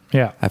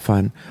 Yeah.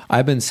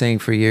 I've been saying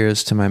for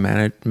years to my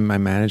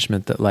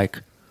management that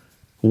like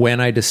when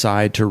I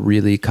decide to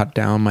really cut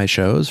down my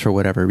shows for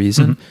whatever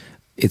reason,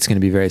 it's going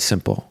to be very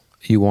simple.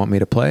 You want me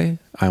to play?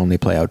 I only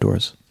play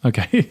outdoors.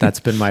 Okay.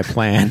 That's been my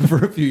plan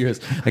for a few years.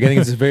 Like, I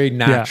think it's a very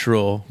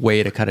natural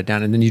way to cut it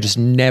down. And then you just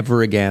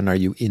never again are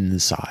you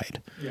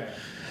inside. Yeah.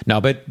 No,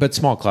 but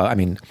small club, I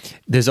mean,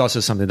 there's also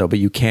something though, but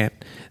you can't,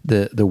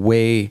 the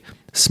way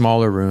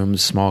smaller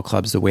rooms, small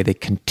clubs, the way they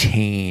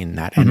contain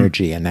that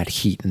energy and that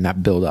heat and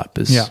that build up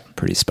is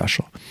pretty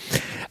special.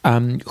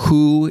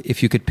 Who,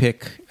 if you could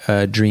pick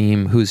a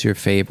dream, who's your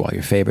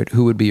favorite,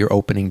 who would be your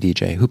opening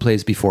DJ? Who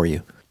plays before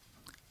you?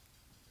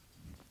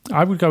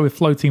 I would go with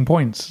Floating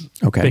Points.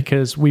 Okay.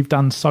 Because we've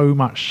done so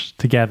much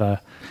together,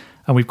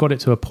 and we've got it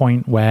to a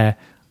point where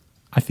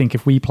I think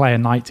if we play a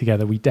night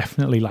together, we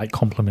definitely like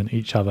complement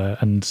each other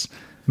and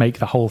make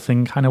the whole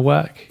thing kind of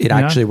work. It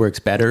actually works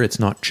better. It's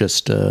not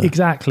just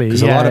exactly,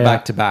 because a lot of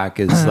back-to-back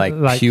is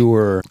like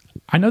pure.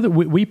 I know that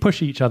we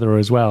push each other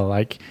as well.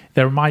 Like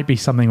there might be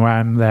something where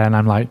I'm there and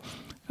I'm like,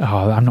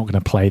 oh, I'm not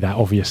going to play that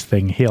obvious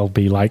thing. He'll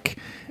be like,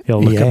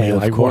 he'll look at me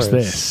like, what's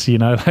this?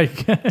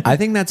 Like I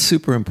think that's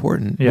super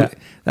important. Yeah.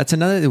 That's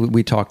another thing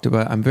we talked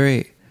about.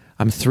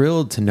 I'm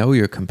thrilled to know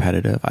you're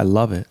competitive. I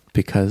love it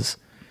because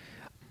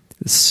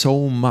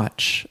so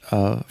much,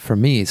 for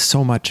me,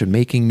 so much of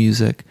making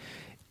music,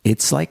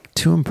 it's like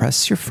to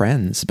impress your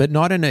friends, but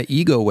not in an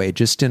ego way,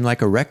 just in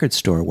like a record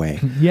store way.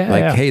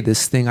 Hey,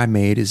 this thing I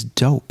made is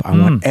dope. I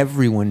want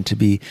everyone to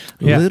be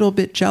a little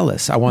bit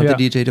jealous. I want the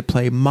DJ to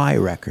play my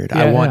record.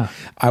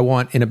 I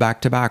want in a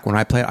back-to-back when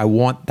I play it, I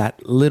want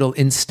that little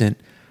instant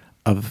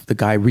of the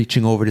guy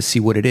reaching over to see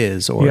what it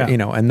is, or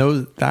and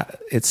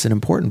that it's an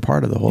important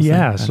part of the whole thing.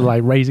 Yeah, so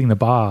like raising the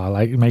bar,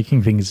 like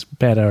making things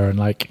better, and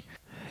like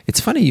it's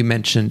funny you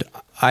mentioned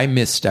I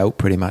missed out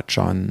pretty much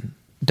on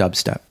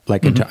dubstep.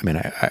 Like,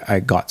 I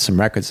got some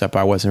record stuff,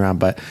 I wasn't around,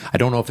 but I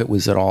don't know if it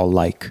was at all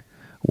like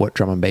what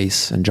drum and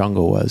bass and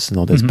jungle was and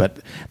all this, but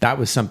that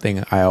was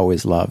something I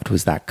always loved,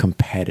 was that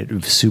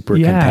competitive, super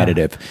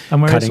competitive,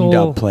 and cutting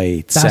dub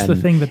plates. That's the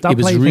thing, the dub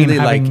plate. It was really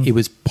like, it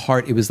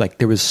was like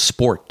there was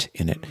sport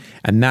in it.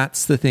 And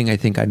that's the thing I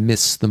think I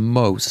miss the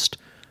most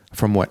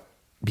from what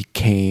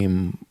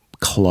became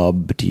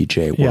club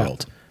DJ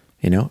world.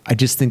 I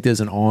just think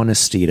there's an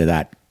honesty to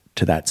that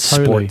to that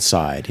Totally. sport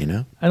side, you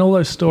know? And all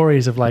those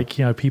stories of like,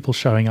 you know, people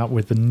showing up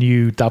with the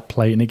new dub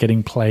plate and it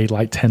getting played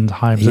like 10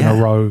 times in Yeah.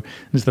 a row.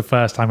 It's the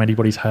first time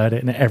anybody's heard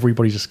it and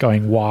everybody's just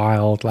going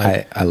wild.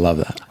 Like, I love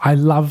that. I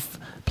love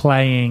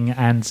playing,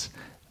 and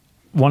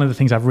one of the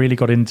things I've really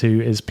got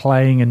into is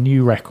playing a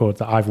new record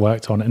that I've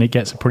worked on and it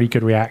gets a pretty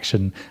good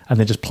reaction, and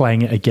then just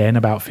playing it again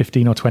about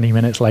 15 or 20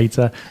 minutes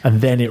later,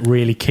 and then it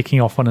really kicking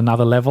off on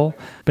another level,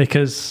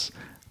 because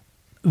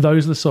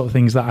those are the sort of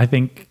things that I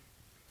think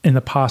in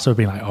the past I've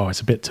been like, oh,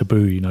 it's a bit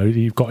taboo, you know,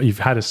 you've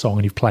had a song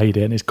and you've played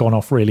it and it's gone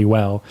off really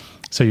well,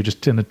 so you're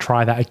just going to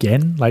try that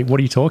again. Like, what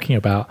are you talking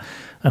about?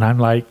 And I'm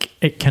like,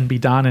 it can be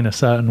done in a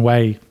certain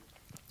way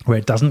where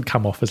it doesn't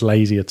come off as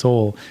lazy at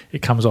all.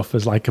 It comes off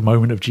as like a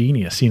moment of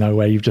genius, you know,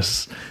 where you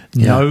just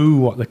know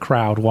what the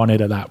crowd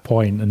wanted at that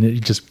point and you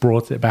just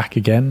brought it back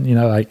again, you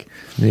know, like,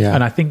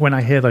 and I think when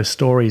I hear those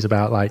stories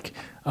about like,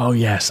 oh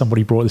yeah,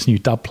 somebody brought this new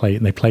dub plate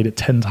and they played it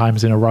 10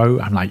 times in a row,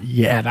 I'm like,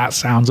 yeah, that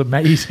sounds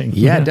amazing.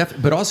 Yeah,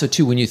 definitely. But also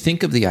too, when you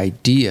think of the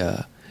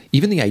idea,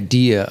 even the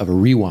idea of a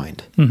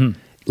rewind,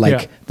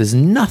 like there's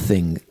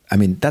nothing, I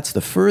mean, that's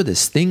the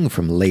furthest thing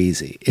from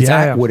lazy.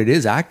 It's what it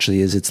is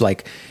actually is it's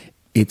like,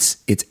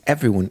 it's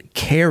everyone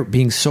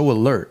being so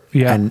alert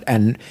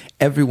and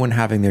everyone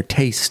having their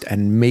taste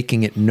and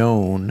making it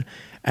known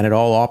and it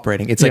all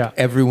operating. It's like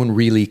everyone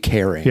really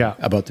caring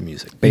about the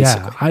music,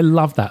 basically. Yeah, I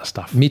love that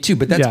stuff. Me too.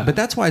 But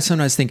that's why I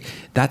sometimes think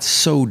that's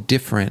so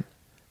different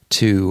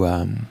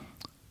to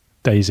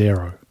Day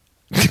Zero.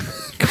 You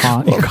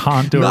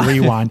can't do a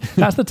rewind.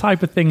 That's the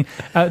type of thing.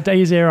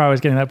 Day Zero, I was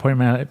getting to that point,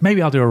 man,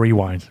 maybe I'll do a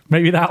rewind.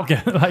 Maybe that'll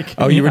get like...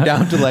 Oh, you were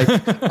down to like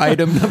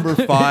item number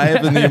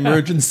 5 in the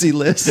emergency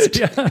list.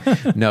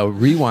 No,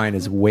 rewind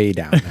is way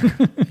down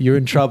there. You're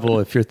in trouble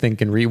if you're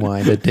thinking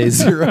rewind at Day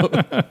Zero.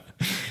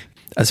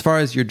 As far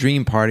as your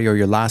dream party or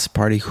your last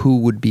party, who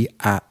would be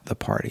at the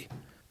party?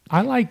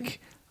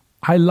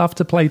 I love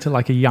to play to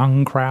like a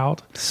young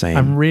crowd. Same.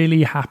 I'm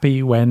really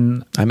happy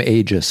when... I'm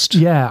ageist.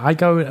 Yeah, I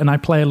go and I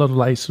play a lot of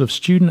like sort of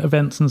student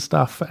events and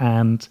stuff,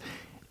 and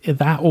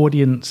that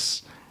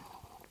audience,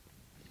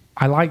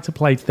 I like to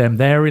play to them.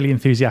 They're really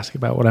enthusiastic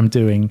about what I'm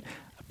doing,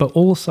 but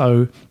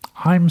also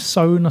I'm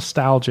so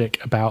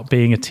nostalgic about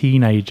being a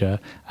teenager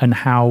and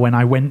how when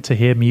I went to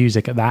hear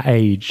music at that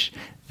age,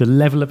 the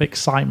level of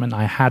excitement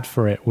I had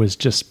for it was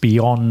just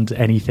beyond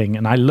anything.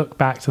 And I look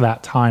back to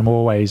that time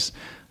always,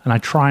 and I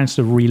try and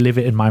sort of relive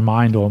it in my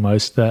mind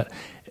almost,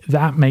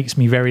 that makes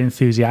me very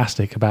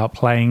enthusiastic about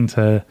playing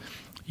to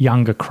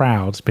younger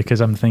crowds, because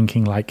I'm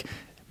thinking like,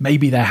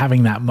 maybe they're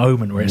having that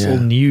moment where it's all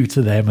new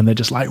to them and they're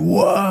just like,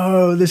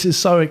 whoa, this is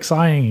so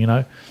exciting, you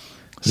know?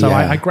 So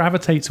I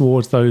gravitate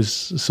towards those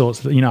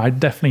sorts of, you know, I'm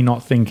definitely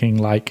not thinking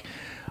like,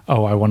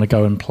 oh, I want to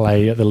go and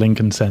play at the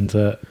Lincoln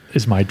Center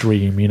is my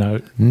dream, you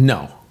know?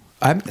 No.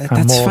 I'm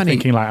more funny.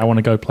 thinking like, I want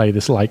to go play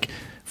this like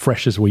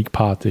Freshers Week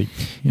party.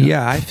 You know?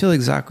 Yeah, I feel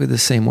exactly the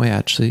same way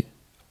actually.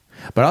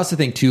 But I also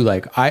think too,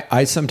 like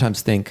I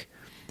sometimes think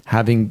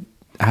having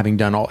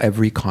done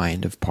every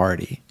kind of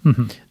party,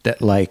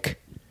 that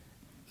like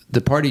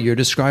the party you're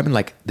describing,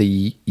 like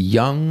the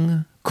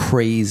young,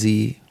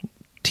 crazy,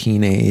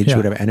 teenage,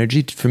 whatever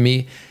energy, for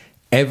me,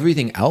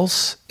 everything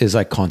else is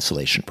like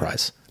consolation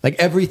prize. Like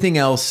everything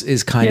else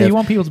is kind of... you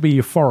want people to be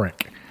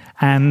euphoric,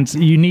 and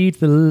you need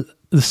the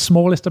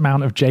smallest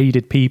amount of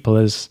jaded people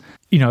as...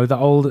 You know,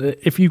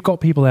 if you've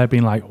got people there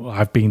being like, well,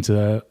 I've been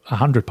to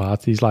 100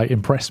 parties, like,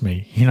 impress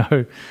me, you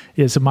know,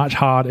 it's much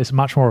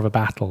more of a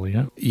battle, you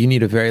know? You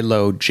need a very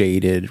low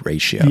jaded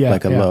ratio,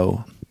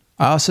 low.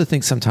 I also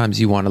think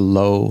sometimes you want a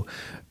low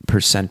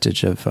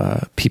percentage of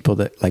people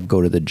that like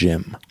go to the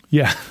gym.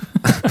 Yeah.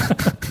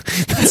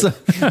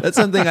 That's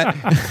something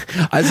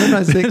I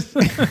sometimes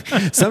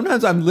think,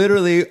 sometimes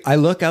I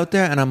look out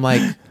there and I'm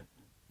like,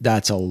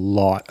 that's a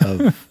lot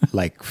of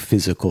like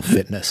physical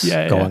fitness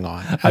going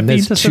on. And I've been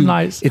to some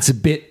nights. It's a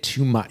bit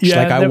too much.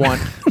 Yeah,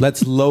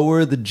 let's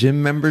lower the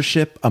gym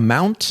membership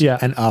amount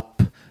and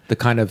up the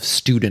kind of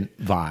student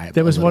vibe.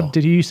 There was one,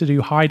 did you used to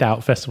do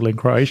Hideout Festival in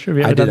Croatia? Have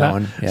you ever done that?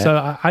 One, yeah.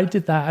 So I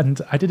did that,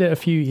 and I did it a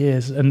few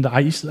years, and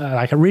I used to,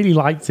 I really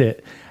liked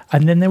it.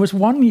 And then there was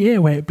one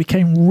year where it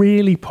became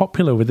really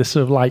popular with this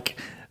they're like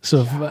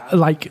sort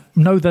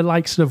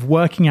of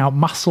working out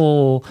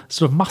muscle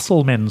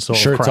men sort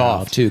of shirts crowd.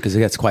 off too, because it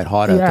gets quite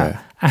hot out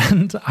there.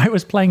 And I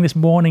was playing this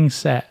morning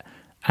set,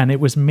 and it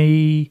was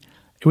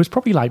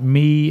probably like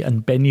me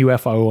and Ben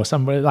UFO or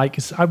somebody, like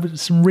I was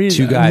some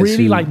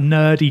really like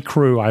nerdy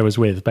crew I was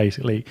with,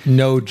 basically.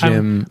 No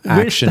gym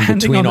action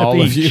between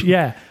all of you.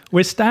 Yeah.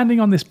 We're standing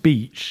on this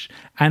beach,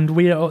 and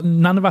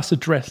none of us are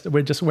dressed.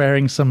 We're just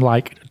wearing some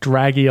like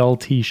draggy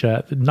old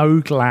t-shirt, no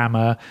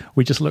glamour.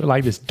 We just look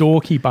like this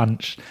dorky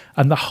bunch.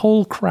 And the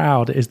whole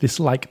crowd is this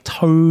like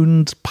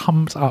toned,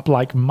 pumped up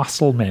like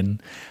muscle men.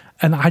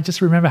 And I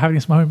just remember having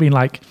this moment being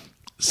like,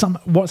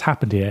 what's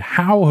happened here?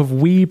 How have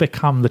we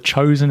become the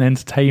chosen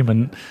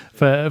entertainment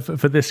for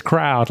this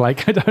crowd?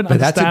 Like, I don't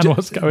understand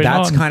what's going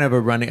on. That's kind of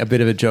a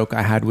bit of a joke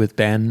I had with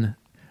Ben.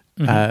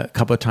 A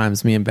couple of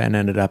times me and Ben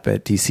ended up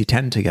at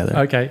DC10 together.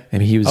 Okay.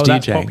 And he was DJing.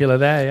 That's popular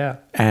there, yeah.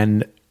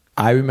 And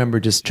I remember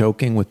just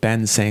joking with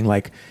Ben saying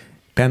like,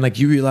 Ben, like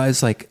you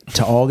realize like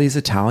to all these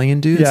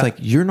Italian dudes, Yeah. like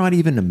you're not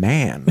even a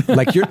man.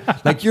 Like you're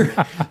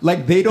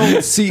like they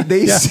don't see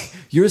see,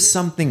 you're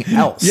something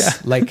else. Yeah.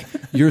 Like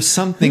you're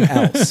something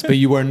else, but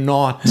you are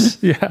not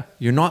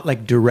you're not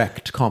like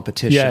direct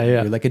competition. Yeah,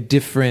 yeah. You're like a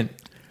different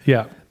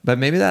Yeah. but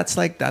maybe that's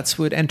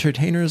what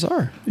entertainers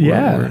are.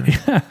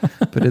 Yeah.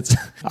 But it's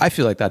I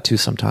feel like that too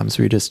sometimes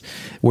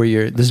where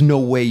you're there's no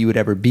way you would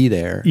ever be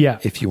there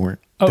if you weren't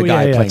the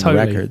guy playing the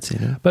records, you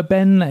know. But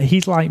Ben,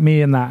 he's like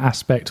me in that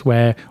aspect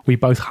where we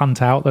both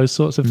hunt out those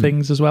sorts of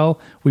things as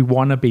well. We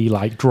want to be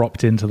like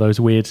dropped into those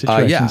weird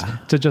situations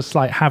to just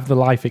like have the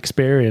life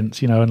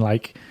experience, you know, and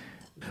like.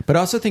 But I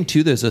also think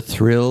too, there's a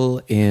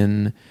thrill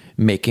in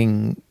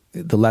making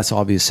the less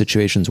obvious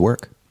situations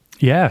work.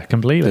 Yeah,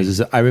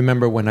 completely. I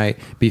remember when it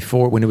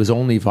was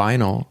only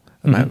vinyl,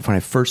 when I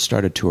first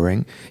started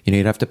touring, you know,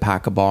 you'd have to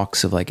pack a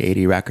box of like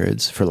 80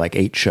 records for like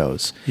 8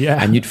 shows.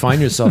 Yeah. And you'd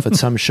find yourself at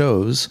some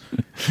shows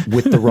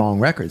with the wrong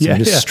records. Yeah,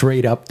 just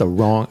straight up the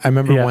wrong. I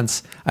remember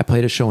once I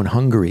played a show in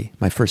Hungary,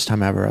 my first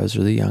time ever. I was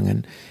really young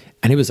and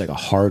it was like a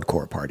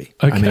hardcore party.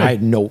 Okay. I mean, I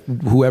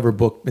had whoever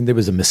booked, and there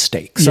was a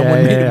mistake.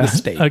 Someone made a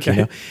mistake, okay. you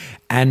know?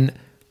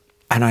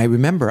 And I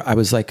remember I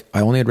was like,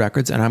 I only had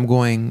records and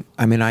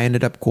I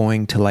ended up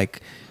going to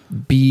like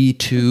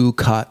B2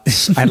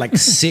 cuts. I had like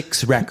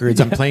 6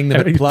 records. I'm playing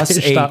them at plus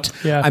 8.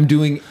 Yeah. I'm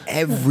doing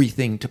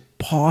everything to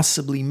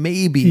possibly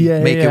maybe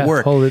make it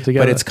work. Hold it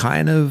together. But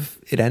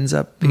it ends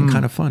up being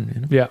kind of fun,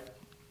 you know? Yeah.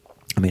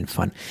 I mean,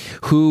 fun.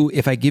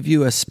 If I give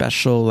you a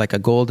special, like a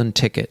golden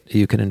ticket,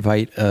 you can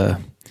invite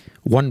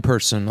one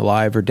person,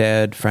 alive or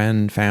dead,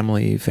 friend,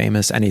 family,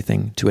 famous,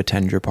 anything, to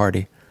attend your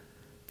party.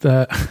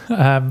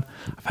 I've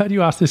heard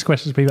you ask this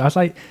question to people. I was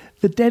like,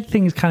 the dead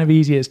thing is kind of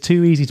easy. It's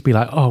too easy to be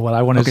like, oh, well,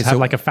 I want to have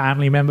like a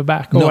family member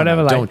back or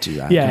whatever. No, like, don't do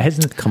that. Yeah,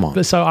 come on.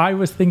 But so I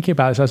was thinking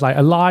about it. So I was like,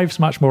 alive's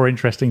much more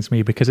interesting to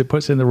me because it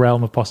puts it in the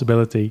realm of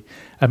possibility.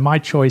 And my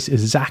choice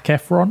is Zac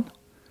Efron.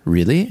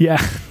 Really?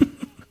 Yeah.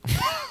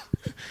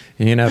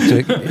 You're gonna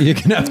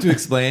have to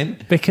explain.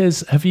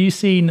 Because have you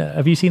seen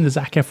the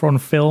Zac Efron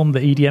film, the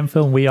EDM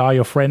film, We Are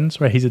Your Friends,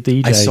 where he's a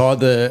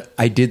DJ?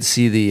 I did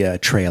see the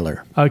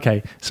trailer.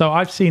 Okay, so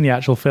I've seen the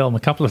actual film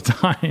a couple of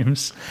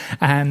times,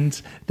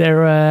 and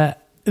there's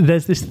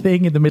this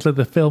thing in the middle of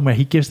the film where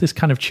he gives this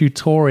kind of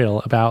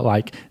tutorial about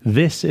like,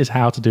 this is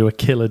how to do a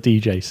killer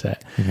DJ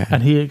set. Okay.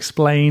 And he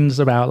explains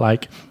about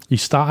like, you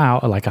start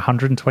out at like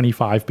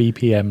 125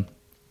 BPM.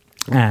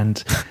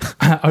 And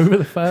over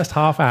the first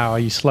half hour,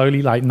 you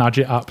slowly like nudge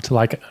it up to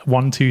like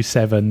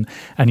 127,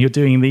 and you're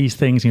doing these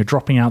things and you're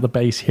dropping out the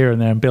bass here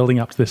and there and building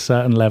up to this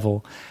certain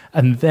level.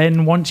 And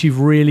then once you've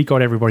really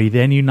got everybody,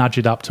 then you nudge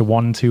it up to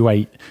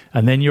 128,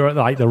 and then you're at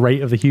like the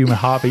rate of the human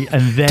heartbeat.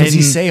 And then does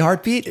he say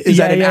heartbeat? Is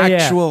that an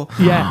actual?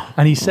 Yeah.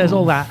 And he says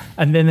all that,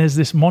 and then there's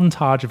this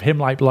montage of him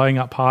like blowing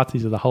up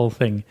parties of the whole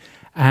thing.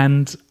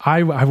 And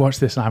I watched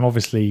this, and I'm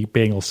obviously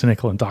being all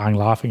cynical and dying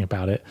laughing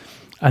about it.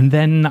 And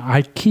then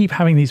I keep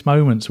having these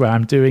moments where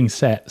I'm doing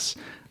sets,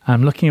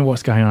 I'm looking at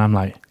what's going on, I'm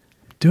like,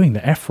 doing the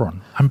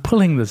Efron. I'm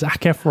pulling the Zac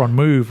Efron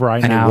move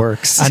right now. And it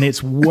works. And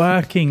it's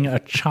working a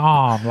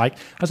charm. Like, I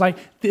was like,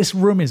 this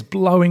room is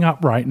blowing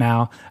up right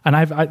now. And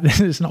this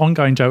is an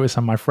ongoing joke with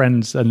some of my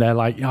friends, and they're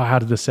like, oh, how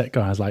did the set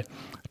go? I was like,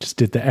 I just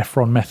did the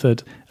Efron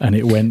method, and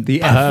it went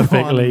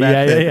perfectly.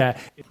 Yeah.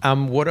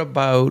 What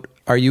about,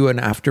 are you an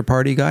after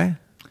party guy?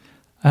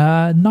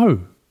 No.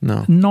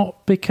 No.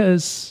 Not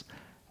because...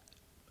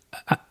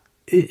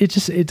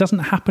 It doesn't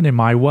happen in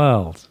my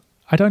world.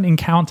 I don't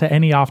encounter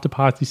any after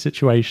party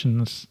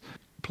situations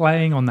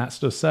playing on that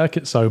sort of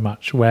circuit so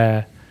much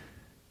where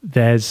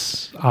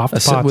there's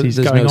after parties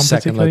there's going no on.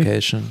 Second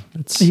location.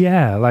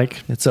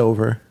 It's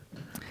over.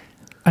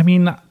 I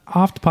mean,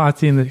 after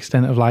party in the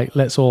extent of like,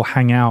 let's all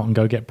hang out and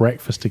go get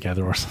breakfast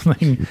together or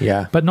something.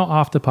 Yeah. But not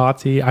after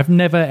party. I've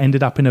never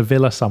ended up in a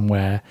villa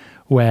somewhere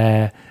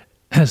where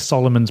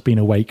Solomon's been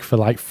awake for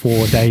like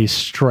 4 days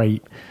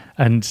straight.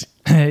 And,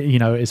 you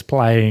know, is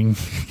playing...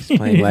 He's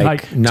playing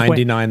like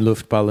 99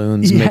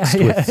 Luftballons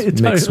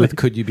mixed with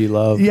Could You Be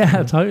Loved?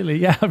 Yeah, totally.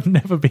 Yeah, I've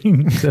never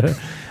been to...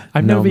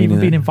 I've never even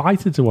been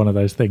invited to one of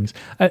those things.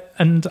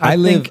 And I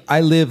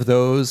live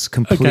those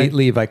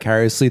completely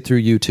vicariously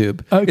through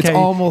YouTube. Okay. It's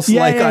almost you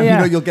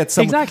know, you'll get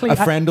a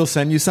friend will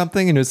send you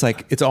something and it's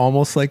like, it's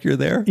almost like you're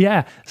there.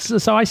 Yeah.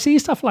 So I see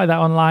stuff like that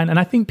online, and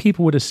I think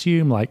people would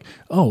assume like,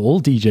 oh, all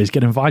DJs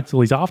get invited to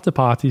all these after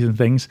parties and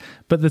things.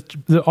 But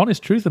the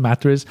honest truth of the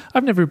matter is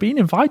I've never been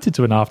invited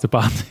to an after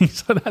party.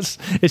 So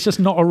it's just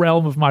not a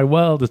realm of my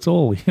world at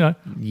all, you know?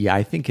 Yeah,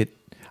 I think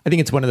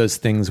it's one of those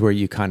things where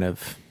you kind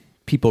of,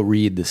 people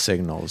read the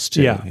signals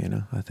too. Yeah. You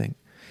know, I think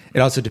it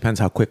also depends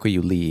how quickly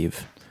you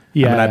leave.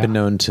 Yeah, I mean, I've been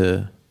known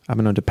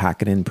to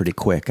pack it in pretty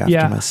quick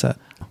after my set,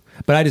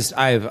 but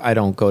I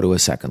don't go to a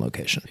second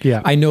location.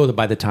 Yeah, I know that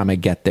by the time I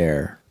get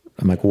there,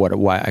 I'm like,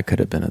 why I could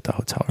have been at the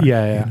hotel. Right?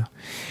 Yeah.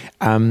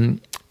 You know?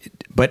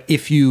 But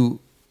if you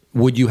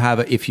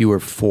were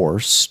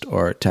forced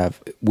or to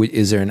have,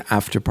 is there an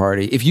after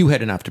party? If you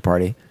had an after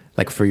party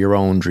like for your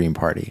own dream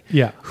party,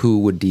 Yeah. who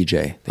would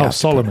DJ? the after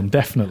Solomon,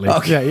 definitely.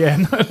 Okay. Yeah,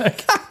 no,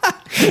 like,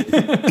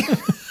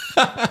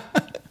 party?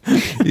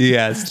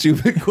 Yeah,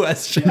 stupid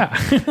question.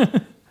 yeah.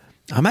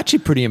 I'm actually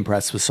pretty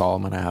impressed with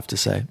Solomon, I have to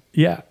say.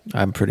 Yeah.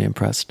 I'm pretty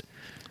impressed.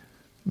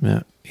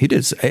 Yeah, he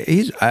did.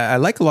 I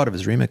like a lot of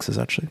his remixes,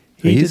 actually.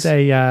 We did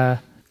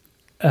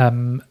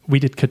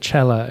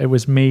Coachella. It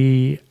was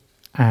me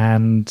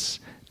and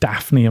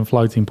Daphne and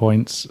Floating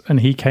Points, and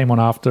he came on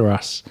after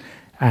us,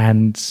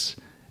 and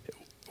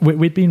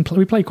we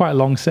played quite a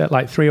long set,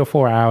 like 3 or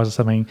 4 hours or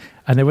something,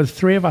 and there were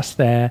 3 of us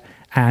there,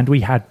 and we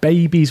had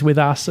babies with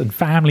us and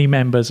family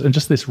members and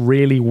just this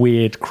really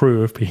weird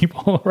crew of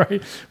people,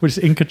 right? We're just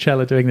in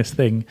Coachella doing this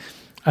thing.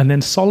 And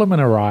then Solomon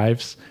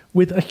arrives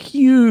with a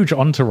huge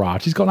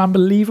entourage. He's got an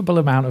unbelievable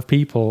amount of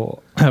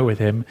people with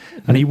him.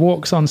 And he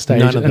walks on stage.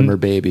 None of them are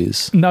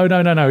babies. No.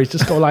 He's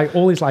just got like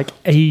all these like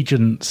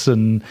agents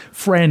and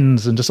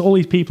friends and just all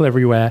these people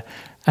everywhere.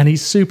 And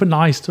he's super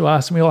nice to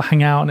us, and we all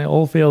hang out, and it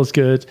all feels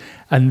good.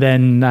 And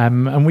then,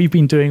 and we've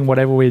been doing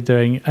whatever we're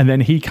doing, and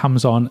then he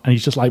comes on, and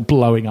he's just like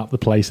blowing up the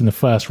place in the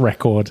first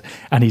record,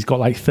 and he's got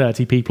like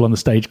 30 people on the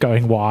stage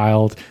going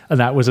wild. And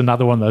that was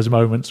another one of those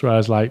moments where I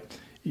was like,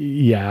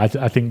 yeah,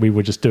 I think we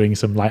were just doing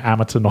some like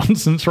amateur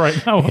nonsense right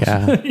now.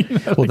 Yeah.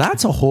 Well, like,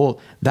 that's a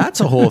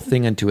whole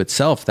thing unto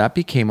itself. That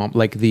became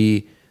like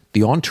the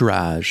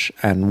entourage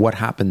and what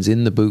happens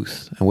in the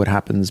booth and what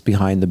happens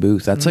behind the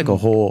booth. That's like a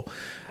whole.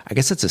 I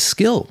guess it's a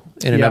skill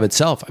in and of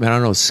itself. I mean, I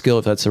don't know skill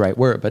if that's the right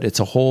word, but it's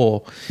a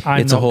whole.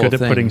 I'm it's not a whole good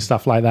thing. at putting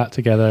stuff like that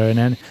together,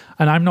 and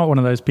I'm not one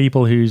of those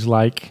people who's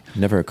like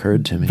Never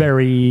occurred to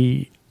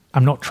me.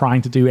 I'm not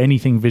trying to do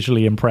anything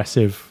visually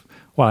impressive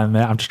while I'm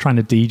there. I'm just trying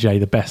to DJ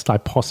the best I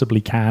possibly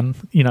can.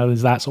 You know,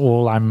 that's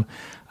all I'm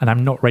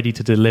not ready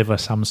to deliver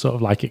some sort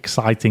of like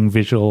exciting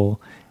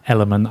visual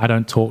element. I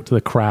don't talk to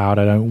the crowd.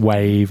 I don't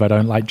wave. I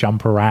don't like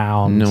jump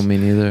around. No, me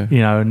neither.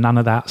 You know, none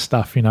of that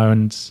stuff, you know,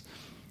 and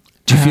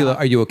Do you feel?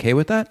 Are you okay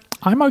with that?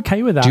 I'm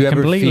okay with that. Do you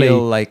ever completely.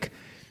 feel like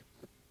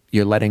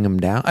you're letting them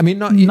down? I mean,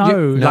 not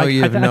No,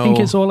 I think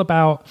it's all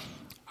about.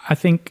 I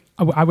think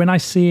when I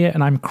see it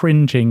and I'm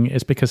cringing,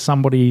 it's because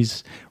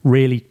somebody's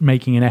really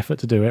making an effort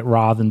to do it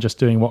rather than just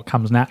doing what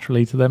comes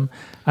naturally to them.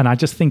 And I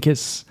just think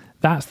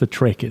that's the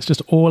trick. It's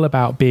just all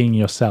about being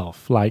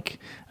yourself, like,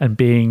 and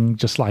being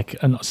just like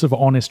a sort of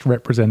honest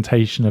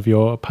representation of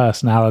your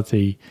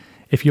personality.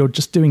 If you're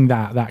just doing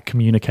that, that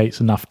communicates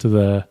enough to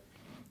the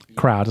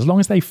crowd, as long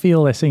as they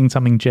feel they're seeing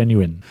something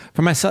genuine.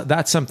 For myself,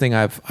 that's something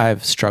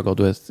I've struggled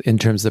with in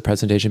terms of the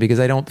presentation, because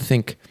I don't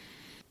think,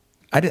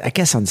 I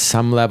guess on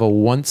some level,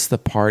 once the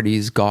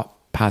parties got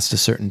past a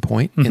certain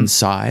point in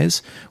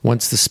size,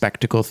 once the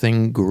spectacle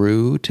thing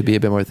grew to be a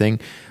bit more thing,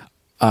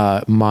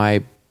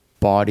 my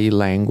body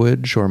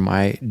language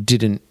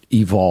didn't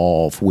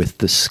evolve with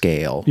the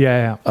scale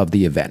of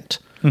the event.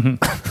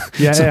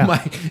 Yeah, So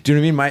yeah. do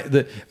you know what I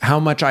mean? How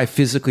much I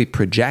physically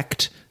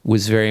project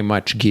was very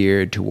much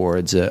geared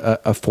towards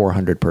a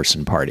 400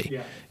 person party.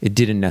 Yeah. It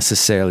didn't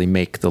necessarily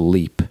make the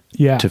leap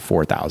Yeah. to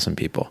 4,000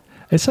 people.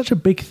 It's such a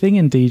big thing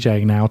in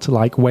DJing now to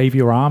like wave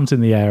your arms in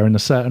the air in a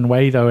certain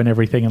way though, and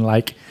everything, and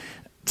like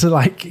to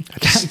like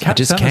I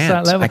just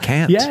can't. I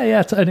can't.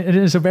 Yeah. And it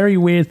is a very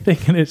weird thing,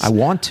 and it's. I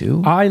want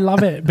to. I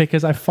love it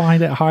because I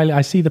find it highly.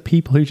 I see the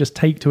people who just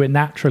take to it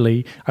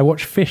naturally. I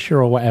watch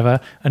Fisher or whatever,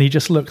 and he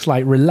just looks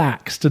like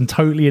relaxed and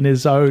totally in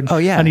his zone. Oh,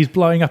 yeah. And he's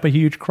blowing up a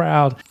huge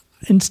crowd.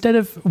 Instead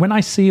of, when I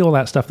see all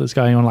that stuff that's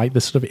going on, like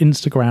the sort of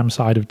Instagram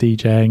side of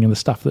DJing and the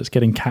stuff that's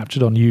getting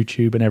captured on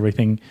YouTube and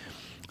everything,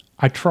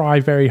 I try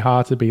very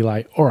hard to be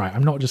like, all right,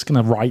 I'm not just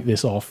going to write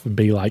this off and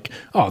be like,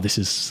 oh, this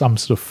is some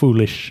sort of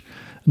foolish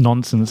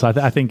nonsense.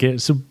 I think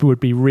it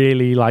would be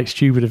really like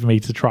stupid of me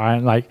to try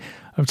and like,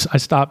 I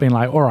start being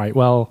like, all right,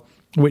 well,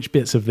 which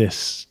bits of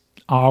this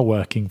are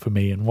working for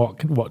me, and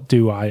what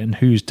do I, and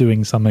who's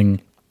doing something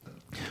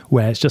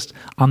where it's just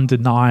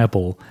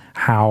undeniable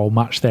how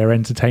much they're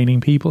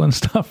entertaining people and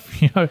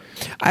stuff, you know?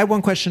 I have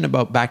one question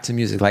about back to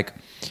music, like,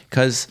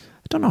 because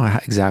I don't know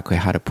exactly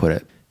how to put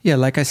it. Yeah,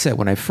 like I said,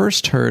 when I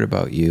first heard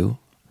about you,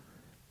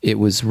 it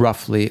was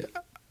roughly,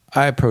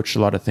 I approached a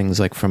lot of things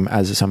like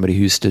as somebody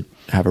who used to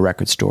have a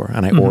record store,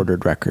 and I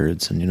ordered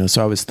records, and, you know,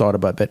 so I always thought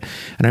about it.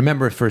 And I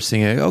remember first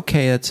thinking,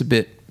 okay, that's a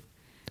bit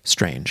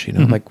strange, you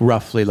know, like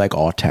roughly like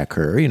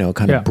Autechre, you know,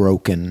 kind of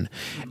broken,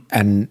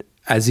 and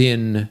as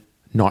in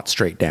not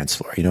straight dance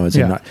floor, you know, as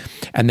in not,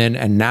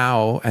 and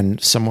now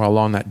somewhere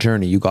along that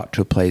journey, you got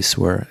to a place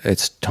where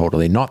it's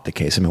totally not the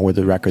case. I mean, where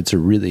the records are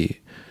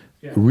really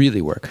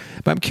work.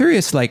 But I'm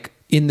curious, like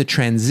in the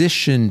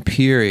transition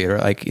period, or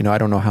like, you know, I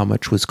don't know how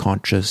much was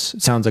conscious.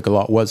 It sounds like a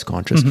lot was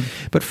conscious.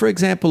 But for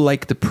example,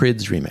 like the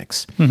Prids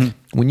remix,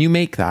 when you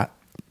make that,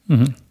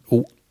 and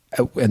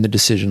the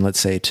decision, let's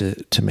say,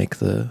 to make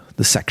the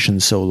section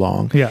so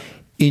long,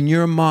 in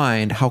your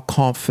mind, how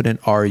confident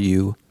are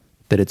you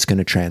that it's going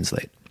to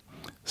translate?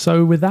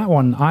 So with that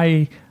one,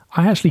 I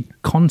I actually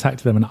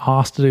contacted them and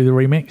asked to do the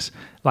remix.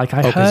 Like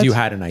I because heard, you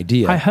had an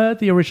idea. I heard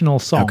the original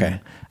song, Okay.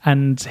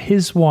 and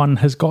his one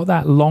has got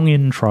that long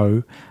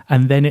intro,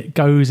 and then it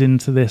goes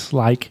into this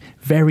like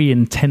very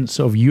intense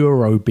sort of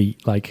Euro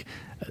beat, like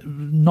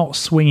not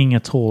swinging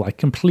at all, like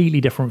completely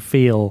different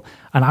feel.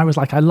 And I was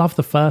like, I love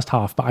the first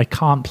half, but I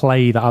can't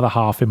play the other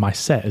half in my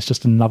set. It's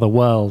just another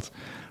world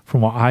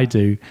from what I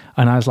do.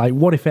 And I was like,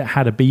 what if it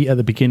had a beat at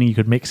the beginning you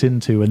could mix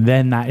into, and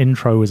then that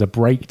intro was a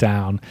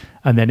breakdown,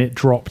 and then it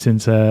dropped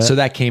into... So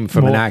that came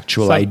from an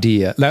actual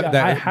idea.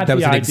 That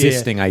was an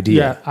existing idea.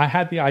 Yeah, I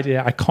had the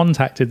idea. I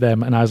contacted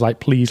them and I was like,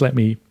 please let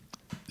me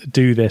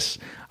do this.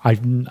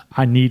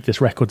 I need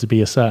this record to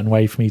be a certain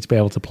way for me to be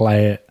able to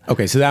play it.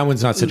 Okay, so that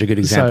one's not such a good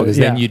example, because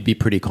then you'd be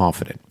pretty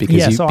confident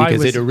because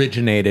it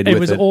originated it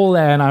with was all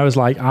there, and I was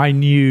like, I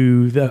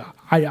knew that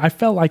I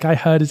felt like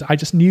I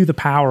just knew the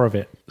power of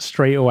it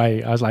straight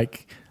away. I was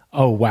like,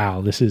 oh wow,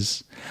 this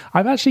is...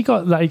 I've actually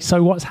got like...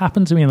 So what's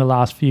happened to me in the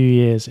last few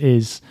years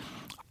is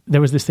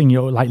there was this thing,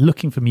 you're like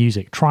looking for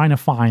music, trying to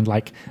find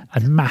like a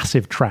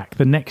massive track,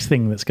 the next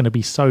thing that's going to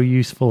be so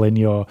useful in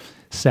your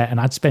set. And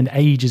I'd spend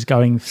ages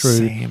going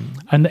through. Same.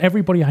 And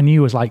everybody I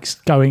knew was like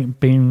starting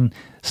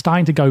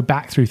to go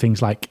back through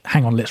things like,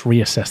 hang on, let's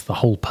reassess the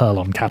whole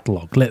Perlon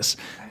catalog. Let's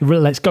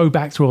go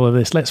back through all of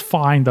this. Let's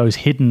find those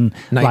hidden,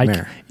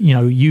 Nightmare.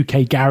 like,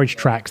 UK garage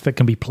tracks that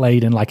can be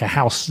played in like a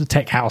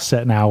tech house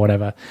set now, or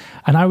whatever.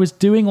 And I was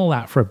doing all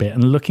that for a bit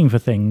and looking for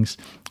things.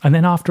 And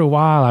then after a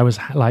while, I was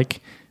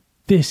like,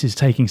 this is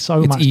taking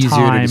so much easier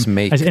time. to just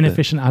make as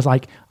inefficient as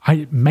like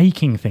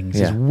making things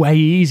is way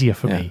easier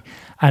for me.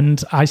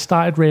 And I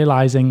started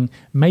realizing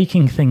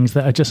making things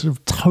that are just sort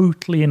of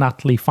totally and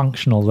utterly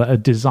functional, that are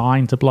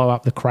designed to blow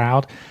up the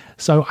crowd.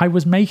 So I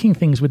was making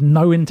things with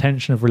no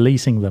intention of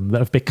releasing them that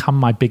have become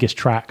my biggest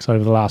tracks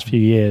over the last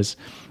few years,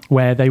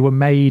 where they were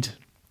made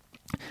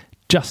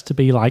just to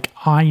be like,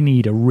 I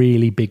need a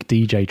really big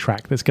DJ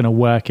track that's going to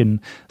work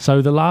in.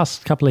 So the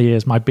last couple of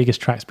years, my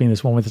biggest track's been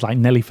this one with this like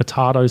Nelly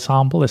Furtado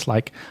sample, this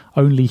like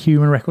Only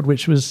Human record,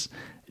 which was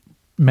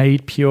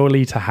made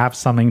purely to have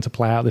something to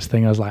play out this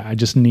thing. I was like, I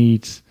just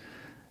need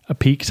a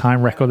peak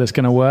time record that's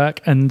going to work.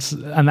 And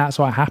that's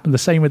what happened. The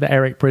same with the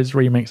Eric Prydz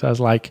remix. I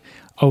was like,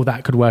 oh,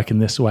 that could work in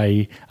this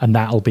way, and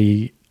that'll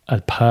be a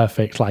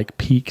perfect like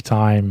peak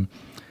time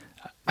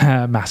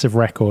massive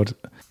record.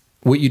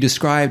 What you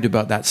described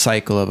about that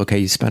cycle of, okay,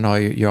 you spend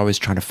you're always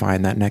trying to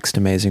find that next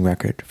amazing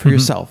record for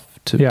yourself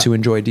to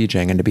enjoy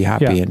DJing and to be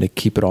happy and to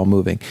keep it all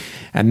moving.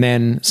 And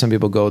then some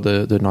people go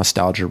the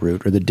nostalgia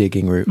route or the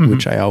digging route,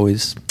 which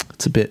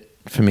it's a bit,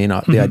 for me,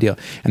 not the ideal.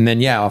 And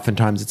then,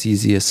 oftentimes it's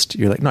easiest.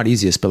 You're like, not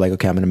easiest, but like,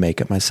 okay, I'm going to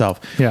make it myself.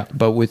 Yeah.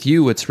 But with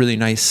you, what's really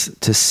nice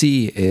to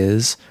see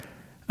is,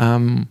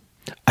 I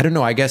don't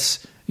know, I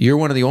guess you're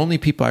one of the only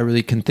people I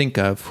really can think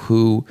of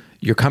who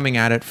you're coming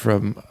at it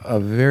from a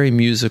very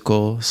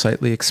musical,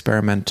 slightly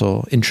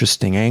experimental,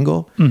 interesting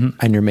angle,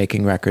 and you're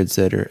making records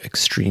that are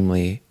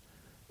extremely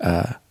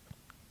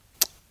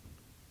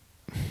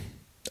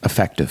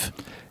effective.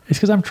 It's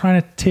because I'm trying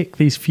to tick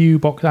these few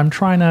boxes. I'm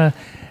trying to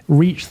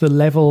reach the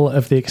level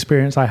of the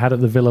experience I had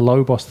at the Villa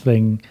Lobos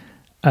thing,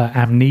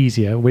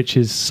 Amnesia, which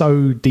is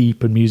so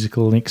deep and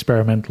musical and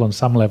experimental on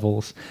some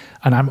levels.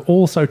 And I'm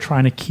also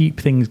trying to keep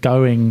things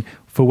going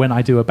for when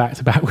I do a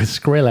back-to-back with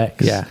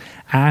Skrillex. Yeah.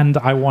 And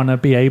I want to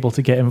be able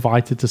to get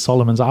invited to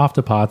Solomon's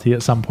after party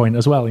at some point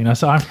as well,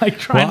 So I'm like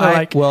trying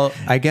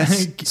I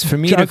guess for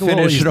me to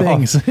finish it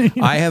off,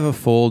 I have a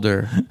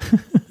folder.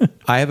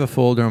 I have a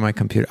folder on my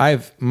computer. I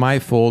have my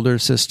folder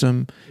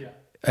system.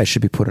 I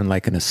should be put in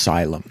like an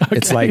asylum. Okay.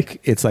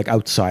 It's like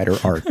outsider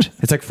art.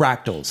 It's like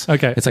fractals.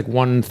 Okay. It's like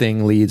one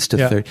thing leads to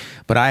 30.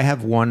 But I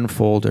have one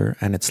folder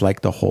and it's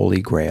like the holy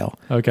grail.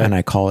 Okay. And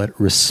I call it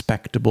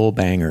respectable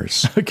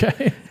bangers.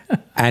 Okay.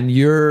 And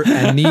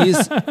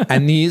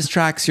these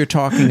tracks you're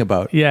talking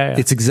about.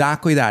 It's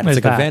exactly that. It's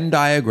like a Venn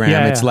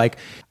diagram. It's like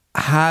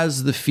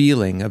has the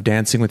feeling of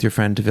dancing with your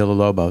friend to Villa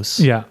Lobos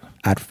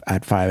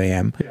at 5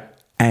 a.m.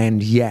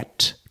 and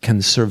yet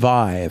can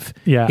survive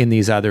in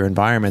these other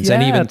environments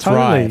and even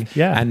thrive.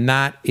 Yeah. And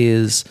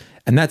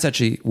that's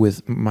actually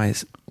with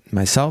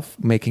myself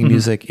making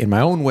music in my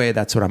own way.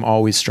 That's what I'm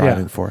always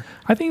striving for.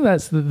 I think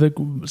that's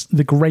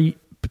the great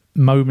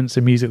moments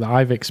in music that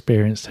I've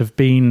experienced have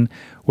been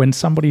when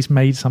somebody's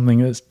made something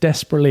that's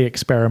desperately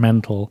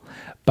experimental,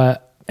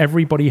 but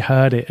everybody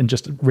heard it and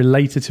just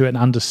related to it and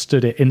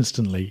understood it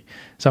instantly.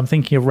 So I'm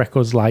thinking of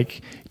records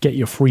like Get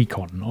Your Freak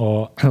On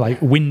or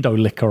like Window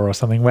Licker or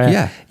something,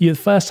 where the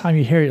first time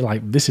you hear it,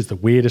 like, this is the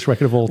weirdest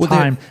record of all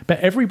time, but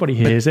everybody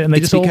hears it and they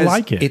just all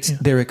like it.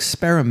 They're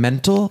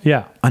experimental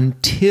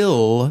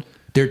until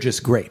they're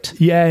just great.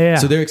 Yeah.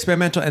 So they're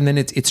experimental, and then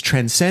it's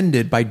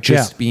transcended by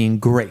just being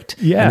great.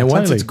 Yeah, and then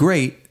once it's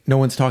great, no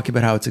one's talking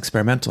about how it's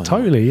experimental anymore.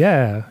 Totally,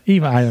 yeah.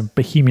 Even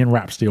Bohemian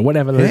Rhapsody or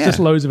whatever. There's just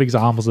loads of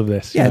examples of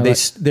this. Yeah,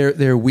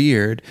 they're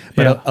weird,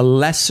 but a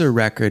lesser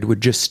record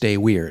would just stay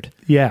weird.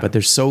 Yeah. but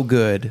they're so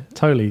good.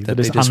 Totally. That That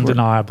is they just work.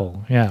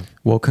 undeniable. Yeah.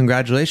 Well,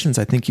 congratulations.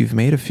 I think you've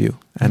made a few,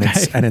 and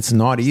it's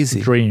not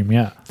easy. Dream.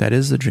 Yeah. That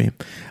is the dream.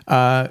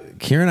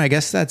 Kieran, I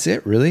guess that's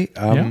it, really.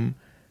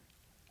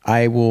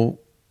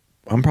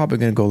 I'm probably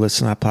going to go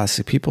listen to that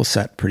Plastic People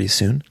set pretty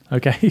soon.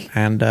 Okay.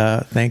 And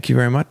thank you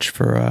very much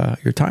for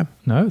your time.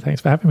 No,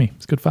 thanks for having me.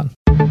 It's good fun.